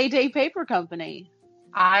the Yay Day Paper Company?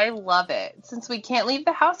 I love it. Since we can't leave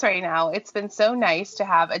the house right now, it's been so nice to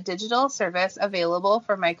have a digital service available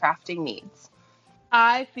for my crafting needs.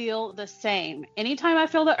 I feel the same. Anytime I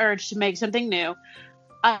feel the urge to make something new,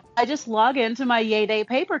 I just log into my Yay Day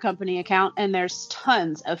Paper Company account, and there's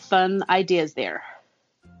tons of fun ideas there.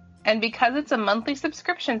 And because it's a monthly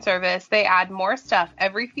subscription service, they add more stuff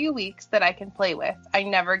every few weeks that I can play with. I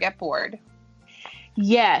never get bored.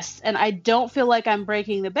 Yes, and I don't feel like I'm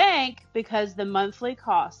breaking the bank because the monthly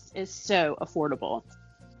cost is so affordable.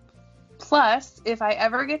 Plus, if I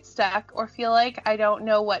ever get stuck or feel like I don't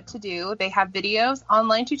know what to do, they have videos,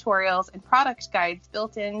 online tutorials, and product guides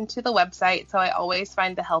built into the website, so I always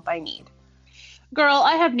find the help I need. Girl,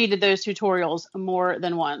 I have needed those tutorials more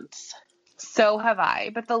than once. So have I,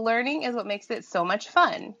 but the learning is what makes it so much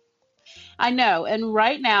fun. I know. And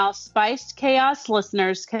right now, Spiced Chaos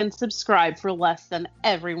listeners can subscribe for less than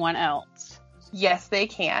everyone else. Yes, they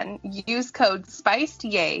can. Use code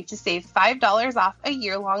SPICEDYAY to save $5 off a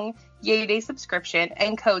year-long Yay Day subscription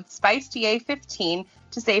and code SPICEDYAY15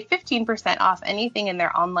 to save 15% off anything in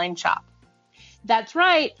their online shop. That's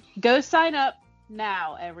right. Go sign up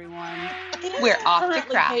now, everyone. We're off to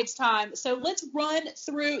Currently craft. page time. So let's run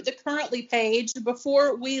through the Currently page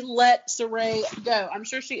before we let Saray go. I'm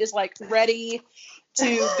sure she is like ready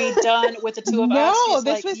to be done with the two of us. No, She's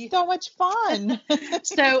this like, was so much fun.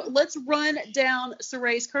 So let's run down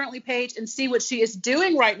Saray's Currently page and see what she is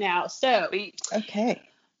doing right now. So, Okay.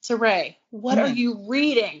 Saray, what are you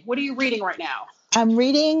reading? What are you reading right now? I'm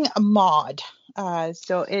reading Maud.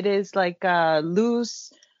 So it is like a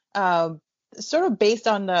loose, sort of based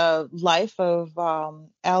on the life of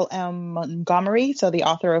L.M. Montgomery, so the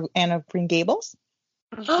author of Anne of Green Gables.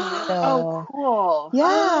 Oh, cool. Yeah.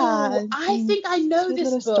 Oh, I think I know Sweet this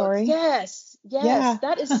little book. story. Yes. Yeah.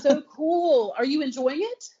 That is so cool. Are you enjoying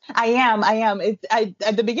it? I am. It's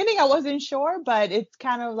at the beginning I wasn't sure, but it's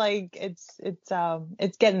kind of like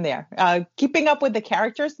it's getting there. Keeping up with the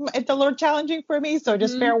characters, it's a little challenging for me, so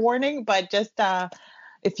just fair warning. But just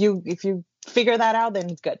if you figure that out, then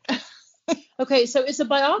it's good. Okay, so it's a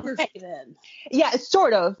biography then. Yeah,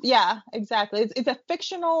 sort of. Yeah, exactly. It's a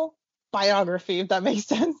fictional biography, if that makes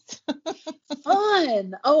sense.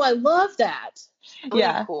 Fun. Oh, I love that.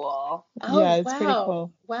 Yeah. Cool. Oh, Yeah, it's wow. pretty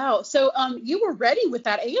cool. Wow. So, you were ready with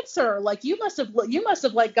that answer. Like you must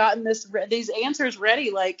have like gotten these answers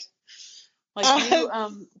ready. Like you,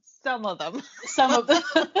 Some of them. some of them.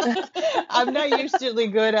 I'm not usually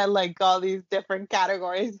good at like all these different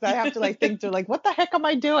categories. I have to like think through like, what the heck am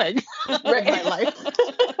I doing in my life?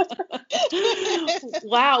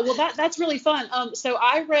 Wow. Well, that's really fun. So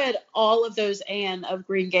I read all of those Anne of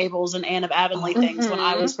Green Gables and Anne of Avonlea things when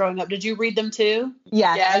I was growing up. Did you read them too?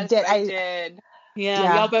 Yes, I did. I did.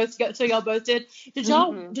 Yeah. Y'all both did. Did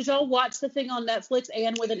y'all watch the thing on Netflix,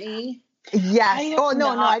 Anne with an E? Yes. Oh no,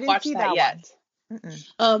 I didn't see that yet.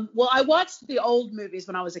 one. Well, I watched the old movies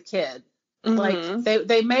when I was a kid. Like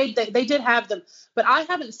they did have them, but I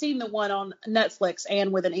haven't seen the one on Netflix,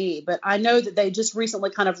 Anne with an E, but I know that they just recently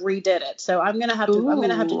kind of redid it. So I'm going to have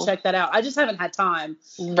to check that out. I just haven't had time.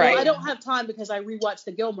 Right. Well, I don't have time because I rewatch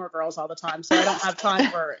the Gilmore Girls all the time. So I don't have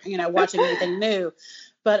time for, watching anything new.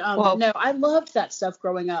 But no, I loved that stuff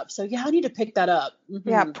growing up. So yeah, I need to pick that up.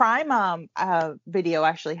 Yeah, Prime Video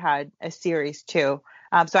actually had a series too.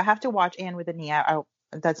 So I have to watch Anne with an E.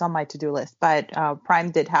 That's on my to-do list. But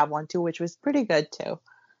Prime did have one too, which was pretty good too.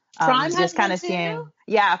 Prime just kind of seeing.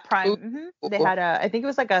 Yeah, Prime. They had I think it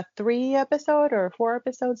was like a 3-episode or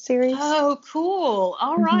 4-episode series. Oh, cool.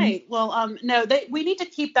 All right. Well, no, we need to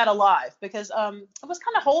keep that alive because it was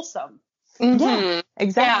kind of wholesome. Yeah,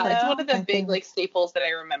 exactly. Yeah, it's one of the big like staples that I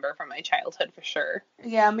remember from my childhood for sure.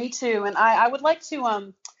 Yeah, me too. And I would like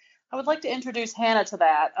to introduce Hannah to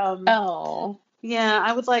that. Yeah,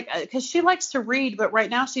 I would like, because she likes to read, but right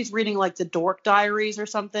now she's reading like the Dork Diaries or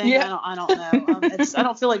something. Yeah. I don't know. I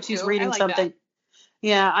don't feel like she's reading like something. that.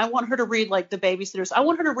 Yeah, I want her to read like The Babysitters. I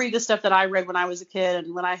want her to read the stuff that I read when I was a kid,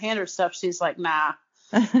 and when I hand her stuff, she's like, nah.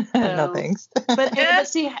 No thanks. But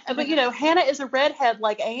Hannah is a redhead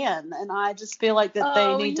like Anne, and I just feel like that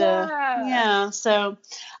they need to. Yeah. So,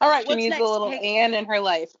 all right. She needs a little Anne in her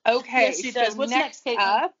life. Okay. Yes, she does. What's next, Kate?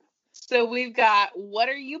 So we've got, what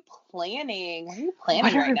are you planning? What are you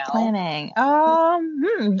planning right now?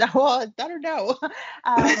 Well, I don't know.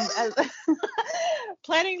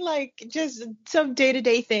 Planning like just some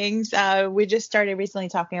day-to-day things. We just started recently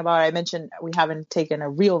talking about, I mentioned we haven't taken a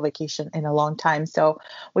real vacation in a long time. So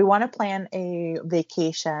we want to plan a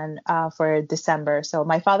vacation for December. So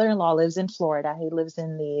my father-in-law lives in Florida. He lives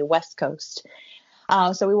in the West Coast.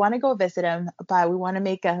 So we want to go visit him, but we want to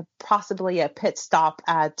make possibly a pit stop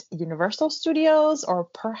at Universal Studios or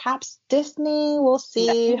perhaps Disney. We'll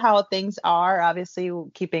see how things are. Obviously,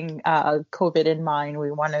 keeping COVID in mind, we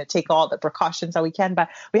want to take all the precautions that we can, but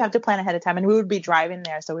we have to plan ahead of time. And we would be driving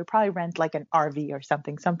there, so we probably rent like an RV or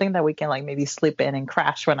something that we can like maybe sleep in and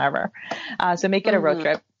crash whenever. So make it a road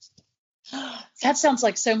trip. That sounds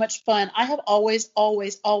like so much fun. I have always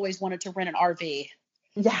wanted to rent an RV.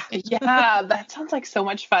 Yeah, that sounds like so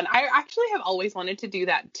much fun. I actually have always wanted to do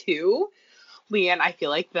that too. Leanne, I feel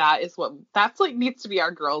like that's like needs to be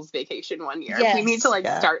our girls' vacation one year. Yes. We need to like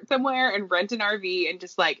Yeah. start somewhere and rent an RV and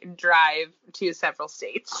just like drive to several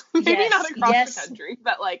states. Maybe Yes, not across yes. the country,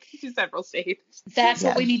 but like to several states. That's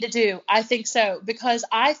what Yeah. we need to do. I think so, because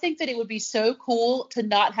I think that it would be so cool to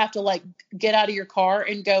not have to like get out of your car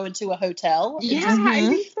and go into a hotel. And Yeah, just, I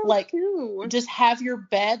think so like, too. just have your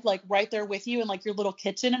bed like right there with you, and like your little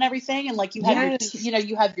kitchen and everything, and like you have Yes.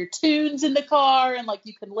 you have your tunes in the car, and like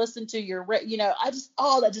you can listen to your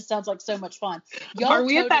that just sounds like so much fun. Y'all Are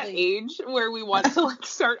we at that totally- age where we want to like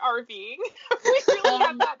start RVing? We really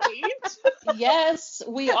at that age? Yes,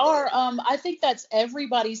 we are. I think that's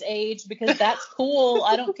everybody's age, because that's cool.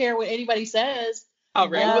 I don't care what anybody says. All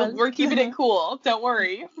right, Yes. we're keeping it cool. Don't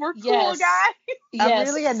worry, we're cool, Yes. guys. I'm Yes.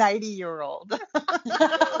 really a 90-year-old.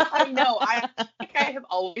 I know. I think I have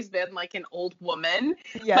always been like an old woman.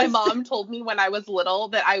 Yes. My mom told me when I was little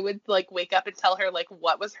that I would like wake up and tell her like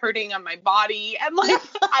what was hurting on my body, and like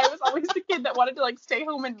I was always the kid that wanted to like stay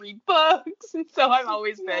home and read books, and so I've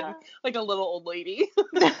always been like a little old lady.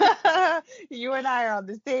 You and I are on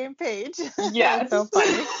the same page. Yes. So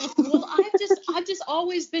funny. Well, I've just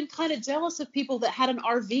always been kind of jealous of people that had an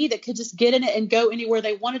RV that could just get in it and go anywhere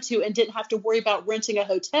they wanted to and didn't have to worry about renting a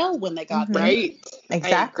hotel when they got there. Right.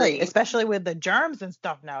 Exactly. agree. Especially with the germs and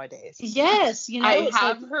stuff nowadays. Yes, I it's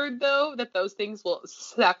have like, heard though that those things will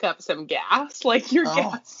suck up some gas. Like your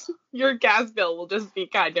Oh. your gas bill will just be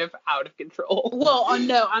kind of out of control. well,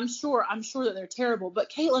 no, I'm sure that they're terrible.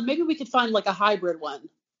 But Caitlin, maybe we could find like a hybrid one.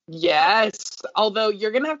 Yes. Although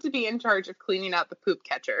you're gonna have to be in charge of cleaning out the poop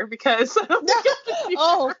catcher because I don't think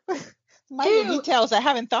Oh, minor Ew. details I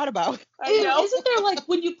haven't thought about. I Ew, know. isn't there like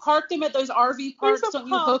when you park them at those RV There's parks, a don't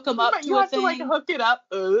you pump, hook them up but to you a have thing? to like hook it up.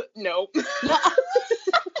 No.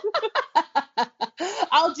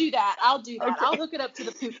 I'll do that. Okay. I'll hook it up to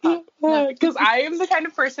the poop pump. No. Because I am the kind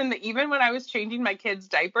of person that even when I was changing my kids'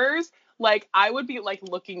 diapers, like I would be like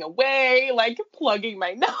looking away, like plugging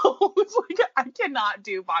my nose. Like I cannot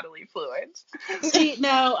do bodily fluids. See,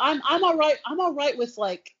 no, I'm all right. I'm all right with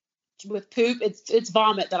poop. It's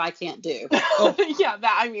vomit that I can't do. Yeah,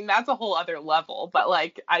 that's a whole other level, but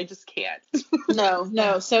like I just can't.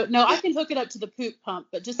 No. So no, I can hook it up to the poop pump,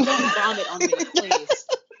 but just don't vomit on me, please.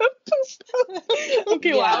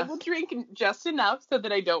 Okay, well, I Yeah. will drink just enough so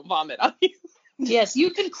that I don't vomit on you. Yes, you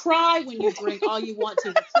can cry when you drink all you want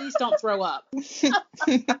to, but please don't throw up.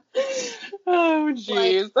 Oh, Like,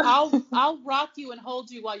 jeez. I'll rock you and hold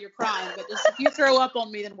you while you're crying, but just, if you throw up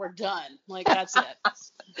on me, then we're done. Like, that's it.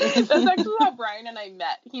 That's actually how Brian and I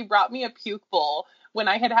met. He brought me a puke bowl when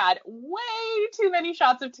I had way too many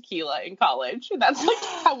shots of tequila in college. That's like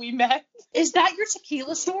how we met. Is that your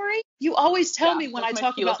tequila story? You always tell me when I That's my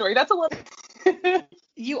talk tequila about story. That's a little.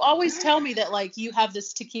 You always tell me that like you have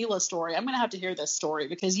this tequila story. I'm gonna have to hear this story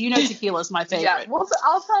because tequila is my favorite. Yeah, well,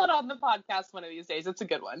 I'll tell it on the podcast one of these days. It's a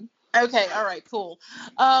good one. Okay, all right, cool.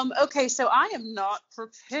 Okay, so I am not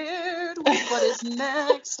prepared with what is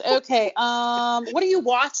next. Okay, what are you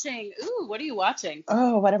watching? Ooh, what are you watching?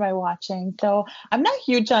 Oh, what am I watching? So I'm not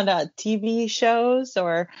huge on TV shows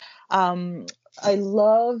or I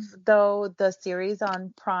love though the series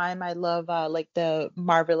on Prime. I love like the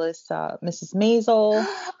Marvelous Mrs. Maisel.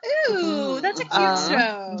 Ooh, that's a cute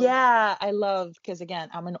show. Yeah, I love because again,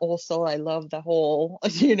 I'm an old soul. I love the whole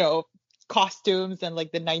costumes and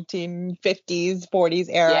like the 1950s, 40s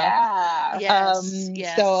era. Yeah.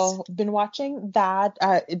 Yes. So been watching that.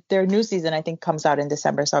 Their new season I think comes out in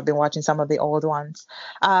December, so I've been watching some of the old ones.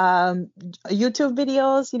 YouTube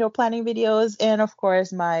videos, planning videos, and of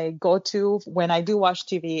course my go-to when I do watch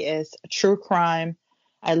TV is true crime.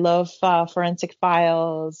 I love Forensic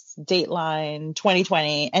Files, Dateline,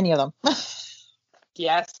 2020, any of them.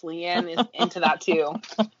 Yes, Leanne is into that too.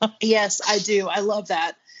 Yes, I do. I love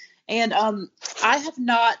that. And I have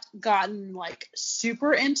not gotten like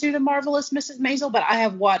super into the Marvelous Mrs. Maisel, but I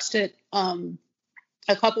have watched it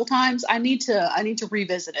a couple times. I need to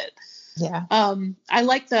revisit it. Yeah. I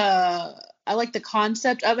like the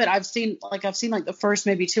concept of it. I've seen like the first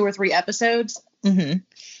maybe 2 or 3 episodes. Mm-hmm.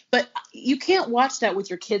 But you can't watch that with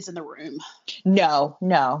your kids in the room. No.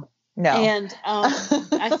 And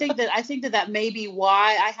I think that may be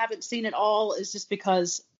why I haven't seen it all, is just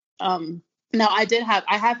because now I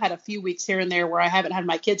have had a few weeks here and there where I haven't had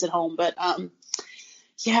my kids at home, but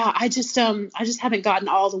yeah, I just haven't gotten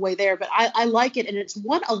all the way there, but I like it, and it's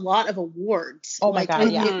won a lot of awards. Oh my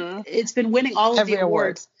God, yeah. It's been winning all of Every the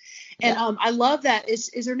awards. And Yeah. I love that.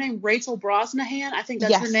 Is her name Rachel Brosnahan? I think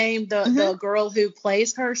that's Yes. her name. The girl who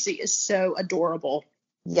plays her. She is so adorable.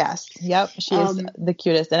 Yes. Yep. She is the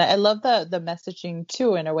cutest, and I love the messaging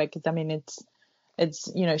too in a way, because I mean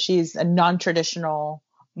it's she's a non-traditional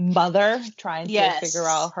mother trying to Yes. figure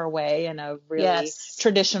out her way in a really Yes.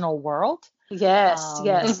 traditional world. Yes.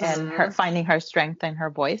 Yes. And her finding her strength in her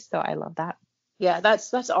voice. So I love that. Yeah,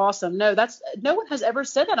 that's awesome. No, no one has ever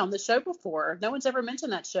said that on the show before. No one's ever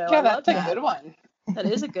mentioned that show. Yeah, I love that's a that. good one. That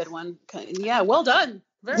is a good one. Yeah, well done.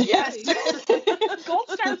 Very Yes. good. Gold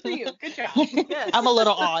star for you. Good job. Yes. I'm a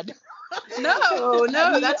little odd. No,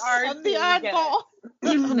 that's I'm the oddball.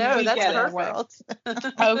 No, that's get it. perfect. World.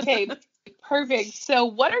 Okay, perfect. So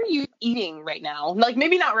what are you eating right now? Like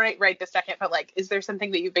maybe not right this second, but like is there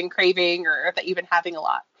something that you've been craving or that you've been having a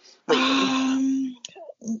lot lately?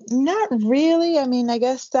 Not really. I mean, I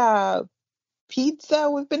guess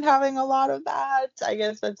pizza, we've been having a lot of that. I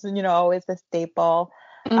guess that's, always a staple.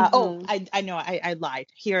 I know, I lied.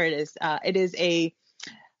 Here it is. It is a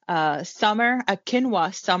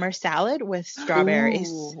quinoa summer salad with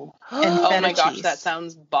strawberries Ooh. and feta Oh my gosh, cheese. that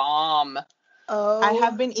sounds bomb. Oh, I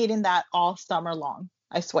have been eating that all summer long.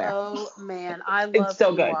 I swear. Oh man, I love It's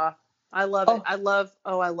so good. quinoa. I love it. I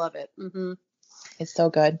love it. Mm-hmm. It's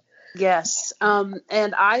so good. Yes. And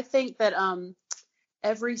I think that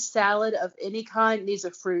every salad of any kind needs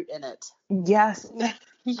a fruit in it. Yes.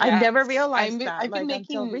 I never realized that. I've been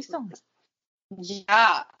making until recently.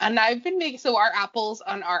 Yeah, and I've been making, so our apples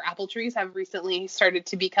on our apple trees have recently started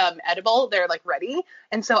to become edible. They're like ready.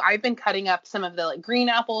 And so I've been cutting up some of the like green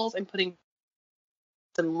apples and putting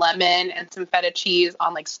some lemon and some feta cheese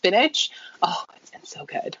on like spinach. Oh, it's been so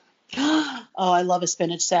good. Oh, I love a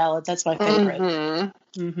spinach salad. That's my favorite.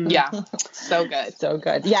 Mm-hmm. Mm-hmm. Yeah, so good. So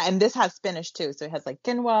good. Yeah, and this has spinach too. So it has like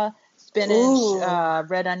quinoa, spinach,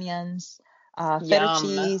 red onions, feta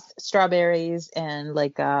cheese, strawberries, and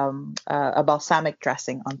like a balsamic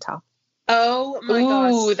dressing on top. Oh my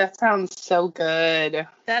gosh. Ooh, that sounds so good.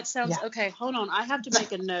 That sounds okay. Hold on. I have to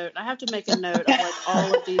make a note. Of like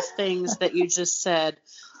all of these things that you just said.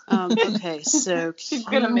 Okay, so She's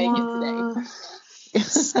gonna make it today.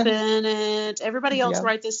 Spinach. Everybody else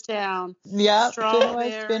write this down. Yep.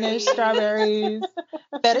 Strawberries. Quinoa, spinach, strawberries,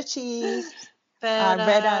 feta cheese,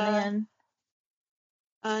 red onion.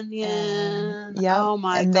 Yeah. Oh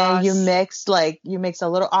my gosh. And then you mix a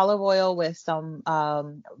little olive oil with some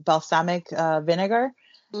balsamic vinegar.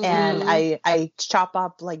 Mm-hmm. And I chop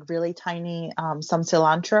up like really tiny some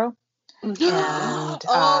cilantro. And you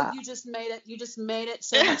just made it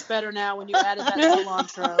so much better now when you added that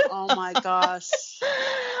cilantro. Oh my gosh.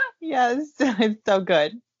 Yes, it's so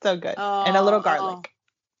good. And a little garlic.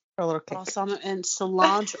 A little kick. Balsamic and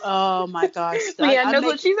cilantro. Oh my gosh. Leanne knows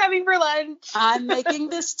what she's having for lunch. I'm making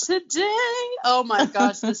this today. Oh my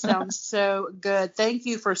gosh, this sounds so good. Thank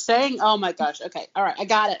you for saying. Oh my gosh. Okay. All right. I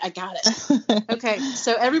got it. Okay.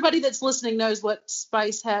 So everybody that's listening knows what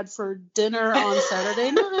Spice had for dinner on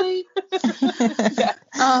Saturday night.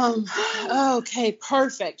 Okay.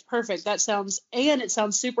 Perfect. That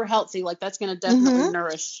sounds super healthy. Like that's going to definitely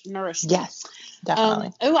nourish me. Yes.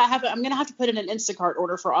 Definitely. I'm gonna have to put in an Instacart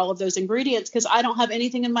order for all of those ingredients because I don't have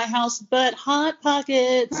anything in my house but Hot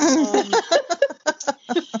Pockets.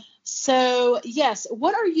 So yes,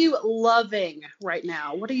 what are you loving right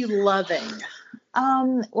now? What are you loving?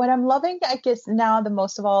 What I'm loving, I guess now the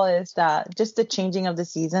most of all is just the changing of the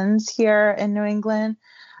seasons here in New England.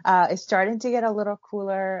 It's starting to get a little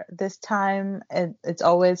cooler this time. It's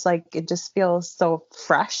always like it just feels so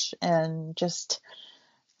fresh and just.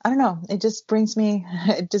 I don't know. It just brings me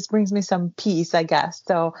some peace, I guess.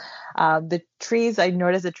 So the trees, I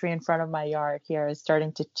noticed a tree in front of my yard here is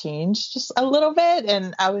starting to change just a little bit.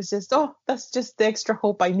 And I was just, that's just the extra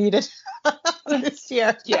hope I needed this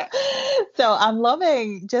year. Yeah. So I'm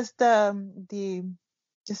loving just the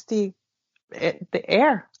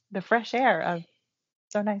air, the fresh air.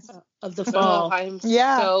 So nice. Of the fall. I'm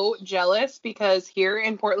so jealous because here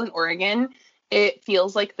in Portland, Oregon, it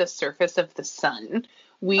feels like the surface of the sun.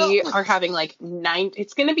 We are having like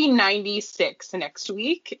it's going to be 96 next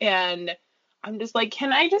week. And I'm just like,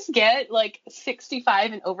 can I just get like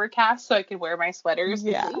 65 and overcast so I can wear my sweaters?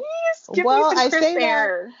 Yeah. Please give me some crisp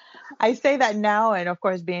air. I say that now. And of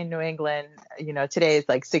course, being New England, today is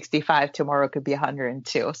like 65. Tomorrow could be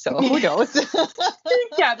 102. So who knows?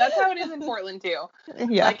 Yeah, that's how it is in Portland too.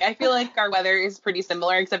 Yeah. Like, I feel like our weather is pretty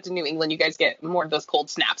similar, except in New England, you guys get more of those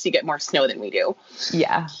cold snaps. You get more snow than we do.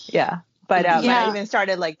 Yeah. But I even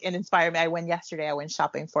started it inspired me. I went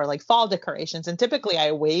shopping for like fall decorations, and typically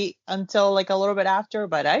I wait until like a little bit after,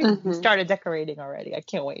 but I started decorating already. I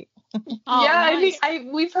can't wait. Nice. I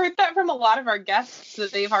think we've heard that from a lot of our guests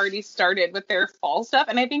that they've already started with their fall stuff.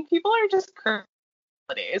 And I think people are just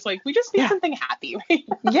holidays. Like we just need something happy, right?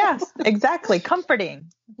 Yes, exactly. Comforting.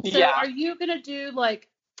 So are you going to do like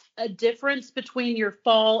a difference between your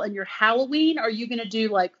fall and your Halloween? Are you going to do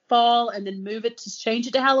like fall and then move it to change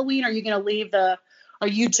it to Halloween? Are you going to are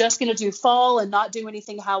you just going to do fall and not do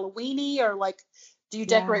anything Halloweeny, or like, do you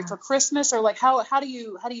decorate for Christmas, or like how do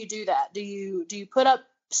you do that? Do you put up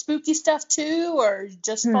spooky stuff too, or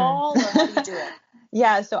just fall, or how do you do it?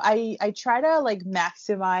 Yeah, so I try to like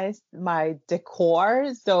maximize my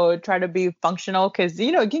decor, so try to be functional, because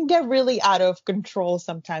it can get really out of control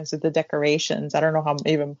sometimes with the decorations. I don't know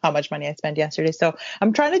how much money I spent yesterday, so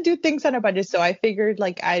I'm trying to do things on a budget. So I figured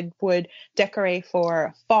like I would decorate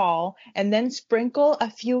for fall and then sprinkle a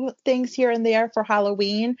few things here and there for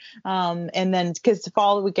Halloween, and then because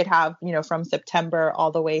fall we could have from September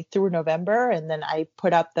all the way through November, and then I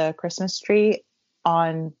put up the Christmas tree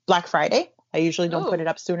on Black Friday. I usually don't put it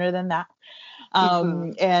up sooner than that.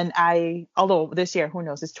 And although this year, who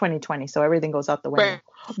knows, it's 2020, so everything goes out the window.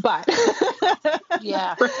 But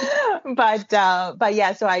yeah, but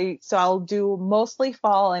yeah, so I'll do mostly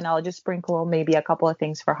fall, and I'll just sprinkle maybe a couple of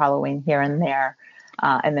things for Halloween here and there,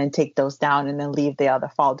 and then take those down, and then leave the other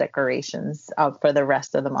fall decorations up for the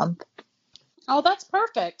rest of the month. Oh, that's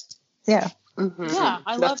perfect. Yeah. Yeah,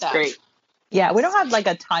 I love that. Great. Yeah, we don't have like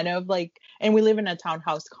a ton of and we live in a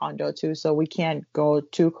townhouse condo too, so we can't go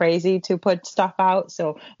too crazy to put stuff out.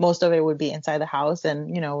 So most of it would be inside the house.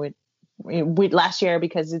 And, we last year,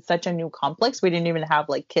 because it's such a new complex, we didn't even have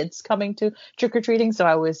like kids coming to trick-or-treating. So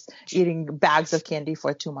I was eating bags of candy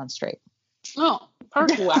for 2 months straight. Oh,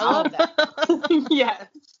 perfect. I love that. Yes.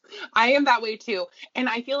 I am that way too. And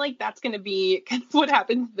I feel like that's going to be kind of what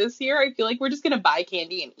happens this year. I feel like we're just going to buy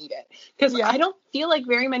candy and eat it. Because I don't feel like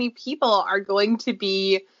very many people are going to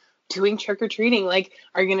be doing trick-or-treating. Like,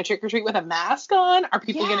 are you going to trick-or-treat with a mask on? Are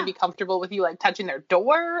people going to be comfortable with you like touching their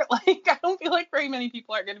door? Like, I don't feel like very many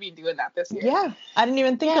people are going to be doing that this year. Yeah. I didn't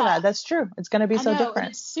even think of that. That's true. It's going to be so different.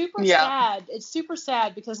 It's super sad. It's super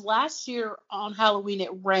sad because last year on Halloween,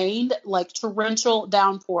 it rained like torrential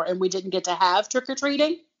downpour and we didn't get to have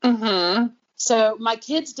trick-or-treating. Mm-hmm. So my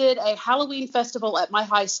kids did a Halloween festival at my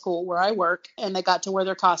high school where I work, and they got to wear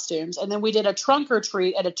their costumes. And then we did a trunk or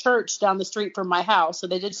treat at a church down the street from my house. So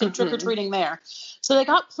they did some trick or treating there. So they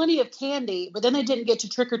got plenty of candy, but then they didn't get to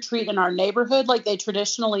trick or treat in our neighborhood like they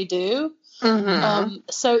traditionally do.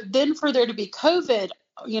 So then for there to be COVID,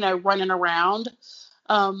 running around,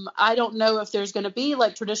 I don't know if there's going to be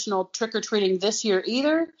like traditional trick-or-treating this year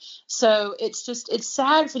either. So it's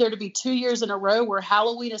sad for there to be 2 years in a row where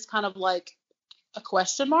Halloween is kind of like a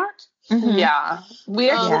question mark. Yeah. We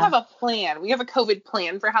actually have a plan. We have a COVID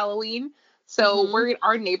plan for Halloween. So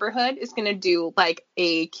our neighborhood is going to do like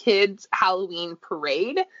a kids Halloween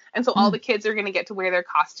parade. And so all the kids are going to get to wear their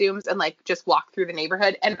costumes and like just walk through the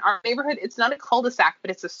neighborhood. And our neighborhood, it's not a cul-de-sac,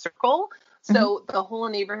 but it's a circle. So the whole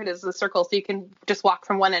neighborhood is a circle. So you can just walk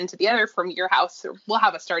from one end to the other from your house, or we'll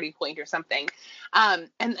have a starting point or something. And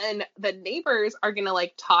then the neighbors are going to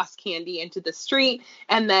like toss candy into the street.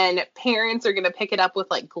 And then parents are going to pick it up with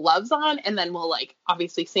like gloves on. And then we'll like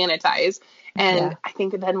obviously sanitize. And I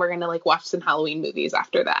think then we're going to like watch some Halloween movies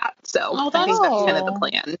after that. So I think that's kind of the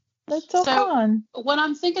plan. That's so fun. What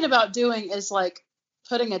I'm thinking about doing is like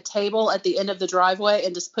putting a table at the end of the driveway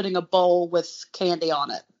and just putting a bowl with candy on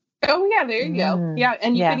it. Oh, yeah, there you go. Yeah,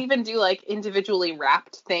 and you could even do, like, individually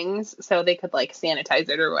wrapped things so they could, like, sanitize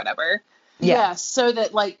it or whatever. Yeah, so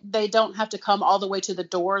that, like, they don't have to come all the way to the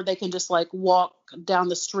door. They can just, like, walk down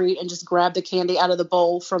the street and just grab the candy out of the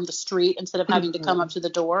bowl from the street instead of having to come up to the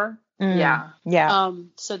door. Yeah.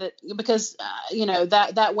 So that, because,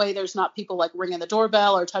 that way there's not people, like, ringing the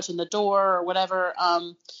doorbell or touching the door or whatever.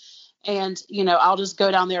 And, I'll just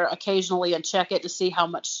go down there occasionally and check it to see how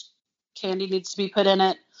much candy needs to be put in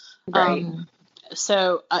it. Right.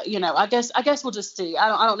 So, I guess we'll just see.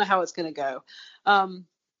 I don't know how it's going to go.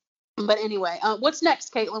 But anyway, what's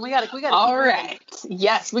next, Caitlin? We got to. All right.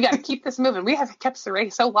 Yes, we got to keep this moving. We haven't kept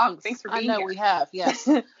Saray so long. Thanks for being here. I know we have. Yes.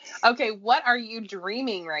 Okay. What are you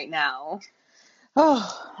dreaming right now?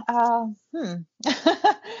 I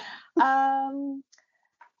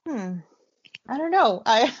don't know.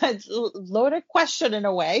 It's a loaded question in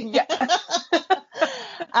a way. Yeah.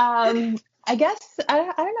 I guess,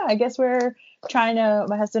 I don't know. I guess my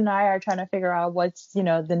husband and I are trying to figure out what's,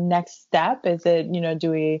 the next step. Is it,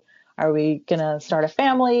 are we going to start a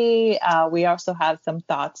family? We also have some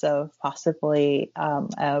thoughts of possibly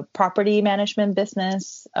a property management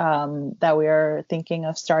business that we are thinking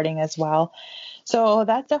of starting as well. So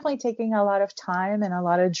that's definitely taking a lot of time and a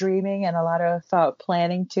lot of dreaming and a lot of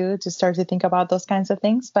planning to start to think about those kinds of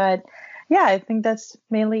things. But yeah, I think that's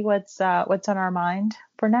mainly what's on our mind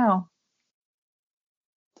for now.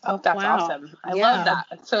 Oh, that's Wow. awesome. I Yeah. love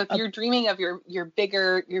that. So if A- you're dreaming of your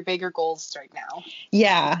bigger goals right now.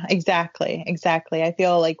 Yeah, exactly. Exactly. I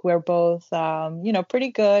feel like we're both,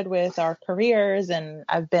 pretty good with our careers, and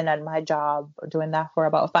I've been at my job doing that for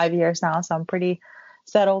about 5 years now. So I'm pretty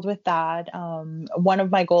settled with that. One of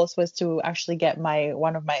my goals was to actually get my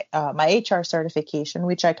HR certification,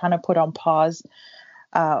 which I kind of put on pause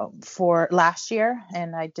for last year,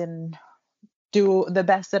 and I didn't do the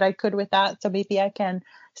best that I could with that. So maybe I can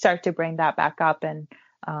start to bring that back up and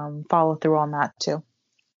follow through on that too.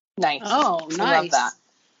 Nice. Oh, I love that.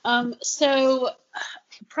 nice. So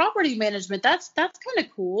property management, that's kind of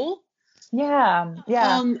cool. Yeah,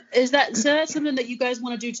 yeah. Is that so that's something that you guys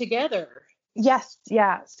want to do together? Yes,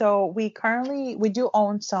 yeah. So we do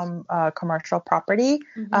own some commercial property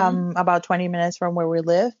Mm-hmm. about 20 minutes from where we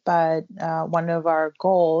live, but one of our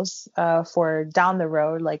goals for down the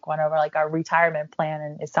road, like one of our like our retirement plan,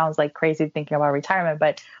 and it sounds like crazy thinking about retirement,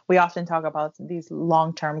 but we often talk about these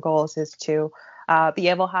long-term goals is to be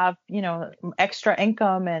able to have, extra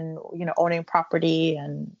income, and, owning property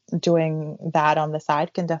and doing that on the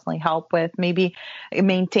side can definitely help with maybe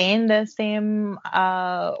maintain the same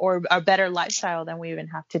or a better lifestyle than we even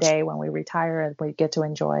have today when we retire, and we get to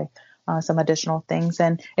enjoy some additional things.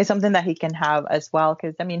 And it's something that he can have as well,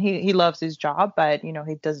 because I mean he loves his job, but he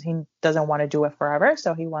doesn't want to do it forever,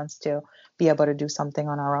 so he wants to be able to do something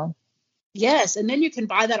on our own. Yes, and then you can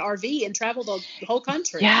buy that RV and travel the whole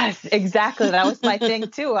country. Yes, exactly. That was my thing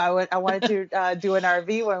too. I wanted to do an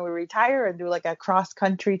RV when we retire and do like a cross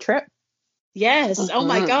country trip. Yes. Oh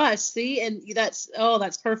my Mhm. gosh. See, and that's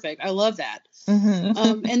perfect. I love that.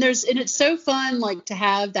 Mm-hmm. And it's so fun, like to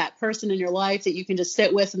have that person in your life that you can just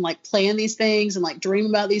sit with and like plan these things and like dream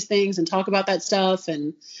about these things and talk about that stuff.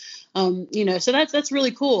 And, so that's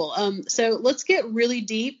really cool. So let's get really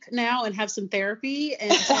deep now and have some therapy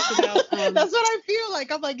and talk about, That's what I feel like.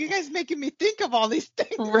 I'm like, you guys making me think of all these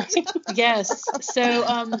things. Right. yes. So,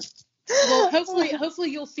 well,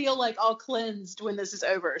 hopefully you'll feel like all cleansed when this is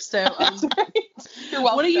over. So, You're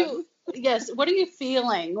welcome. what are you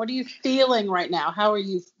feeling? What are you feeling right now? How are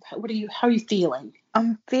you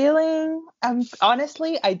feeling? I'm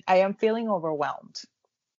honestly, I am feeling overwhelmed.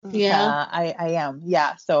 Yeah. I am.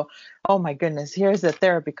 Yeah. So, oh my goodness, here's the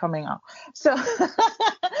therapy coming out. So,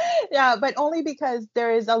 yeah, but only because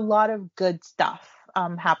there is a lot of good stuff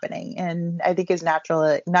happening, and I think it's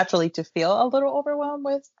naturally to feel a little overwhelmed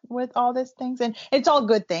with all these things, and it's all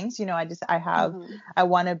good things. Mhm. I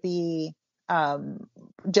want to be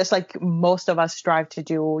just like most of us strive to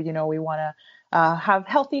do. We want to have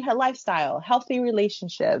healthy lifestyle, healthy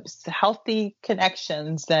relationships, healthy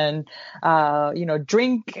connections, and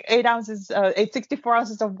drink 64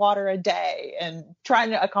 ounces of water a day, and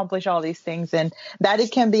trying to accomplish all these things, and that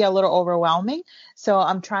it can be a little overwhelming. So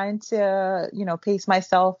I'm trying to, pace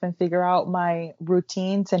myself and figure out my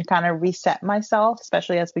routines and kind of reset myself,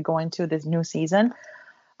 especially as we go into this new season.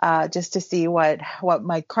 Just to see what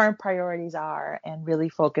my current priorities are and really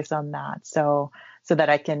focus on that. So that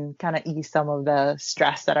I can kind of ease some of the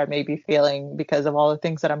stress that I may be feeling because of all the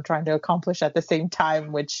things that I'm trying to accomplish at the same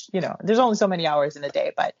time, which, there's only so many hours in a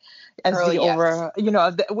day, but as we're,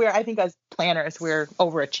 I think as planners, we're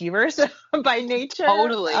overachievers by nature.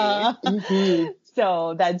 Totally. Mhm.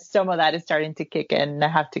 So some of that is starting to kick in, and I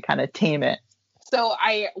have to kind of tame it. So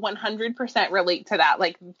I 100% relate to that,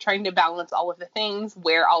 like trying to balance all of the things,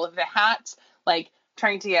 wear all of the hats, like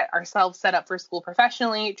trying to get ourselves set up for school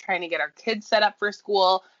professionally, trying to get our kids set up for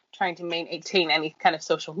school, trying to maintain any kind of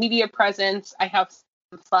social media presence. I have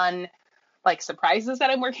some fun like surprises that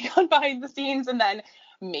I'm working on behind the scenes, and then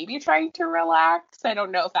maybe trying to relax. I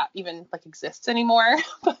don't know if that even like exists anymore,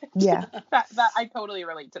 but Yeah. that I totally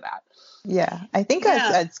relate to that. Yeah. I think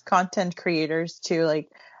as content creators too,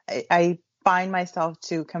 like I find myself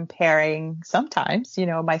to comparing sometimes,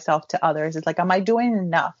 myself to others. It's like, am I doing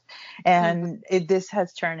enough? And this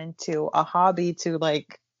has turned into a hobby to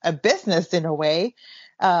like a business in a way,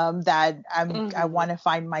 that I want to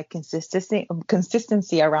find my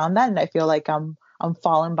consistency around that. And I feel like I'm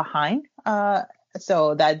falling behind.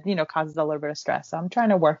 So that, causes a little bit of stress. So I'm trying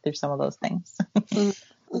to work through some of those things.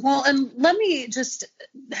 Well, and let me just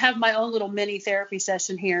have my own little mini therapy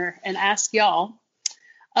session here and ask y'all,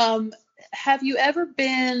 have you ever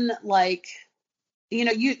been like,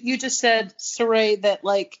 you just said, Saray, that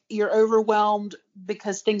like you're overwhelmed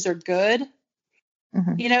because things are good.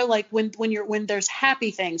 Mm-hmm. Like when there's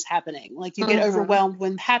happy things happening, like you get overwhelmed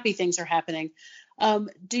when happy things are happening. I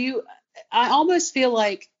almost feel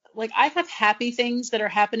like I have happy things that are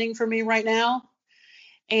happening for me right now,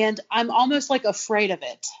 and I'm almost like afraid of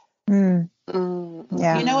it.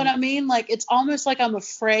 Yeah. You know what I mean? Like, it's almost like I'm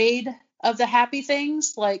afraid of the happy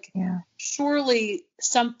things, like surely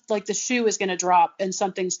like the shoe is going to drop and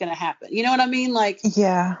something's going to happen. You know what I mean? Like,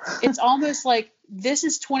 it's almost like this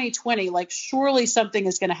is 2020. Like, surely something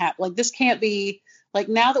is going to happen. Like, this can't be like,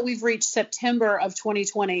 now that we've reached September of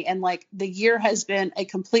 2020 and like the year has been a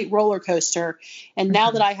complete roller coaster. And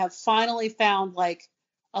now that I have finally found like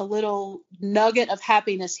a little nugget of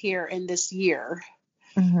happiness here in this year,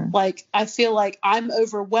 like, I feel like I'm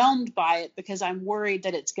overwhelmed by it because I'm worried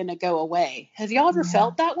that it's going to go away. Have y'all ever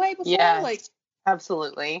felt that way before? Yes, like,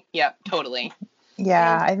 absolutely. Yep, totally.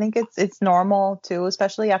 Yeah, I think it's normal too,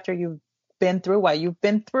 especially after you've been through what you've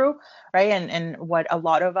been through, right? And what a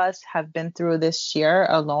lot of us have been through this year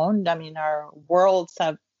alone. I mean, our worlds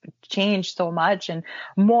have changed so much, and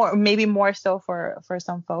maybe more so for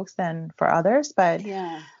some folks than for others. But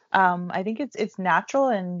I think it's natural,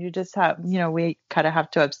 and you just have, we kind of have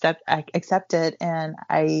to accept it. And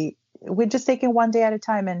we just take it one day at a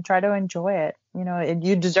time and try to enjoy it, and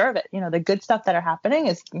you deserve it. The good stuff that are happening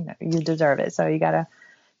is, you deserve it. So you got to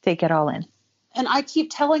take it all in. And I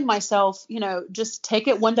keep telling myself, just take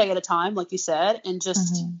it one day at a time, like you said, and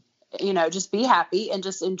just, just be happy and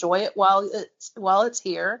just enjoy it while it's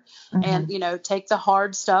here, and, take the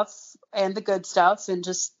hard stuff and the good stuff and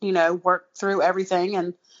just, work through everything.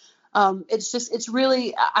 And it's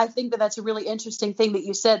really, I think that's a really interesting thing that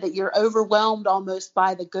you said, that you're overwhelmed almost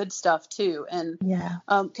by the good stuff too. And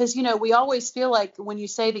because, we always feel like when you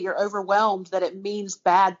say that you're overwhelmed, that it means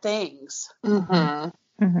bad things.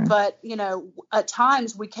 But, at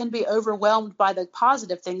times we can be overwhelmed by the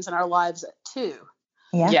positive things in our lives too.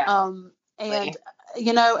 And,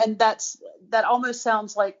 and that almost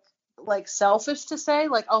sounds like selfish to say,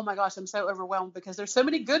 like, oh my gosh, I'm so overwhelmed because there's so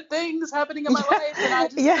many good things happening in my life, and I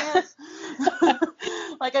just can't,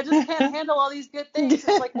 like, I just can't handle all these good things. It's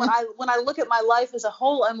like when I look at my life as a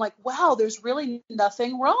whole, I'm like, wow, there's really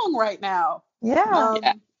nothing wrong right now.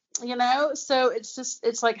 So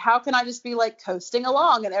it's like, how can I just be like coasting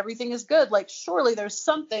along and everything is good? Like, surely there's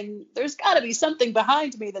gotta be something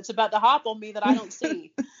behind me that's about to hop on me that I don't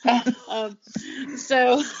see. But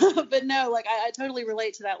no, like, I totally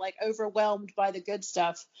relate to that, like, overwhelmed by the good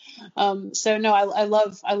stuff. So no, I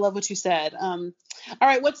love what you said. All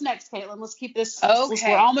right, what's next, Caitlin? Let's keep this.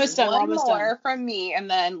 Okay. We're almost done. One more from me, and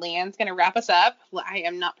then Leanne's going to wrap us up. I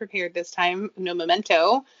am not prepared this time. No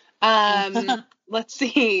memento. Let's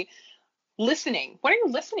see. Listening. What are you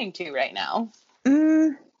listening to right now?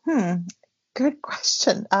 Good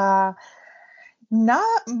question.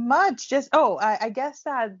 Not much. Just I guess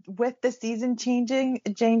that with the season changing,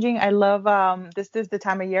 I love this is the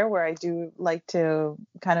time of year where I do like to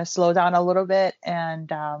kind of slow down a little bit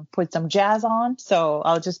and put some jazz on. So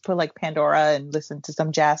I'll just put like Pandora and listen to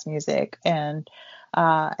some jazz music, and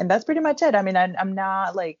that's pretty much it. I mean, I'm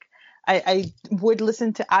not like, I would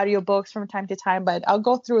listen to audiobooks from time to time, but I'll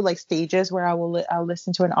go through like stages where I'll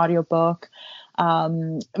listen to an audiobook.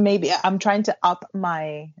 Maybe I'm trying to up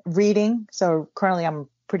my reading. So currently I'm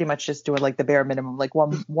pretty much just doing like the bare minimum, like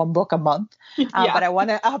one book a month. But I want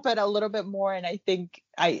to up it a little bit more. And I think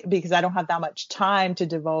because I don't have that much time to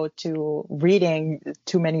devote to reading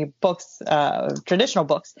too many books, traditional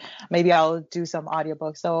books, maybe I'll do some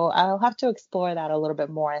audiobooks. So I'll have to explore that a little bit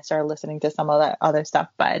more and start listening to some of that other stuff.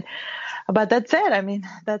 But that's it. I mean,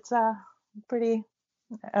 that's pretty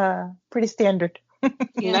standard.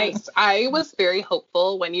 Nice. I was very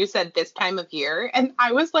hopeful when you said this time of year, and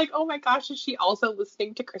I was like, oh my gosh, is she also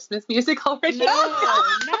listening to Christmas music already? No.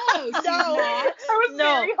 I was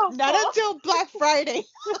very hopeful. Not until Black Friday.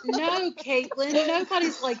 No, Caitlin,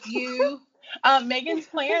 nobody's like you. Megan's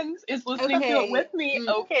Plans is listening to it with me.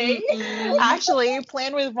 Okay. Actually,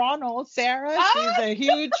 Plan with Ronald, Sarah, she's a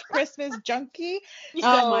huge Christmas junkie.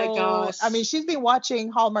 Oh my gosh. I mean, she's been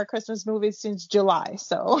watching Hallmark Christmas movies since July.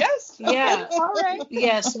 So yes. Yeah. All right.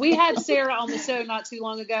 Yes, we had Sarah on the show not too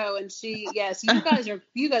long ago, and you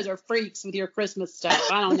guys are freaks with your Christmas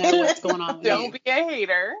stuff. I don't know what's going on with Don't be a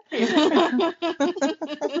hater. No,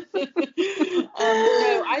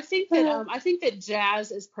 I think that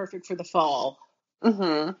jazz is perfect for the fall.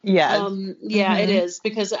 Mm-hmm. Yeah. It is,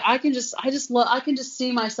 because I can just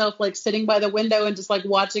see myself like sitting by the window and just like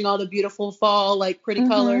watching all the beautiful fall, like pretty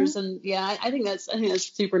colors. And I think that's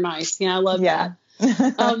super nice. Yeah. I love that.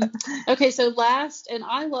 Okay. So last, and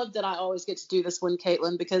I love that I always get to do this one,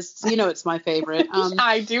 Caitlin, because it's my favorite.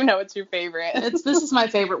 I do know it's your favorite. This is my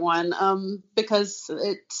favorite one. Because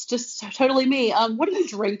it's just totally me. What are you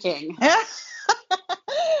drinking?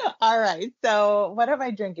 All right. So what am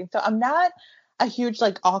I drinking? So a huge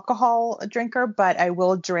like alcohol drinker, but I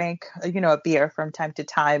will drink, a beer from time to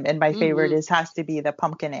time. And my favorite has to be the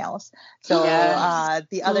pumpkin ales. So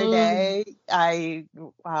the other day,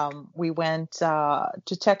 we went to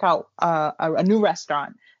check out a new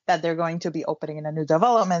restaurant that they're going to be opening in a new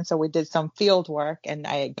development. So we did some field work, and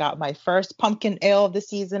I got my first pumpkin ale of the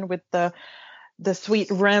season with the sweet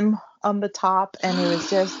rim on the top, and it was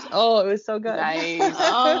just it was so good. Nice.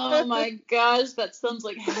 Oh my gosh, that sounds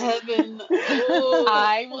like heaven. Oh.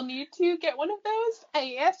 I will need to get one of those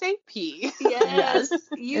ASAP. Yes.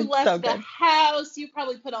 You left so the house, you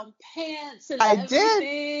probably put on pants and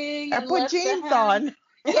everything. I put jeans on.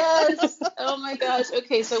 Yes. Oh my gosh.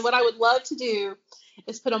 Okay, so what I would love to do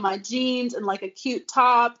is put on my jeans and like a cute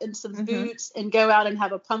top and some boots and go out and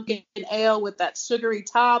have a pumpkin ale with that sugary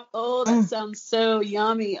top. Oh, that sounds so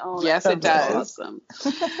yummy. Oh, yes, it does. Awesome.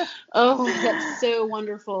 Oh, that's so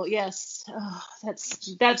wonderful. Yes. Oh, that's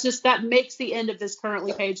just, that makes the end of this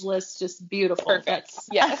currently page list just beautiful. Perfect.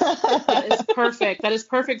 Yes. That is perfect. That is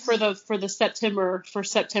perfect for the September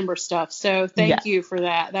stuff. So thank you for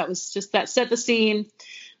that. That was just, that set the scene.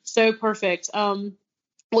 So perfect.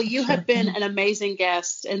 Well, you have been an amazing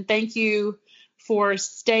guest, and thank you for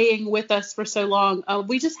staying with us for so long.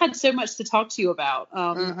 We just had so much to talk to you about.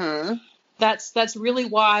 That's really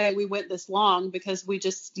why we went this long, because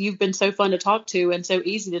you've been so fun to talk to and so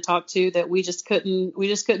easy to talk to that we just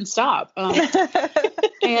couldn't stop. And it's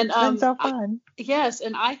been so fun. Yes,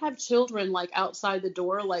 and I have children like outside the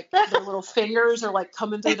door, like their little fingers are like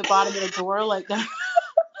coming through the bottom of the door, like that.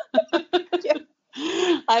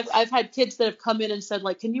 I've had kids that have come in and said,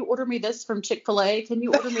 like, can you order me this from Chick-fil-A? Can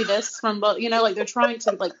you order me this from, like they're trying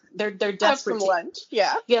to, like, they're desperate to lunch.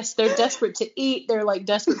 Yeah. Yes, they're desperate to eat. They're like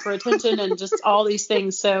desperate for attention and just all these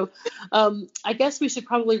things. So I guess we should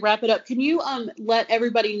probably wrap it up. Can you let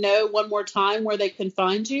everybody know one more time where they can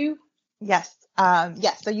find you? Yes.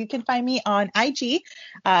 So you can find me on IG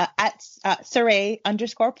at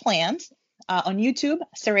Saray_plans, on YouTube,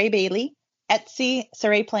 Saray Bailey, Etsy,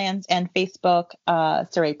 Saray Plans, and Facebook,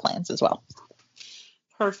 Saray Plans as well.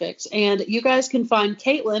 Perfect. And you guys can find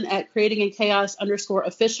Caitlin at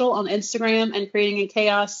creatinginchaos_official on Instagram and Creating in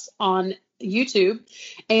Chaos on YouTube.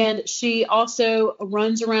 And she also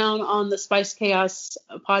runs around on the Spice Chaos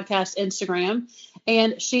podcast Instagram.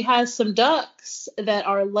 And she has some ducks that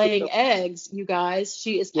are laying eggs, you guys.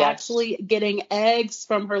 She is actually getting eggs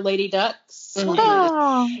from her lady ducks.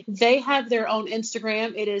 They have their own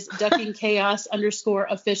Instagram. It is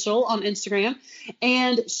duckingchaos_official on Instagram.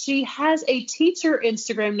 And she has a teacher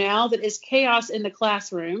Instagram now that is Chaos in the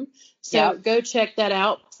Classroom. So go check that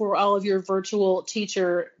out for all of your virtual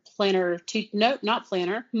teacher planner. Not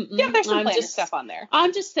planner. Yeah, there's some planner stuff on there.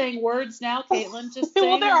 I'm just saying words now, Caitlin. Just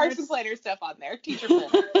well, there are some planner stuff on there. Teacher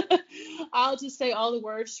planner. I'll just say all the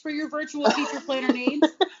words for your virtual teacher planner needs.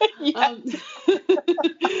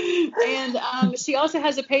 And she also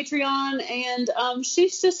has a Patreon, and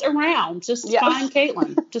she's just around. Just find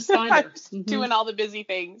Caitlin. Just find her. Doing all the busy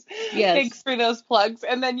things. Yes. Thanks for those plugs.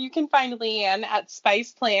 And then you can find Leanne at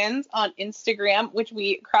Spice Plans on Instagram, which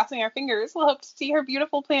we, crossing our fingers, we'll hope to see her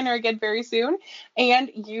beautiful planner again very soon, and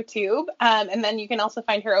YouTube. And then you can also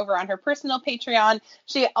find her over on her personal Patreon.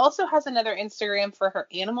 She also has another Instagram for her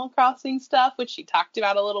Animal Crossing stuff, which she talked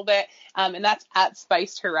about a little bit, and that's at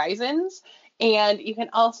Spiced Horizons. And you can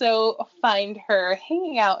also find her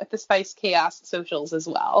hanging out at the Spice Chaos socials as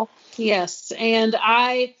well. Yes, and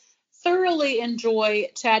I thoroughly enjoy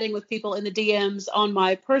chatting with people in the DMs on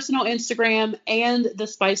my personal Instagram and the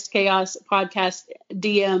Spiced Chaos podcast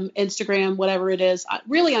DM, Instagram, whatever it is.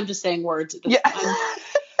 I'm just saying words.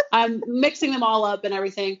 I'm mixing them all up and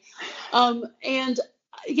everything. And,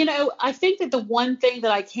 I think that the one thing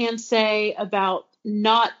that I can say about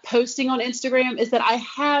not posting on Instagram is that I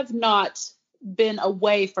have not been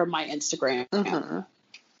away from my Instagram.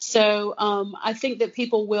 So I think that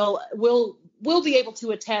people will be able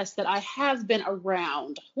to attest that I have been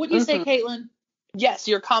around. Wouldn't you say, Caitlin? Yes,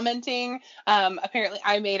 you're commenting. Apparently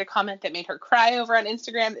I made a comment that made her cry over on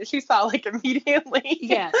Instagram that she saw like immediately.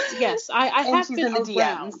 Yes. I have been in the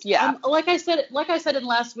around. DMs. Yeah. Like I said in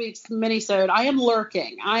last week's minisode, I am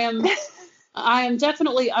lurking. I am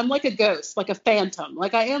definitely, I'm like a ghost, like a phantom.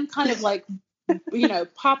 Like I am kind of like,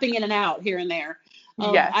 popping in and out here and there.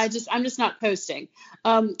 Yes. I'm just not posting.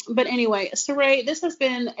 But anyway, Saray, this has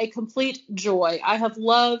been a complete joy.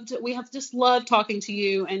 We have just loved talking to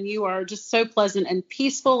you, and you are just so pleasant and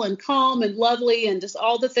peaceful and calm and lovely and just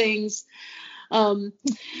all the things. And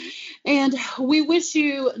we wish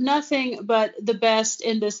you nothing but the best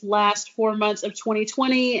in this last 4 months of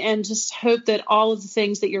 2020, and just hope that all of the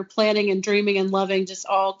things that you're planning and dreaming and loving just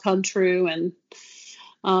all come true. And,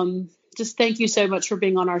 just thank you so much for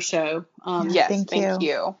being on our show. Yes, thank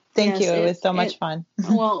you. Thank Yes, you. It was so much fun.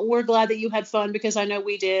 Well, we're glad that you had fun because I know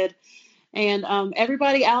we did. And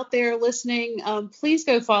everybody out there listening, please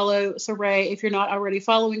go follow Saray if you're not already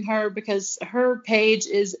following her, because her page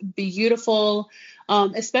is beautiful,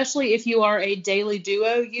 especially if you are a Daily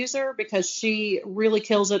Duo user, because she really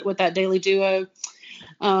kills it with that Daily Duo.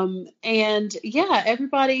 And yeah,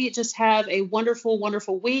 everybody just have a wonderful,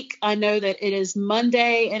 wonderful week. I know that it is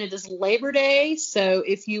Monday and it is Labor Day. So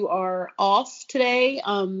if you are off today,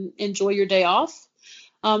 enjoy your day off.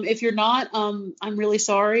 If you're not, I'm really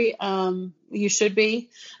sorry. You should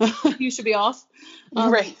be. You should be off.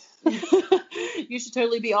 Right. You should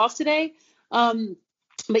totally be off today.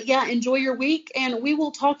 But yeah, enjoy your week, and we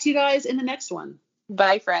will talk to you guys in the next one.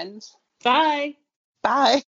 Bye, friends. Bye. Bye.